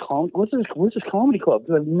to go to this where's this comedy club?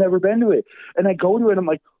 Because I've never been to it. And I go to it. And I'm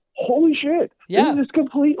like, holy shit! Yeah. This is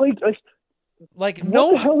complete like what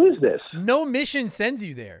no the hell is this? No mission sends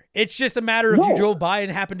you there. It's just a matter of you drove by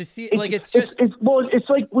and happened to see it. Like it's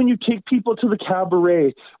like when you take people to the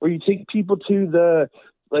cabaret or you take people to the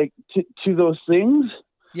to those things.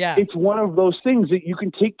 Yeah, it's one of those things that you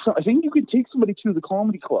can take. I think you can take somebody to the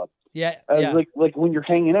comedy club. Yeah, like when you're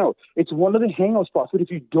hanging out. It's one of the hangout spots. But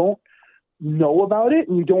if you don't know about it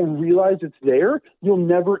and you don't realize it's there, you'll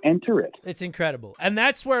never enter it. It's incredible. And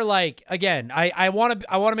that's where, like, again, I want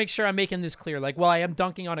to make sure I'm making this clear. Like, while I am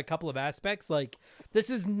dunking on a couple of aspects, like, this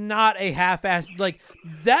is not a half-assed, like,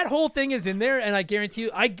 that whole thing is in there, and I guarantee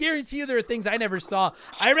you there are things I never saw.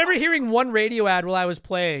 I remember hearing one radio ad while I was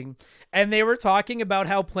playing, and they were talking about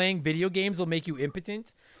how playing video games will make you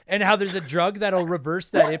impotent, and how there's a drug that'll reverse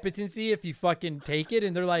that impotency if you fucking take it,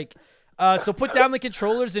 and they're like, so put down the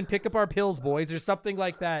controllers and pick up our pills, boys, or something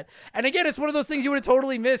like that. And again, it's one of those things you would have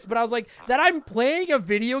totally missed, but I was like, that I'm playing a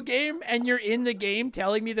video game and you're in the game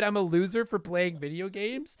telling me that I'm a loser for playing video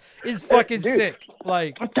games is fucking sick.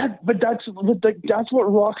 Like, but that's what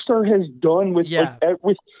Rockstar has done with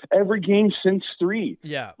with every game since 3.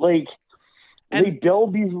 Yeah. Like, they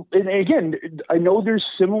build these, and again, I know there's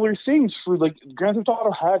similar things for like Grand Theft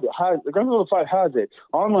Auto Grand Theft Auto 5 has it,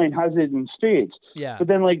 online has it in spades. Yeah. But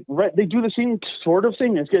then like they do the same sort of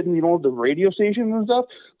thing. It's getting the radio stations and stuff,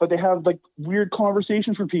 but they have like weird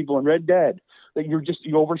conversations for people in Red Dead that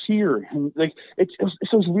you overhear, and like it's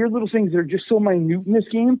those weird little things that are just so minute in this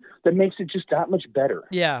game that makes it just that much better.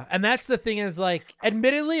 Yeah, and that's the thing is, like,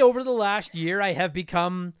 admittedly, over the last year,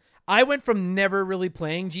 I went from never really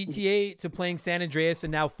playing GTA to playing San Andreas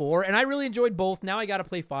and now 4, and I really enjoyed both. Now I got to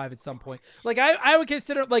play 5 at some point. Like, I would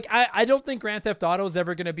consider, like, I don't think Grand Theft Auto is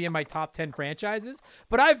ever going to be in my top 10 franchises,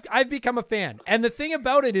 but I've become a fan. And the thing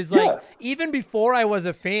about it is, like, even before I was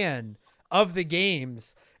a fan of the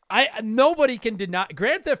games, nobody can deny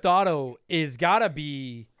Grand Theft Auto is got to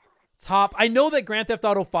be top. I know that Grand Theft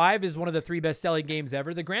Auto 5 is one of the 3 best-selling games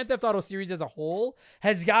ever. The Grand Theft Auto series as a whole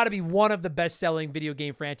has got to be one of the best-selling video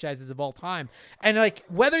game franchises of all time. And, like,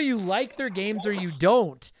 whether you like their games or you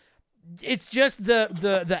don't, it's just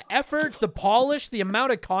the effort, the polish, the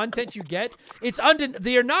amount of content you get.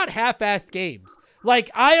 They are not half-assed games.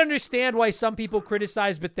 Like, I understand why some people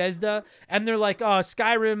criticize Bethesda, and they're like, oh,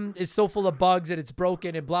 Skyrim is so full of bugs and it's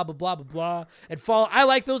broken and blah, blah, blah, blah, blah. And I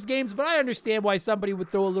like those games, but I understand why somebody would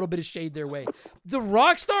throw a little bit of shade their way. The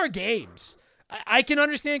Rockstar games, I can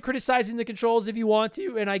understand criticizing the controls if you want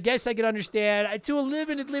to, and I guess I can understand to a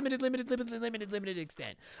limited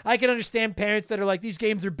extent. I can understand parents that are like, these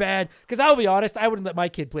games are bad, because I'll be honest, I wouldn't let my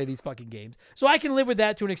kid play these fucking games. So I can live with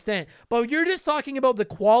that to an extent. But you're just talking about the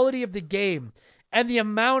quality of the game and the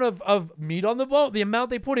amount of meat on the bone, the amount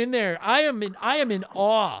they put in there. I am in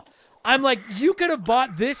awe. I'm like, you could have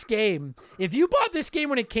bought this game. If you bought this game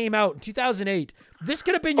when it came out in 2008, this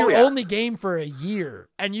could have been your only game for a year,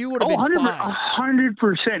 and you would have been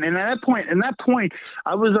 100%. And at that point,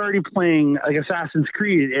 I was already playing like Assassin's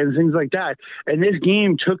Creed and things like that. And this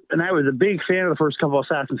game and I was a big fan of the first couple of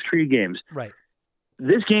Assassin's Creed games. Right.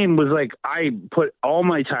 This game was like, I put all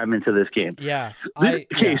my time into this game. Yeah. So I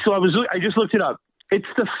just looked it up. It's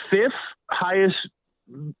the 5th highest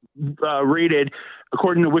rated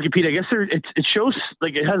according to Wikipedia. I guess it shows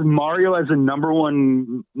like it has Mario as the number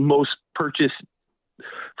 1 most purchased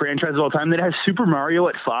franchise of all time. That has Super Mario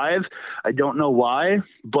at 5. I don't know why,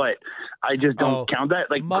 but I just don't count that.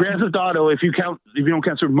 Like Grand Theft Auto, if you don't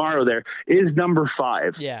count Super Mario, there is number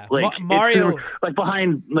 5. Yeah, like Mario, like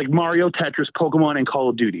behind like Mario, Tetris, Pokemon, and Call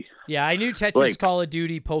of Duty. Yeah, I knew Tetris, Call of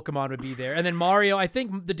Duty, Pokemon would be there, and then Mario. I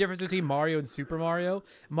think the difference between Mario and Super Mario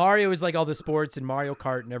is like all the sports and Mario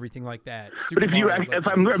Kart and everything like that. If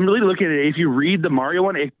I'm really looking at it, if you read the Mario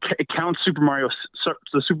one, it counts the Super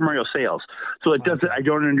Mario sales. So it doesn't. I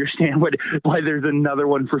don't understand why there's another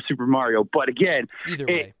one for Super Mario. But again, either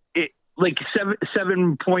way. Like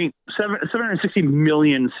 760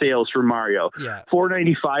 million sales for Mario,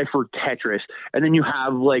 495 for Tetris, and then you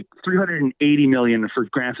have like 380 million for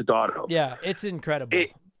Grand Theft Auto. Yeah, it's incredible.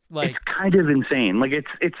 It's kind of insane. Like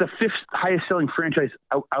it's the 5th highest selling franchise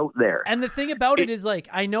out there. And the thing about it is, like,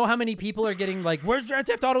 I know how many people are getting like, where's Grand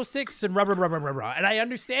Theft Auto 6 and rah. And I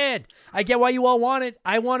understand. I get why you all want it.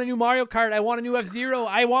 I want a new Mario Kart. I want a new F-Zero.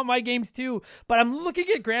 I want my games too. But I'm looking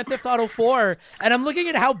at Grand Theft Auto 4 and I'm looking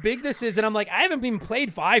at how big this is, and I'm like, I haven't even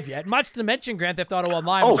played 5 yet, much to mention Grand Theft Auto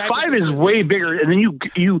Online. Oh, 5 is way bigger. And then you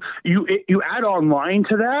add online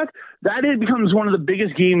to that, it becomes one of the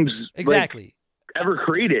biggest games. Exactly. Ever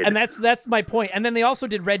created. And that's my point. And then they also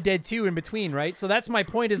did Red Dead 2 in between, right? So that's my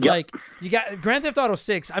point is like, you got Grand Theft Auto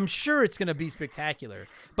 6. I'm sure it's going to be spectacular,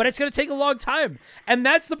 but it's going to take a long time. And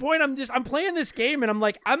that's the point. I'm playing this game and I'm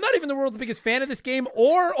like, I'm not even the world's biggest fan of this game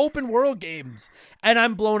or open world games. And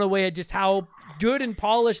I'm blown away at just how good and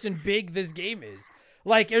polished and big this game is.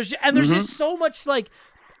 Like, there's just so much, like,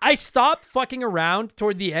 I stopped fucking around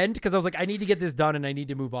toward the end because I was like, I need to get this done and I need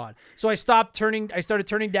to move on. So I started turning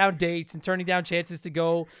down dates and turning down chances to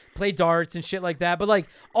go play darts and shit like that. But like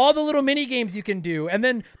all the little mini games you can do. And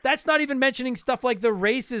then that's not even mentioning stuff like the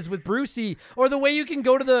races with Brucey or the way you can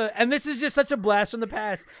go to and this is just such a blast from the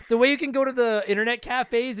past, the way you can go to the internet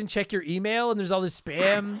cafes and check your email and there's all this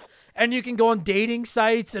spam. And you can go on dating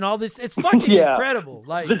sites and all this. It's fucking incredible.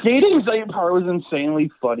 Like the dating site part was insanely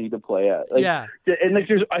funny to play at. Like, yeah. And like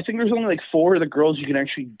I think there's only like 4 of the girls you can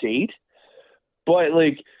actually date. But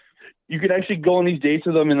like you can actually go on these dates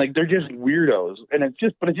with them and like they're just weirdos. And it's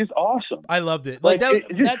just awesome. I loved it. Like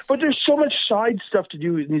but there's so much side stuff to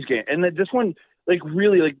do in these games. And this one, like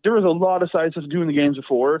really, like there was a lot of side stuff to do in the games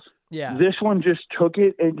before. Yeah. This one just took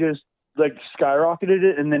it and just like skyrocketed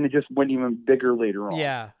it, and then it just went even bigger later on.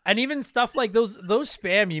 Yeah, and even stuff like those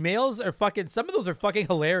spam emails are fucking. Some of those are fucking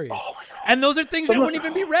hilarious, and those are things that wouldn't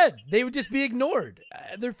even be read. They would just be ignored.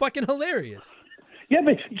 They're fucking hilarious. Yeah,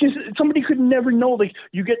 but just somebody could never know. Like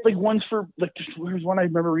you get like ones for like there's one I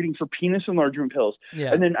remember reading for penis enlargement pills,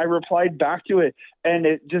 and then I replied back to it, and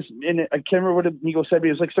I can't remember what Nico said, but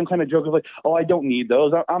it was like some kind of joke of like, oh, I don't need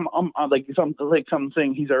those. I'm like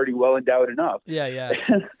something he's already well endowed enough. Yeah.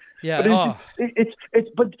 Yeah. But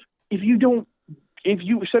if you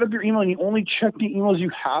set up your email and you only check the emails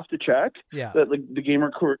you have to check, that like the game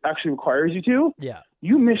actually requires you to,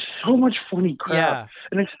 you miss so much funny crap.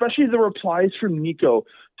 And especially the replies from Nico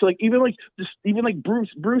to like even like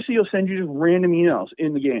Brucey will send you just random emails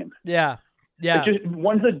in the game. Yeah. Like just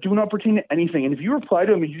ones that do not pertain to anything. And if you reply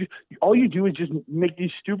to him, all you do is just make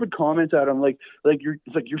these stupid comments at him, like you're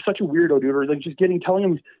such a weirdo, dude, or like just telling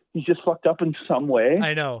him he's just fucked up in some way.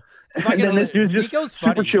 I know. And then this dude's just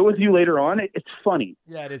super chill with you later on. It's funny.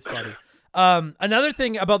 Yeah, it is funny. Another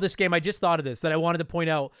thing about this game, I just thought of this that I wanted to point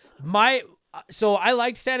out. So I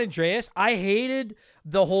liked San Andreas. I hated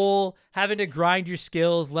the whole having to grind your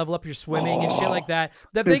skills, level up your swimming and shit like that.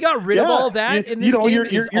 That they got rid of all that in this game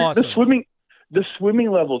is awesome. The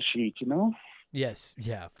swimming level cheat, you know? Yes,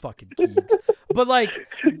 yeah, fucking Keegs. But like,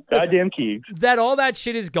 goddamn Keegs. That all that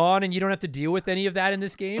shit is gone and you don't have to deal with any of that in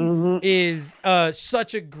this game is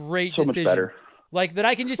such a great decision. Much better. Like that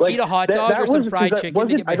I can just eat a hot dog or some fried chicken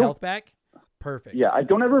to get my health back. Perfect. Yeah, I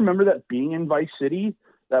don't ever remember that being in Vice City.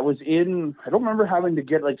 That was in. I don't remember having to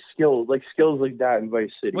get like skills like that in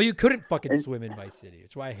Vice City. Well, you couldn't fucking swim in Vice City,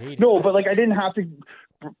 which is why I hate it. No, but like I didn't have to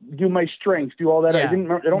do my strength, do all that. Yeah, I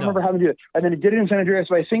don't remember having to do it. And then I did it in San Andreas.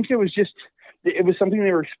 But I think it was something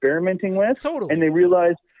they were experimenting with. Totally. And they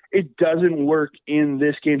realized it doesn't work in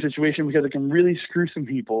this game situation because it can really screw some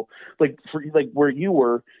people. Like where you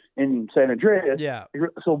were in San Andreas. Yeah.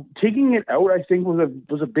 So taking it out, I think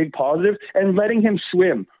was a big positive, and letting him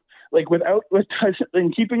swim. Like with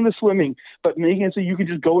and keeping the swimming, but making it so you can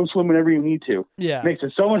just go and swim whenever you need to. Yeah. Makes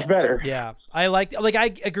it so much better. Yeah. I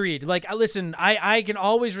agreed. Like, listen, I can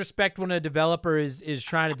always respect when a developer is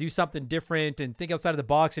trying to do something different and think outside of the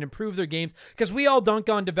box and improve their games, because we all dunk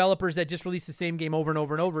on developers that just release the same game over and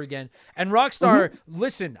over and over again. And Rockstar,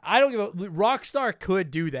 listen, Rockstar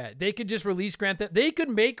could do that. They could just release they could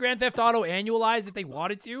make Grand Theft Auto annualized if they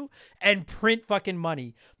wanted to and print fucking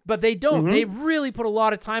money. But they don't. They really put a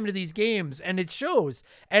lot of time into these games, and it shows.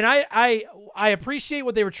 And I appreciate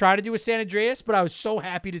what they were trying to do with San Andreas, but I was so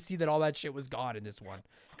happy to see that all that shit was gone in this one,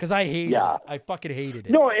 because I hated it. I fucking hated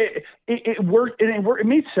it. No, it worked, and it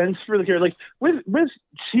made sense for the character. Like with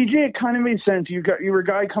CJ, it kind of made sense. You were a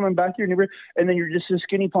guy coming back to your neighborhood, and then you're just a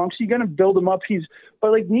skinny punk, so you gotta build him up.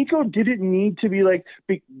 But like Nico didn't need to be like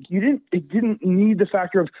it didn't need the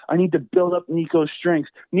factor of I need to build up Nico's strengths.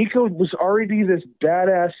 Nico was already this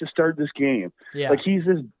badass to start this game. Yeah. Like he's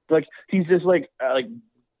this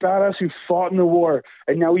badass who fought in the war,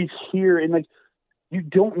 and now he's here, and like you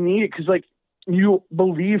don't need it because like you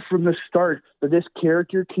believe from the start that this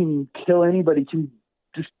character can kill anybody, can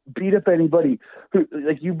just beat up anybody.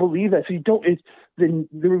 Like you believe that, so you don't. Then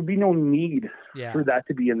there would be no need for that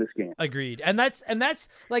to be in this game. Agreed. And that's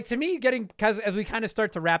like, to me, because as we kind of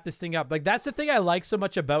start to wrap this thing up, like that's the thing I like so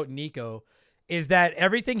much about Nico, is that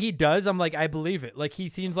everything he does, I'm like, I believe it. Like he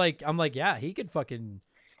seems like, I'm like, yeah, he could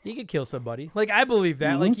kill somebody. Like I believe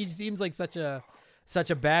that. Like he seems like such a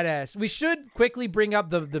badass. We should quickly bring up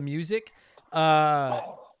the music. This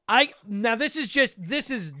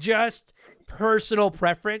is just personal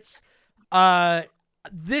preference.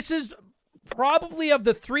 This is probably, of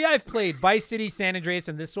the three I've played, Vice City, San Andreas,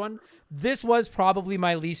 and this was probably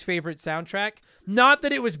my least favorite soundtrack. Not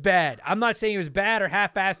that it was bad. I'm not saying it was bad or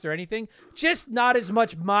half-assed or anything. Just not as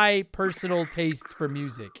much my personal tastes for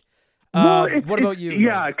music. What about you?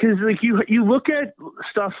 Yeah, because like you look at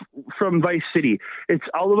stuff from Vice City, it's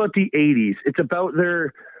all about the 80s. It's about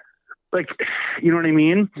their, like, you know what I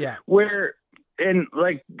mean? Yeah. And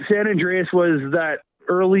like San Andreas was that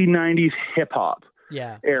early 90s hip hop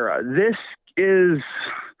era. This is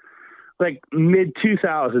like mid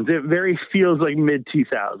 2000s. It very feels like mid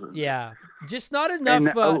 2000s. Yeah. Just not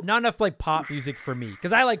enough like pop music for me,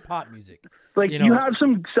 because I like pop music. Like you have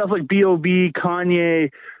some stuff like B.O.B., Kanye,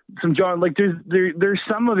 some John, like there's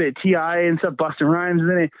some of it, T.I. and stuff, Busta Rhymes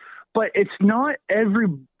in it, but it's not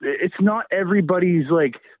everybody's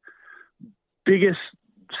like biggest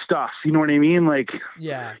stuff, you know what I mean? Like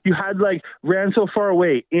you had like Ran So Far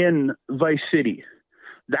Away in Vice City.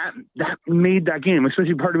 That made that game,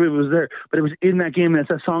 especially part of it was there, but it was in that game, and it's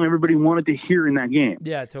that song everybody wanted to hear in that game.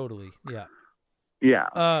 Yeah, totally. Yeah.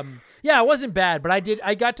 Yeah, it wasn't bad, but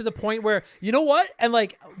I got to the point where, you know what? And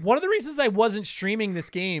like one of the reasons I wasn't streaming this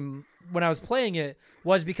game when I was playing it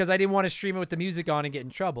was because I didn't want to stream it with the music on and get in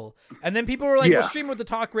trouble. And then people were like, well, stream it with the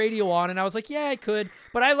talk radio on. And I was like, yeah, I could,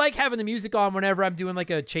 but I like having the music on whenever I'm doing like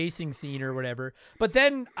a chasing scene or whatever. But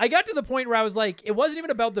then I got to the point where I was like, it wasn't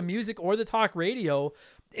even about the music or the talk radio.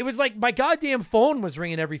 It was like my goddamn phone was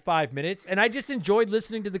ringing every 5 minutes, and I just enjoyed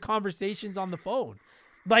listening to the conversations on the phone.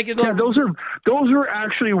 Like those are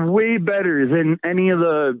actually way better than any of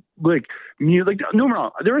the like music.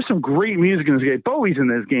 No, there was some great music in this game. Bowie's in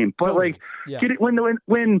this game, but totally.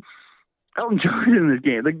 When Elton John's in this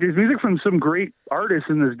game, like there's music from some great artists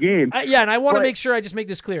in this game. And I want to make sure I just make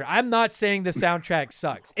this clear. I'm not saying the soundtrack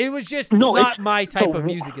sucks. It was just not my type of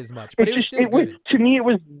music as much, but it was still good. To me, it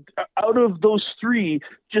was out of those three,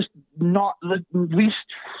 just not the least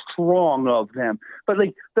strong of them. But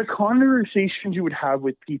like the conversations you would have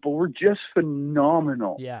with people were just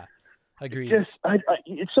phenomenal. Yeah, agreed.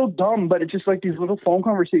 It's so dumb, but it's just like these little phone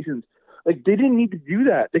conversations. Like they didn't need to do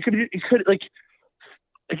that. They could like.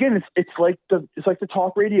 again, it's like the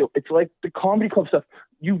talk radio. It's like the comedy club stuff.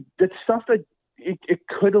 That's stuff that it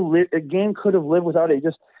could have lived. A game could have lived without it.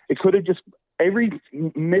 It could have just, every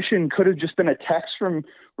mission could have just been a text from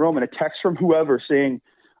Roman, a text from whoever saying,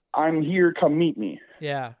 "I'm here, come meet me."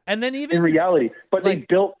 Yeah. And then even in reality, but like, they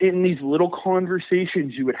built in these little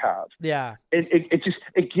conversations you would have. Yeah.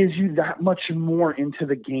 It gives you that much more into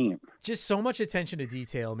the game. Just so much attention to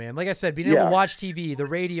detail, man. Like I said, being able to watch TV, the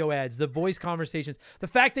radio ads, the voice conversations, the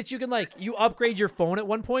fact that you can you upgrade your phone at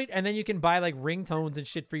one point and then you can buy like ringtones and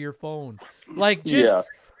shit for your phone. Like just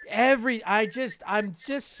I'm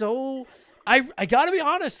just so, I gotta be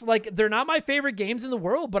honest, like they're not my favorite games in the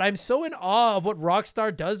world, but I'm so in awe of what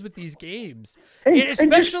Rockstar does with these games.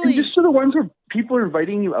 Especially just to the ones where people are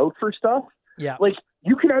inviting you out for stuff. Yeah. Like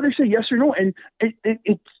you can either say yes or no, and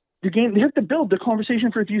it's the game. They have to build the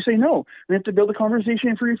conversation for if you say no. They have to build a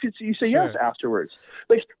conversation for if you say yes afterwards.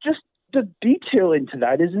 Like just the detail into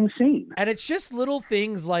that is insane. And it's just little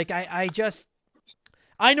things like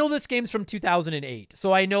I know this game's from 2008,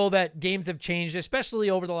 so I know that games have changed,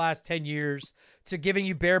 especially over the last 10 years, to giving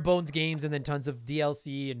you bare bones games and then tons of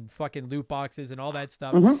DLC and fucking loot boxes and all that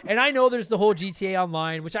stuff. Mm-hmm. And I know there's the whole GTA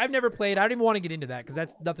Online, which I've never played. I don't even want to get into that because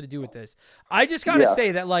that's nothing to do with this. I just gotta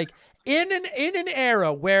say that, like, in an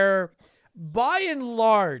era where, by and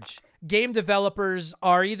large, game developers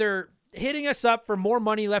are either hitting us up for more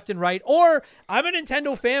money left and right, or I'm a Nintendo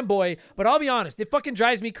fanboy, but I'll be honest, it fucking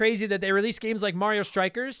drives me crazy that they release games like Mario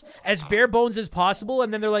Strikers as bare bones as possible,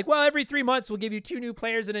 and then they're like, well, every 3 months we'll give you 2 new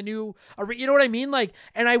players and a new, you know what I mean? Like,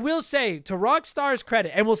 and I will say, to Rockstar's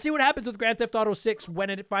credit, and we'll see what happens with Grand Theft Auto 6 when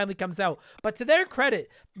it finally comes out, but to their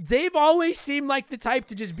credit, they've always seemed like the type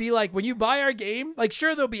to just be like, when you buy our game, like,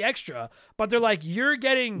 sure, there'll be extra, but they're like, you are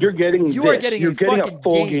getting a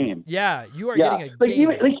full game. Yeah, you are getting a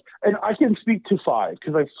game. And I can speak to 5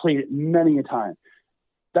 because I've played it many a time.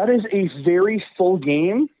 That is a very full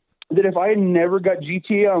game that if I had never got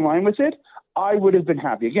GTA Online with it, I would have been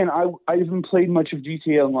happy. Again, I haven't played much of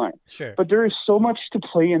GTA Online. Sure. But there is so much to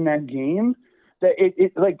play in that game that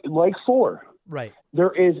it like 4. Right.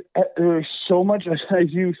 There's so much, as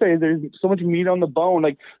you say, there's so much meat on the bone,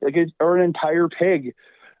 or an entire pig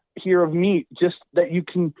here of meat, just that you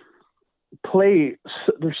can play.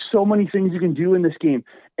 There's so many things you can do in this game,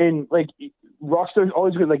 and like Rockstar's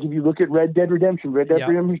always good. Like if you look at Red Dead Redemption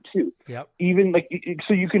 2, even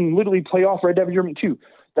so you can literally play off Red Dead Redemption 2.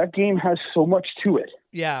 That game has so much to it.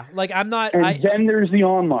 Yeah, like I'm not. And then there's the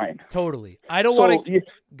online. Totally. I don't want to.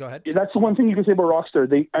 Go ahead. That's the one thing you can say about Rockstar.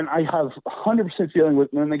 And I have 100% feeling with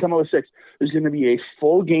when they come out with 6, there's going to be a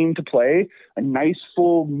full game to play, a nice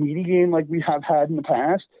full meaty game like we have had in the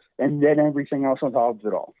past, and then everything else on top of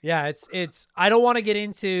it all. Yeah, it's. I don't want to get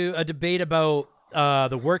into a debate about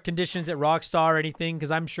the work conditions at Rockstar or anything,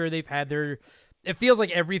 because I'm sure they've had their. It feels like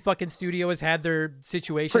every fucking studio has had their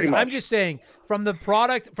situations. I'm just saying, from the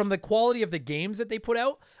product, from the quality of the games that they put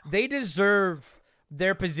out, they deserve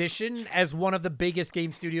their position as one of the biggest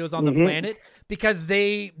game studios on the planet, because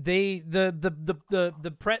the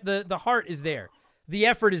heart is there, the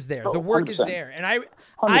effort is there, the work 100%. is there, and I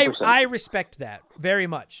 100%. respect that very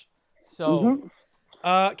much. So,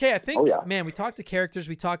 okay, I think, man, we talked the characters,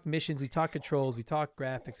 we talked missions, we talked controls, we talked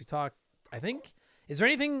graphics, we talked. I think. Is there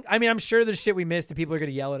anything? I mean, I'm sure there's shit we missed and people are going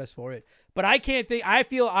to yell at us for it, but I can't think. I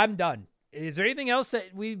feel I'm done. Is there anything else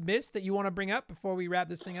that we missed that you want to bring up before we wrap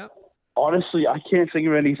this thing up? Honestly, I can't think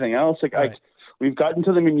of anything else. We've gotten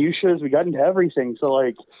to the minutiae, we got into everything. So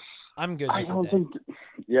I'm good. I don't think.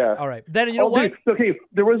 Yeah. All right. Then you know what? Okay.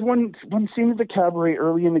 There was one scene at the cabaret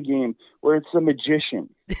early in the game where it's the magician.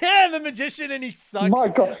 Yeah, the magician, and he sucks. My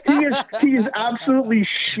God, he is absolutely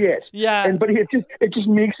shit. Yeah. But it just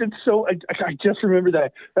makes it so. I just remember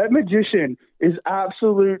that magician is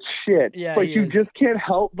absolute shit. Yeah. But you just can't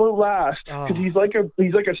help but laugh because he's like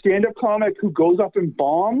a stand-up comic who goes up in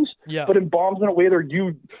bombs. Yeah. But in bombs in a way that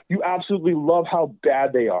you absolutely love how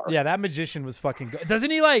bad they are. Yeah, that magician was fucking good.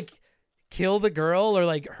 Doesn't he kill the girl or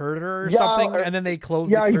hurt her or something, and then they close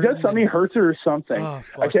the curtain? Yeah, he does something. He hurts her or something. Oh,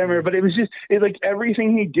 I can't remember, but it was just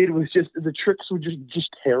everything he did was just, the tricks were just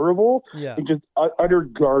terrible. Yeah, and just utter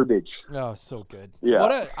garbage. Oh, so good.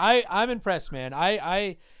 Yeah, I'm impressed, man.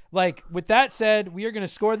 I with that said, we are gonna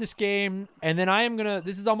score this game, and then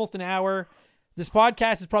this is almost an hour. This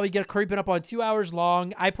podcast is probably creeping up on 2 hours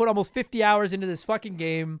long. I put almost 50 hours into this fucking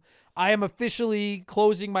game. I am officially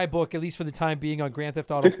closing my book, at least for the time being, on Grand Theft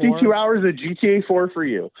Auto 4. 52 hours of GTA 4 for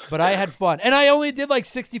you. But I had fun. And I only did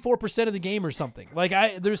 64% of the game or something.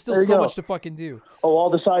 There's still so much to fucking do. Oh, all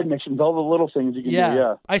the side missions, all the little things you can do,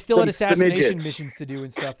 yeah. I still had assassination missions to do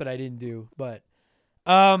and stuff that I didn't do. But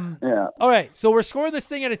Yeah. All right, so we're scoring this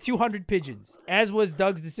thing out of 200 pigeons, as was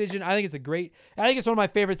Doug's decision. I think it's one of my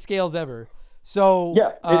favorite scales ever. So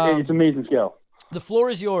Yeah, it's an amazing scale. the floor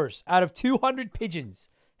is yours. Out of 200 pigeons,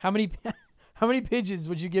 how many pigeons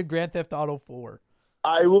would you give Grand Theft Auto 4?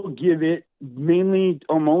 I will give it mainly.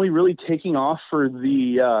 I'm only really taking off for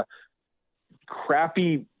the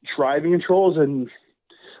crappy driving controls and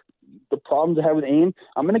the problems I have with aim.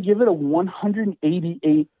 I'm going to give it a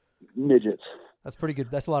 188 midgets. That's pretty good.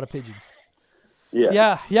 That's a lot of pigeons.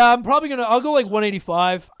 Yeah. Yeah. I'll go like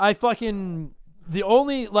 185.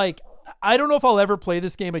 I don't know if I'll ever play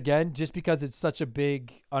this game again just because it's such a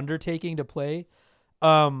big undertaking to play.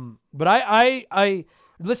 But I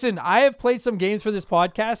listen, I have played some games for this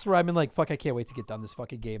podcast where I'm in like, fuck, I can't wait to get done this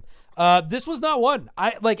fucking game. This was not one.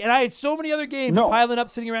 And I had so many other games piling up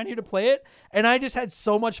sitting around here to play it, and I just had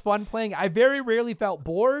so much fun playing. I very rarely felt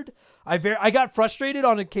bored. I got frustrated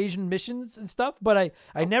on occasion missions and stuff, but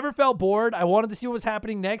I never felt bored. I wanted to see what was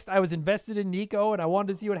happening next. I was invested in Nico, and I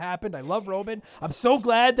wanted to see what happened. I love Roman. I'm so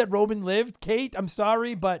glad that Roman lived. Kate, I'm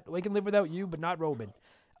sorry, but we can live without you, but not Roman.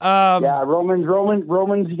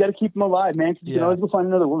 Roman's. You got to keep him alive, man. You can always go find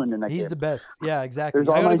another woman in that game. He's the best. Yeah, exactly. There's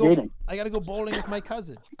online dating. I got to go bowling with my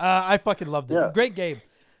cousin. I fucking loved it. Yeah.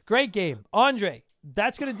 Great game. Andre,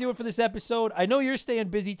 that's going to do it for this episode. I know you're staying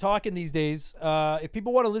busy talking these days. If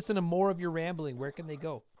people want to listen to more of your rambling, where can they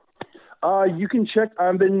go? You can check.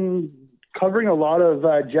 I've been covering a lot of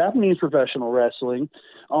Japanese professional wrestling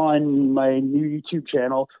on my new YouTube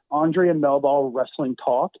channel, Andre and Melball Wrestling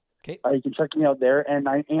Talk. Okay. You can check me out there. And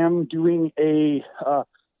I am doing a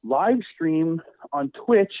live stream on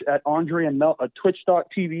Twitch at twitch.tv/Andre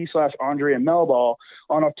and Melball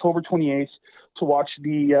on October 28th to watch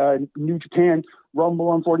the New Japan Rumble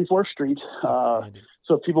on 44th Street. So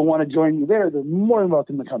if people want to join me there, they're more than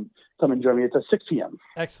welcome to come and join me. It's at 6 p.m.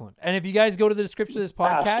 Excellent. And if you guys go to the description of this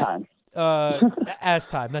podcast, as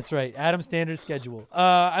time, that's right, Adam Standard schedule.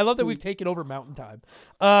 I love that we've taken over Mountain Time.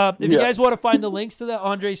 If you guys want to find the links to the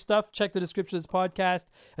Andre stuff, check the description of this podcast.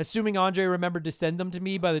 Assuming Andre remembered to send them to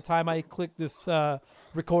me by the time I click this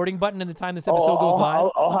recording button and the time this episode goes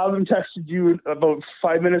live. I'll have them texted you about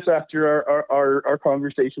 5 minutes after our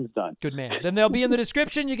conversation's done. Good man. Then they'll be in the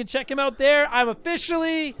description. You can check him out there. I'm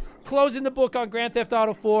officially closing the book on Grand Theft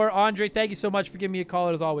Auto 4. Andre, thank you so much for giving me a call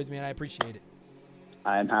as always, man. I appreciate it.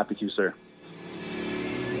 I am happy to, sir.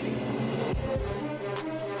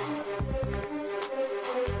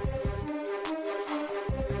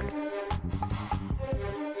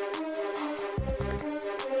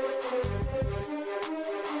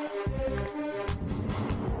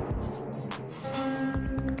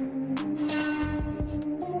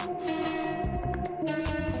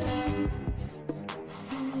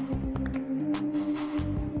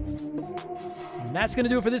 And that's going to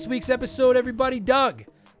do it for this week's episode, everybody. Doug,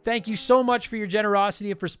 thank you so much for your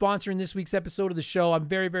generosity and for sponsoring this week's episode of the show. I'm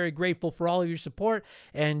very, very grateful for all of your support,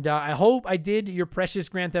 and I hope I did your precious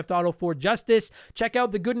Grand Theft Auto 4 justice. Check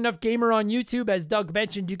out The Good Enough Gamer on YouTube. As Doug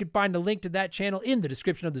mentioned, you can find a link to that channel in the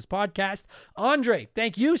description of this podcast. Andre,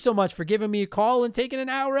 thank you so much for giving me a call and taking an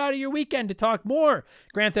hour out of your weekend to talk more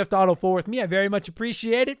Grand Theft Auto 4 with me. I very much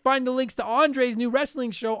appreciate it. Find the links to Andre's new wrestling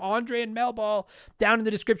show, Andre and Melball, down in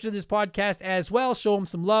the description of this podcast as well. Show them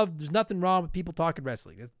some love. There's nothing wrong with people talking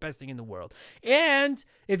wrestling. That's the best thing in the world. And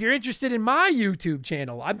if you're interested in my YouTube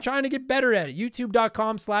channel, I'm trying to get better at it.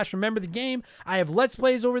 YouTube.com/RememberTheGame. I have Let's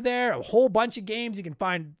Plays over there, a whole bunch of games. You can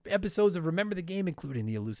find episodes of Remember the Game, including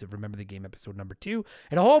the elusive Remember the Game episode number 2,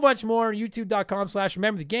 and a whole bunch more.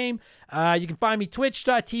 YouTube.com/RememberTheGame. You can find me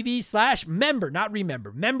Twitch.tv/member, not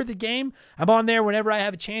remember. Remember the Game. I'm on there whenever I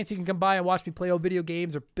have a chance. You can come by and watch me play old video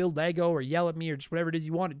games or build Lego or yell at me or just whatever it is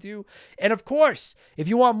you want to do. And of course, if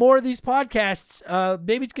you want more of these podcasts,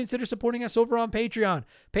 maybe consider supporting us over on Patreon.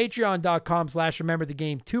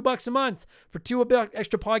 Patreon.com/RememberTheGame. $2 a month for 2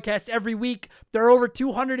 extra podcasts every week. There are over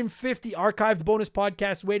 250 archived bonus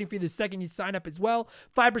podcasts waiting for you the second you sign up as well.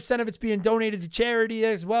 5% of it's being donated to charity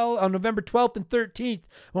as well on November 12th and 13th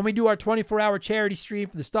when we do our 24-hour charity stream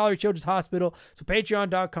for the Stollery Children's Hospital. So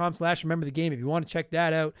Patreon.com/RememberTheGame if you want to check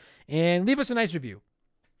that out. And leave us a nice review.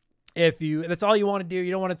 If that's all you want to do,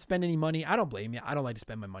 you don't want to spend any money, I don't blame you. I don't like to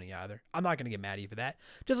spend my money either. I'm not going to get mad at you for that.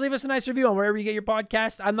 Just leave us a nice review on wherever you get your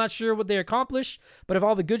podcast. I'm not sure what they accomplish, but if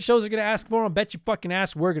all the good shows are going to ask for them, bet you fucking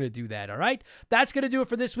ass we're going to do that, all right? That's going to do it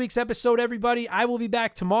for this week's episode, everybody. I will be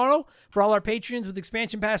back tomorrow for all our patrons with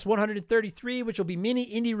Expansion Pass 133, which will be Mini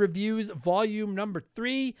Indie Reviews Volume number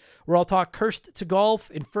 3, where I'll talk Cursed to Golf,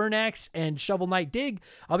 Infernax, and Shovel Knight Dig.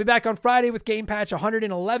 I'll be back on Friday with Game Patch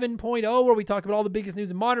 111.0, where we talk about all the biggest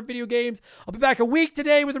news in modern video video games. I'll be back a week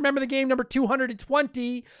today with Remember the Game number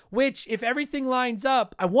 220, which, if everything lines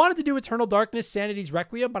up, I wanted to do Eternal Darkness, Sanity's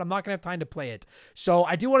Requiem, but I'm not going to have time to play it. So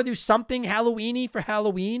I do want to do something Halloween-y for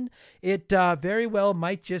Halloween. It very well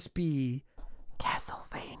might just be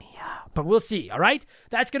Castlevania. But we'll see, all right?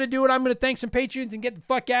 That's going to do it. I'm going to thank some patrons and get the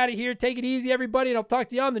fuck out of here. Take it easy, everybody, and I'll talk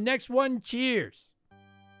to you on the next one. Cheers.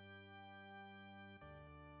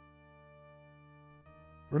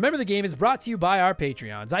 Remember the Game is brought to you by our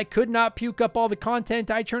Patreons. I could not puke up all the content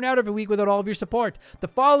I churn out every week without all of your support. The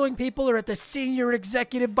following people are at the senior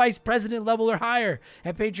executive vice president level or higher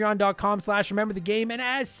at patreon.com/rememberthegame, and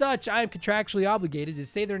as such, I am contractually obligated to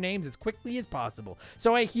say their names as quickly as possible.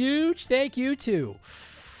 So a huge thank you to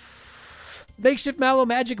Makeshift Mallow,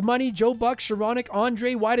 Magic Money, Joe Buck, Sharonic,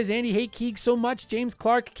 Andre, Why Does Andy Hate Keeg So Much, James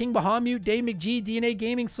Clark, King Bahamut, Dave McGee, DNA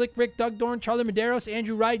Gaming, Slick Rick, Doug Dorn, Charlie Medeiros,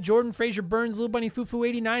 Andrew Wright, Jordan, Fraser Burns, Little Bunny Fufu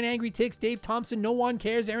 89, Angry Ticks, Dave Thompson, No One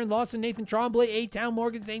Cares, Aaron Lawson, Nathan Tremblay, A-Town,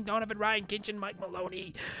 Morgan St. Donovan, Ryan Kitchen, Mike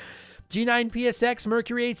Maloney, G9PSX,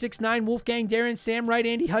 Mercury 869, Wolfgang Darren, Sam Wright,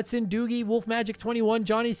 Andy Hudson, Doogie, Wolf Magic 21,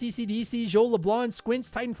 Johnny CCDC, Joel LeBlanc, Squints,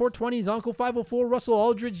 Titan 420, Zonko 504, Russell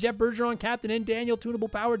Aldridge, Jeff Bergeron, Captain N, Daniel, Tunable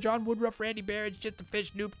Power, John Woodruff, Randy Barrett, Just a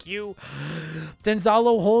Fish, Noob Q,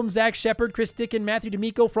 Denzalo Holmes, Zach Shepard, Chris Dickin, Matthew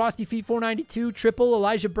D'Amico, Frosty Feet 492, Triple,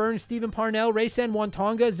 Elijah Burns, Stephen Parnell, Raysan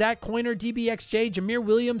Wantonga, Zach Coiner, DBXJ, Jameer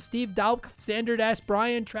Williams, Steve Dalk, Standard Ass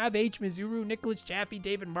Brian, Trav H, Mizuru, Nicholas Chaffee,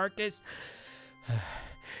 David Marcus,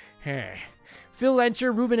 Phil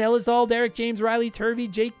Lencher, Ruben Elizal, Derek James, Riley Turvey,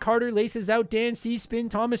 Jake Carter, Laces Out, Dan C. Spin,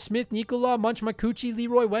 Thomas Smith, Nicola, Munch Makuchi,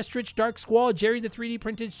 Leroy Westrich, Dark Squall, Jerry the 3D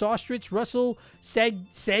Printed Saustritz, Russell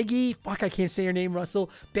Segi, fuck I can't say your name,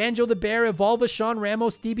 Russell, Banjo the Bear, Evolva, Sean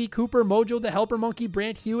Ramos, DB Cooper, Mojo the Helper Monkey,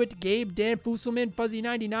 Brant Hewitt, Gabe, Dan Fusselman, Fuzzy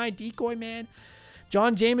 99, Decoy Man,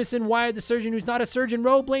 John Jameson, Wyatt the Surgeon Who's Not a Surgeon,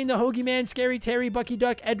 Ro, Blaine the Hoagie Man, Scary Terry, Bucky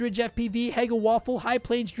Duck, Edridge FPV, Hega Waffle, High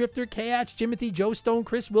Plains Drifter, Kayach, Jimothy, Joe Stone,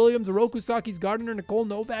 Chris Williams, Rokusaki's Gardener, Nicole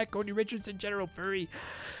Novak, Cody Richardson, General Furry,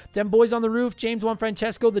 Them Boys on the Roof, James Juan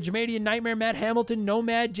Francesco, The Jamadian Nightmare, Matt Hamilton,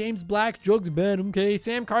 Nomad, James Black, Jugs Bantam K,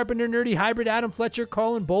 Sam Carpenter, Nerdy Hybrid, Adam Fletcher,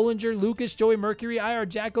 Colin Bollinger, Lucas, Joey Mercury, IR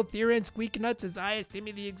Jackal, Theron, Squeak Nuts, Isaiah,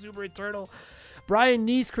 Timmy the Exuberant Turtle, Brian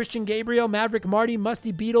Neese, Christian Gabriel, Maverick Marty,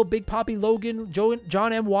 Musty Beetle, Big Poppy Logan,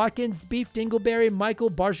 John M. Watkins, Beef Dingleberry, Michael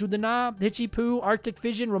Barjudana, Hitchy Poo, Arctic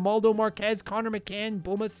Vision, Romaldo Marquez, Connor McCann,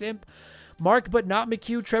 Bulma Simp, Mark But Not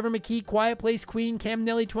McHugh, Trevor McKee, Quiet Place Queen, Cam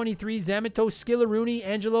Nelly 23, Zamato, Skillaroonie,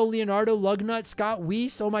 Angelo Leonardo, Lugnut, Scott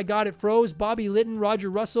Weiss, Oh My God It Froze, Bobby Litton, Roger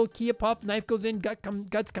Russell, Kia Pup, Knife Goes In,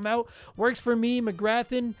 Guts Come Out, Works For Me,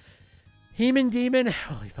 McGrathan, Heman Demon,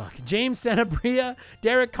 holy fuck, James Sanabria,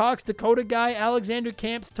 Derek Cox, Dakota Guy, Alexander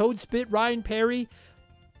Camps, Toad Spit, Ryan Perry.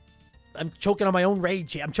 I'm choking on my own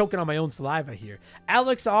rage here. I'm choking on my own saliva here.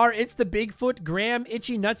 Alex R, It's the Bigfoot, Graham,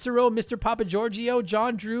 Itchy Nutsero, Mr. Papa Giorgio,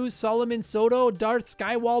 John Drews, Solomon Soto, Darth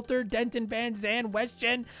Skywalter, Denton Van Zandt,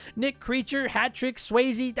 WestGen, Nick Creature, Hattrick,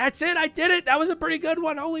 Swayze. That's it. I did it. That was a pretty good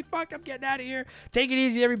one. Holy fuck, I'm getting out of here. Take it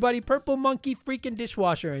easy, everybody. Purple Monkey freaking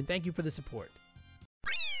Dishwasher, and thank you for the support.